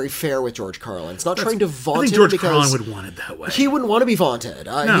play very fair with George Carlin. It's not trying to vaunt him. I think George Carlin would want it that way. He wouldn't want to be vaunted.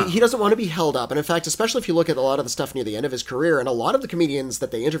 He doesn't want to be held up. And in fact, especially if you look at a lot of the stuff near the end of his career, and a lot of the comedians that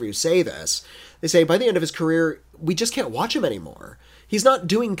they interview say this, they say by the end of his career, we just can't watch him anymore. He's not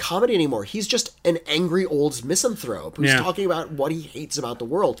doing comedy anymore. He's just an angry old misanthrope who's talking about what he hates about the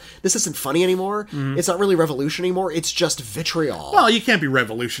world. This isn't funny anymore. Mm-hmm. It's not really revolution anymore. It's just vitriol. Well, you can't be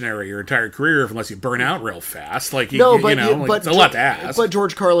revolutionary your entire career unless you burn out real fast. Like, it's a lot to ask. But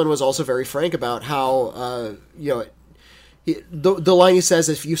George Carlin was also very frank about how, the line he says,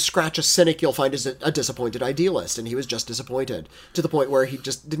 if you scratch a cynic, you'll find a disappointed idealist. And he was just disappointed to the point where he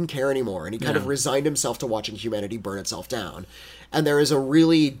just didn't care anymore. And he kind of resigned himself to watching humanity burn itself down. And there is a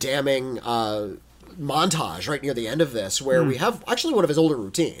really damning montage right near the end of this where we have actually one of his older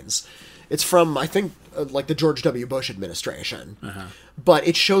routines. It's from, I think, like the George W. Bush administration. Uh-huh. But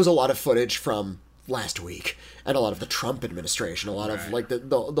it shows a lot of footage from last week and a lot of the Trump administration, a lot of like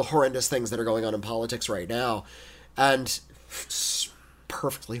the horrendous things that are going on in politics right now. And it's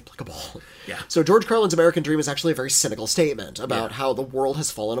perfectly applicable. Yeah. So George Carlin's American Dream is actually a very cynical statement about how the world has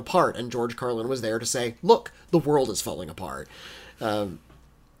fallen apart. And George Carlin was there to say, look, the world is falling apart.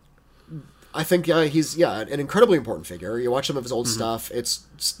 I think he's an incredibly important figure. You watch some of his old stuff; it's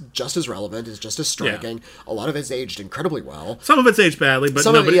just as relevant, it's just as striking. Yeah. A lot of it's aged incredibly well. Some of it's aged badly, but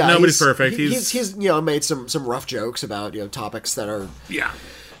nobody's perfect. He's made some rough jokes about topics that are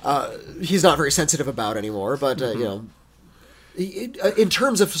he's not very sensitive about anymore. But in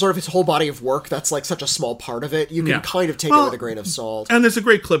terms of sort of his whole body of work, that's like such a small part of it. You can kind of take it with a grain of salt. And there's a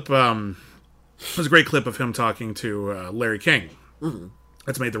great clip. There's a great clip of him talking to Larry King. Mm-hmm.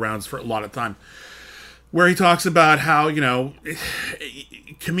 That's made the rounds for a lot of time, where he talks about how,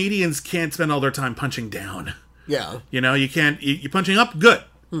 comedians can't spend all their time punching down. Yeah. You can't, you're punching up, good.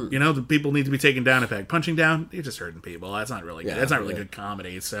 The people need to be taken down a peg. Punching down, you're just hurting people. That's not really good. That's not really good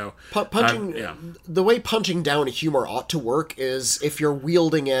comedy. So the way punching down humor ought to work is if you're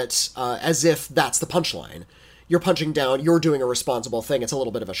wielding it as if that's the punchline. You're punching down, you're doing a responsible thing. It's a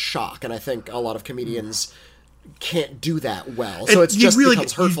little bit of a shock, and I think a lot of comedians can't do that well. So it's just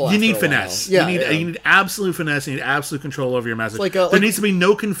becomes hurtful. You need finesse. You need absolute finesse. You need absolute control over your message. There needs to be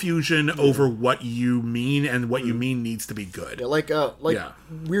no confusion over what you mean, and what you mean needs to be good.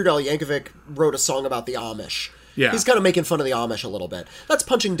 Weird Al Yankovic wrote a song about the Amish. Yeah. He's kind of making fun of the Amish a little bit. That's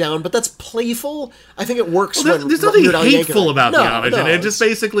punching down, but that's playful. I think it works when there's nothing hateful about the Amish. And it just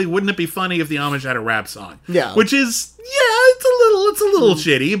basically, wouldn't it be funny if the Amish had a rap song? Yeah. Which is, it's a little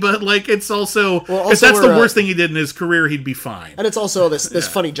shitty, but like it's also if that's the worst thing he did in his career, he'd be fine. And it's also this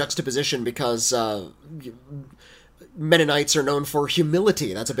funny juxtaposition because Mennonites are known for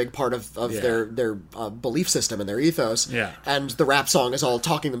humility. That's a big part of their belief system and their ethos. Yeah. And the rap song is all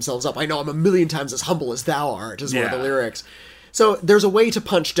talking themselves up. I know I'm a million times as humble as thou art, is one of the lyrics. So there's a way to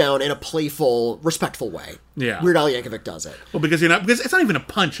punch down in a playful, respectful way. Yeah. Weird Al Yankovic does it. Well, because it's not even a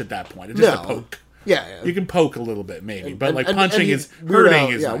punch at that point. It's just a poke. Yeah. You can poke a little bit, maybe, but punching is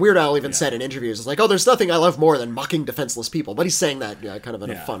hurting. Weird Al even said in interviews, it's like, oh, there's nothing I love more than mocking defenseless people. But he's saying that kind of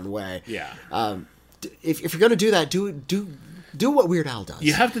in a fun way. Yeah. If you're going to do that, do what Weird Al does.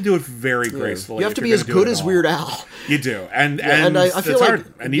 You have to do it very gracefully. You have to be as good as Weird Al. You do, and I feel like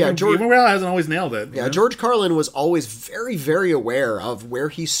hard. And even Weird Al hasn't always nailed it. Yeah, George Carlin was always very, very aware of where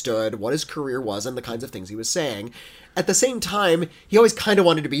he stood, what his career was, and the kinds of things he was saying. At the same time, he always kind of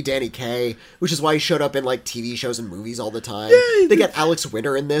wanted to be Danny Kaye, which is why he showed up in like TV shows and movies all the time. Yeah, they get Alex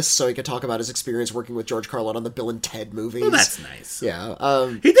Winter in this, so he could talk about his experience working with George Carlin on the Bill and Ted movies. Well, that's nice. Yeah,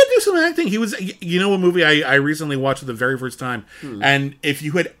 he did do some acting. He was, a movie I recently watched for the very first time, and if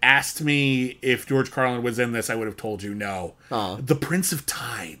you had asked me if George Carlin was in this, I would have told you no. The Prince of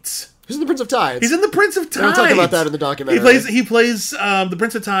Tides. Who's in The Prince of Tides? He's in The Prince of Tides. We'll talk about that in the documentary. He plays The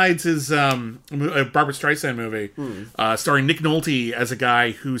Prince of Tides is a Barbra Streisand movie starring Nick Nolte as a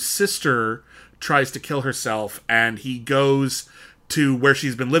guy whose sister tries to kill herself, and he goes to where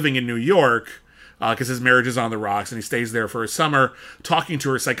she's been living in New York because his marriage is on the rocks, and he stays there for a summer talking to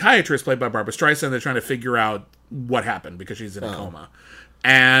her psychiatrist, played by Barbra Streisand. They're trying to figure out what happened because she's in a coma.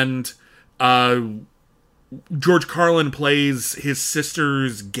 And George Carlin plays his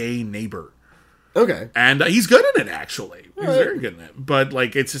sister's gay neighbor. Okay. And he's good in it, actually. He's very good in it. But,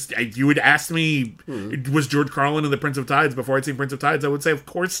 like, it's just, you would ask me, was George Carlin in The Prince of Tides before I'd seen Prince of Tides? I would say, of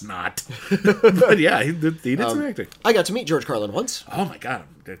course not. But yeah, he did some acting. I got to meet George Carlin once. Oh my God.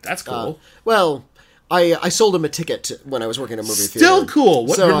 That's cool. Well, I sold him a ticket when I was working in a movie theater. Still cool.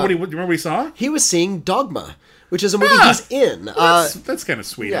 Do you remember what he saw? He was seeing Dogma, which is a movie he's in. That's kind of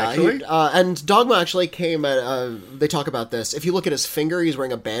sweet, actually. And Dogma actually came at... they talk about this. If you look at his finger, he's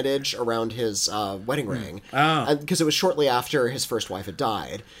wearing a bandage around his wedding ring. Because it was shortly after his first wife had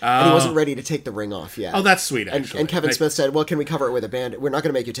died. And he wasn't ready to take the ring off yet. Oh, that's sweet, actually. And Kevin Smith said, well, can we cover it with a bandage? We're not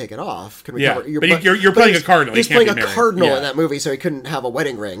going to make you take it off. Can we cover it? But you're playing a cardinal. He's playing a cardinal in that movie, so he couldn't have a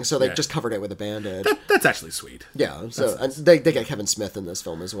wedding ring. So they just covered it with a bandage. That's actually sweet. Yeah. So and they get Kevin Smith in this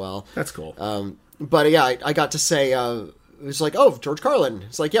film as well. That's cool. But yeah, I got to say... it was like, oh, George Carlin.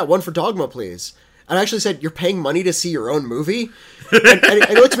 It's like, yeah, one for Dogma, please. And I actually said, you're paying money to see your own movie? and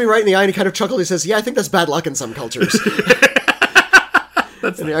he looked at me right in the eye and he kind of chuckled. He says, yeah, I think that's bad luck in some cultures.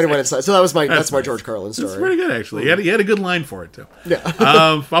 That's and I went inside. So that's my George Carlin story. It's pretty good, actually. He had a good line for it, too.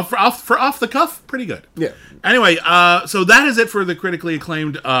 Yeah. For off the cuff, pretty good. Yeah. Anyway, so that is it for the critically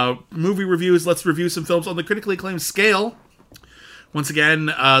acclaimed movie reviews. Let's review some films on the critically acclaimed scale. Once again,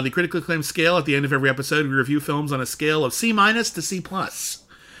 the critically acclaimed scale, at the end of every episode, we review films on a scale of C- to C+,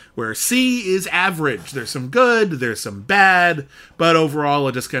 where C is average. There's some good, there's some bad, but overall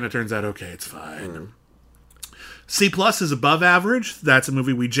it just kind of turns out, okay, it's fine. C+ is above average. That's a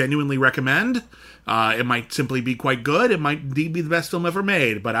movie we genuinely recommend. It might simply be quite good. It might indeed be the best film ever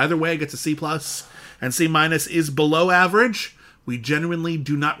made, but either way, it gets a C+, and C- is below average. We genuinely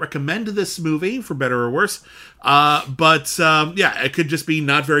do not recommend this movie, for better or worse. But it could just be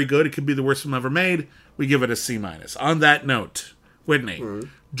not very good. It could be the worst film ever made. We give it a C-. On that note, Whitney,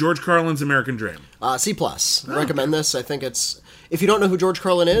 George Carlin's American Dream. C+. Recommend this. I think it's... If you don't know who George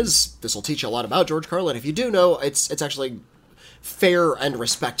Carlin is, this will teach you a lot about George Carlin. If you do know, it's actually fair and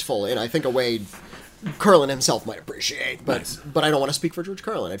respectful in, I think, a way... Carlin himself might appreciate, but I don't want to speak for George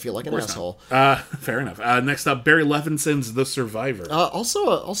Carlin. I feel like an asshole. Fair enough. Next up, Barry Levinson's The Survivor. Also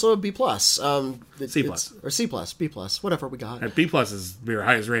a B+. C+. Or C+, B+, whatever we got. And B+ is your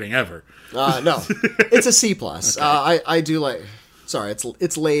highest rating ever. No, it's a C+. Okay. I do like... Sorry, it's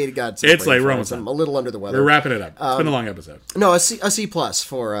late. It's late. We're almost done. I'm a little under the weather. We're wrapping it up. It's been a long episode. No, a C+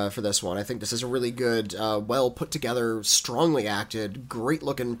 for this one. I think this is a really good, well put together, strongly acted, great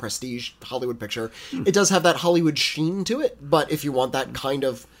looking prestige Hollywood picture. It does have that Hollywood sheen to it, but if you want that kind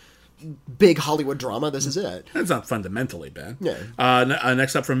of big Hollywood drama, this is it. It's not fundamentally bad. Yeah.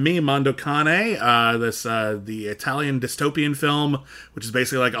 Next up from me, Mondo Cane, the Italian dystopian film, which is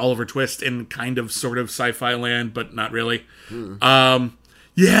basically like Oliver Twist in kind of sort of sci-fi land, but not really. There's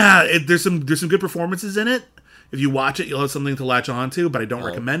some good performances in it. If you watch it, you'll have something to latch on to, but I don't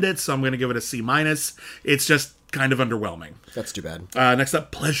recommend it, so I'm going to give it a C-. It's just kind of underwhelming. That's too bad. Next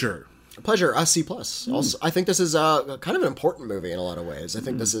up, Pleasure. Pleasure, C+. Also, I think this is kind of an important movie in a lot of ways. I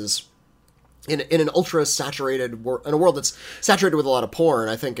think this is in an ultra saturated world, in a world that's saturated with a lot of porn.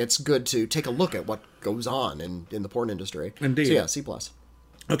 I think it's good to take a look at what goes on in the porn industry. Indeed. So yeah, C+.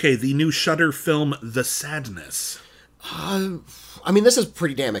 Okay, the new Shudder film, The Sadness. I mean, this is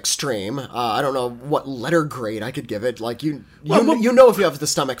pretty damn extreme. I don't know what letter grade I could give it. Like, you know if you have the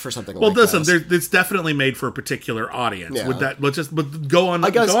stomach for something like this. Well, listen, it's definitely made for a particular audience. Yeah. Let's go on. I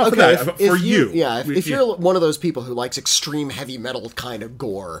guess, go off okay, of that for you. Yeah, if you're one of those people who likes extreme heavy metal kind of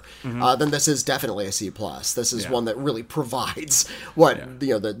gore, then this is definitely a C+. This is one that really provides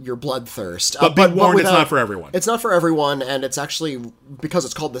your bloodthirst. But be warned, it's not for everyone. It's not for everyone, and it's actually, because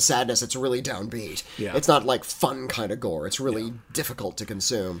it's called The Sadness, it's really downbeat. Yeah. It's not like fun kind of gore. It's really difficult to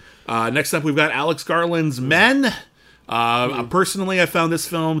consume. Next up, we've got Alex Garland's Men. Personally, I found this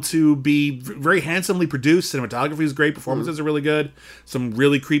film to be very handsomely produced. Cinematography is great. Performances are really good. Some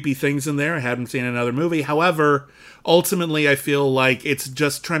really creepy things in there I hadn't seen in another movie. However, ultimately, I feel like it's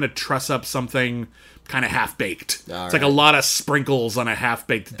just trying to truss up something kind of half-baked. It's like a lot of sprinkles on a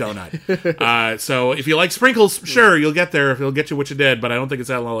half-baked donut. So if you like sprinkles, sure, you'll get there. It'll get you what you did, but I don't think it's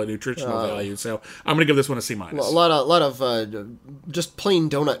that lot of nutritional value. So I'm going to give this one a C-. A lot of just plain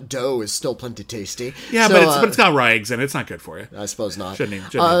donut dough is still plenty tasty. Yeah, so, but it's got rye eggs in it. It's not good for you. I suppose not. Shouldn't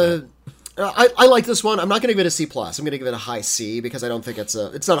eat that. I like this one. I'm not going to give it a C+. I'm going to give it a high C because I don't think it's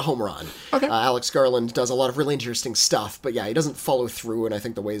not a home run. Okay. Alex Garland does a lot of really interesting stuff, but yeah, he doesn't follow through in I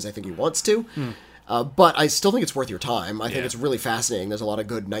think the ways I think he wants to. But I still think it's worth your time. I think it's really fascinating. There's a lot of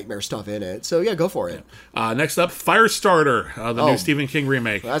good nightmare stuff in it. So yeah, go for it. Next up, Firestarter, the new Stephen King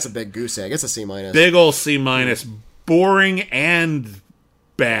remake. Well, that's a big goose egg. It's a C-. Big ol' C-. Boring and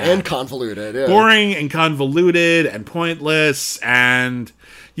bad. And convoluted, yeah. Boring and convoluted and pointless. And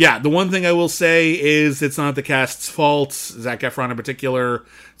yeah, the one thing I will say is it's not the cast's fault. Zac Efron in particular.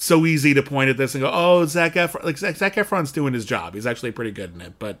 So easy to point at this and go, oh, Zac Efron. Like, Zac Efron's doing his job. He's actually pretty good in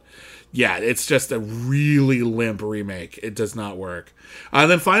it. But yeah, it's just a really limp remake. It does not work.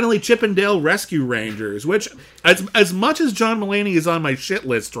 Then finally, Chip 'n Dale Rescue Rangers, which, as much as John Mulaney is on my shit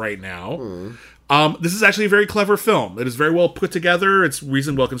list right now, this is actually a very clever film. It is very well put together. It's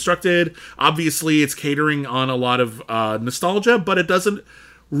reasonably well constructed. Obviously, it's catering on a lot of nostalgia, but it doesn't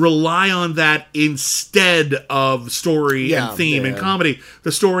rely on that instead of story and theme and comedy.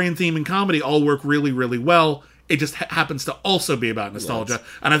 The story and theme and comedy all work really, really well. It just happens to also be about nostalgia,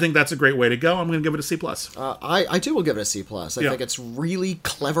 and I think that's a great way to go. I'm going to give it a C+. I too will give it a C+. I think it's really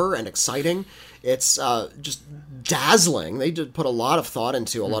clever and exciting. It's just dazzling. They did put a lot of thought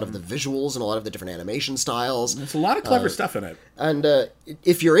into a lot of the visuals and a lot of the different animation styles. There's a lot of clever stuff in it. And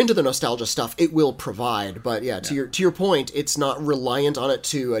if you're into the nostalgia stuff, it will provide. But to your point, it's not reliant on it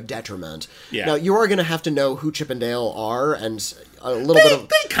to a detriment. Yeah. Now, you are going to have to know who Chip and Dale are, and a little bit of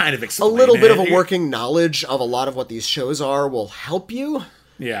they kind of explain a little bit of a working knowledge of a lot of what these shows are will help you.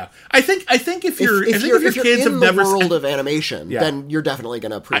 Yeah, I think if your kids have never seen the world of animation, then you're definitely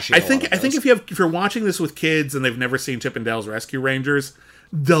going to appreciate. I think if you're watching this with kids and they've never seen Chip 'n Dale's Rescue Rangers,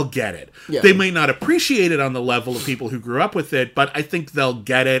 they'll get it. Yeah. They may not appreciate it on the level of people who grew up with it, but I think they'll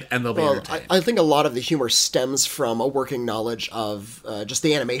get it and they'll be entertained. I think a lot of the humor stems from a working knowledge of just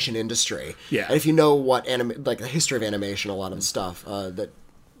the animation industry. Yeah, and if you know what like the history of animation, a lot of the stuff that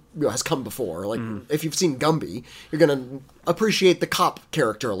has come before. Like, if you've seen Gumby, you're going to appreciate the cop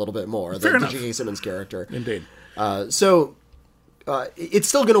character a little bit more, the J.K. Simmons character. Indeed. So it's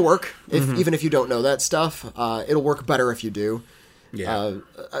still going to work, even if you don't know that stuff. It'll work better if you do. Yeah.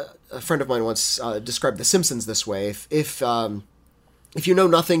 A friend of mine once described The Simpsons this way. If you know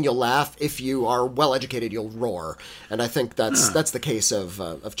nothing, you'll laugh. If you are well-educated, you'll roar. And I think that's the case of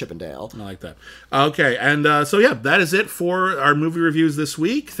Chip 'n Dale. I like that. Okay, and so that is it for our movie reviews this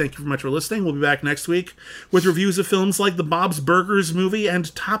week. Thank you very much for listening. We'll be back next week with reviews of films like the Bob's Burgers movie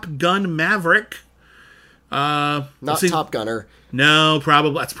and Top Gun Maverick. Not Top Gunner. No,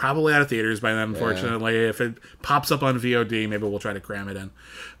 probably that's probably out of theaters by then, unfortunately. Yeah. If it pops up on VOD, maybe we'll try to cram it in.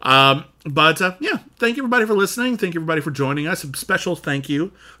 But thank you everybody for listening. Thank you everybody for joining us. A special thank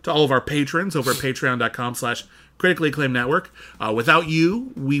you to all of our patrons over at patreon.com/Critically Acclaimed Network. Without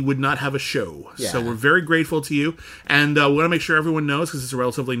you, we would not have a show. Yeah. So we're very grateful to you. And we want to make sure everyone knows, because it's a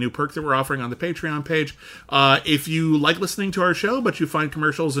relatively new perk that we're offering on the Patreon page. If you like listening to our show, but you find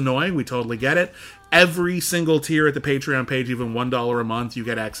commercials annoying, we totally get it. Every single tier at the Patreon page, even $1 a month, you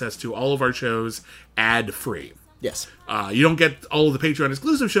get access to all of our shows ad-free. Yes. You don't get all of the Patreon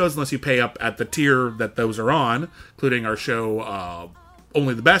exclusive shows unless you pay up at the tier that those are on, including our show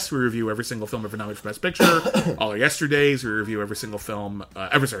Only the Best. We review every single film ever nominated for Best Picture. All our Yesterdays, we review every single film,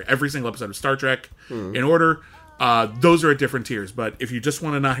 every single episode of Star Trek in order. Those are at different tiers, but if you just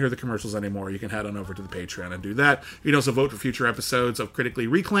want to not hear the commercials anymore, you can head on over to the Patreon and do that. You can also vote for future episodes of Critically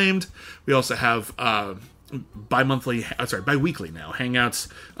Reclaimed. We also have bi-weekly now hangouts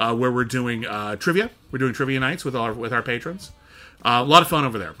where we're doing trivia. We're doing trivia nights with our patrons. A lot of fun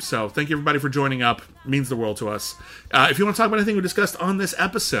over there. So thank you everybody for joining up. It means the world to us. If you want to talk about anything we discussed on this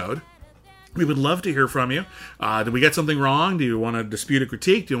episode, we would love to hear from you. Did we get something wrong? Do you want to dispute a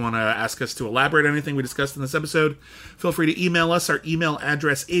critique? Do you want to ask us to elaborate on anything we discussed in this episode? Feel free to email us. Our email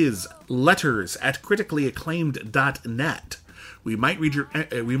address is letters@criticallyacclaimed.net. We might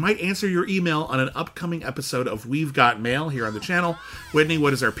answer your email on an upcoming episode of We've Got Mail here on the channel. Whitney,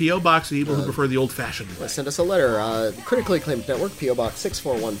 what is our P.O. Box for people who prefer the old-fashioned way? Send us a letter. Critically Acclaimed Network, P.O. Box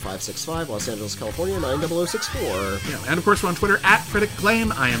 641565, Los Angeles, California, 90064. Yeah, and of course we're on Twitter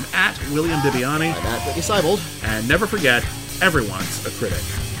 @CriticAcclaim. I am @William Bibiani. I'm Whitney Seibold. And never forget, everyone's a critic.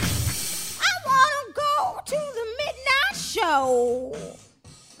 I want to go to the midnight show.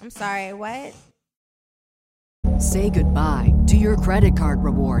 I'm sorry, what? Say goodbye to your credit card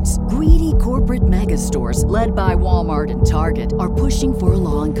rewards. Greedy corporate mega stores, led by Walmart and Target, are pushing for a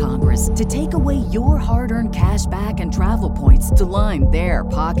law in Congress to take away your hard-earned cash back and travel points to line their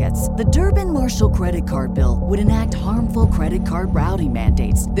pockets. The Durbin-Marshall credit card bill would enact harmful credit card routing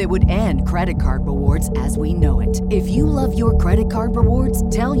mandates that would end credit card rewards as we know it. If you love your credit card rewards,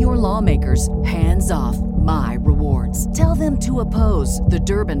 tell your lawmakers, hands off my rewards. Tell them to oppose the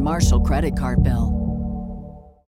Durbin-Marshall credit card bill.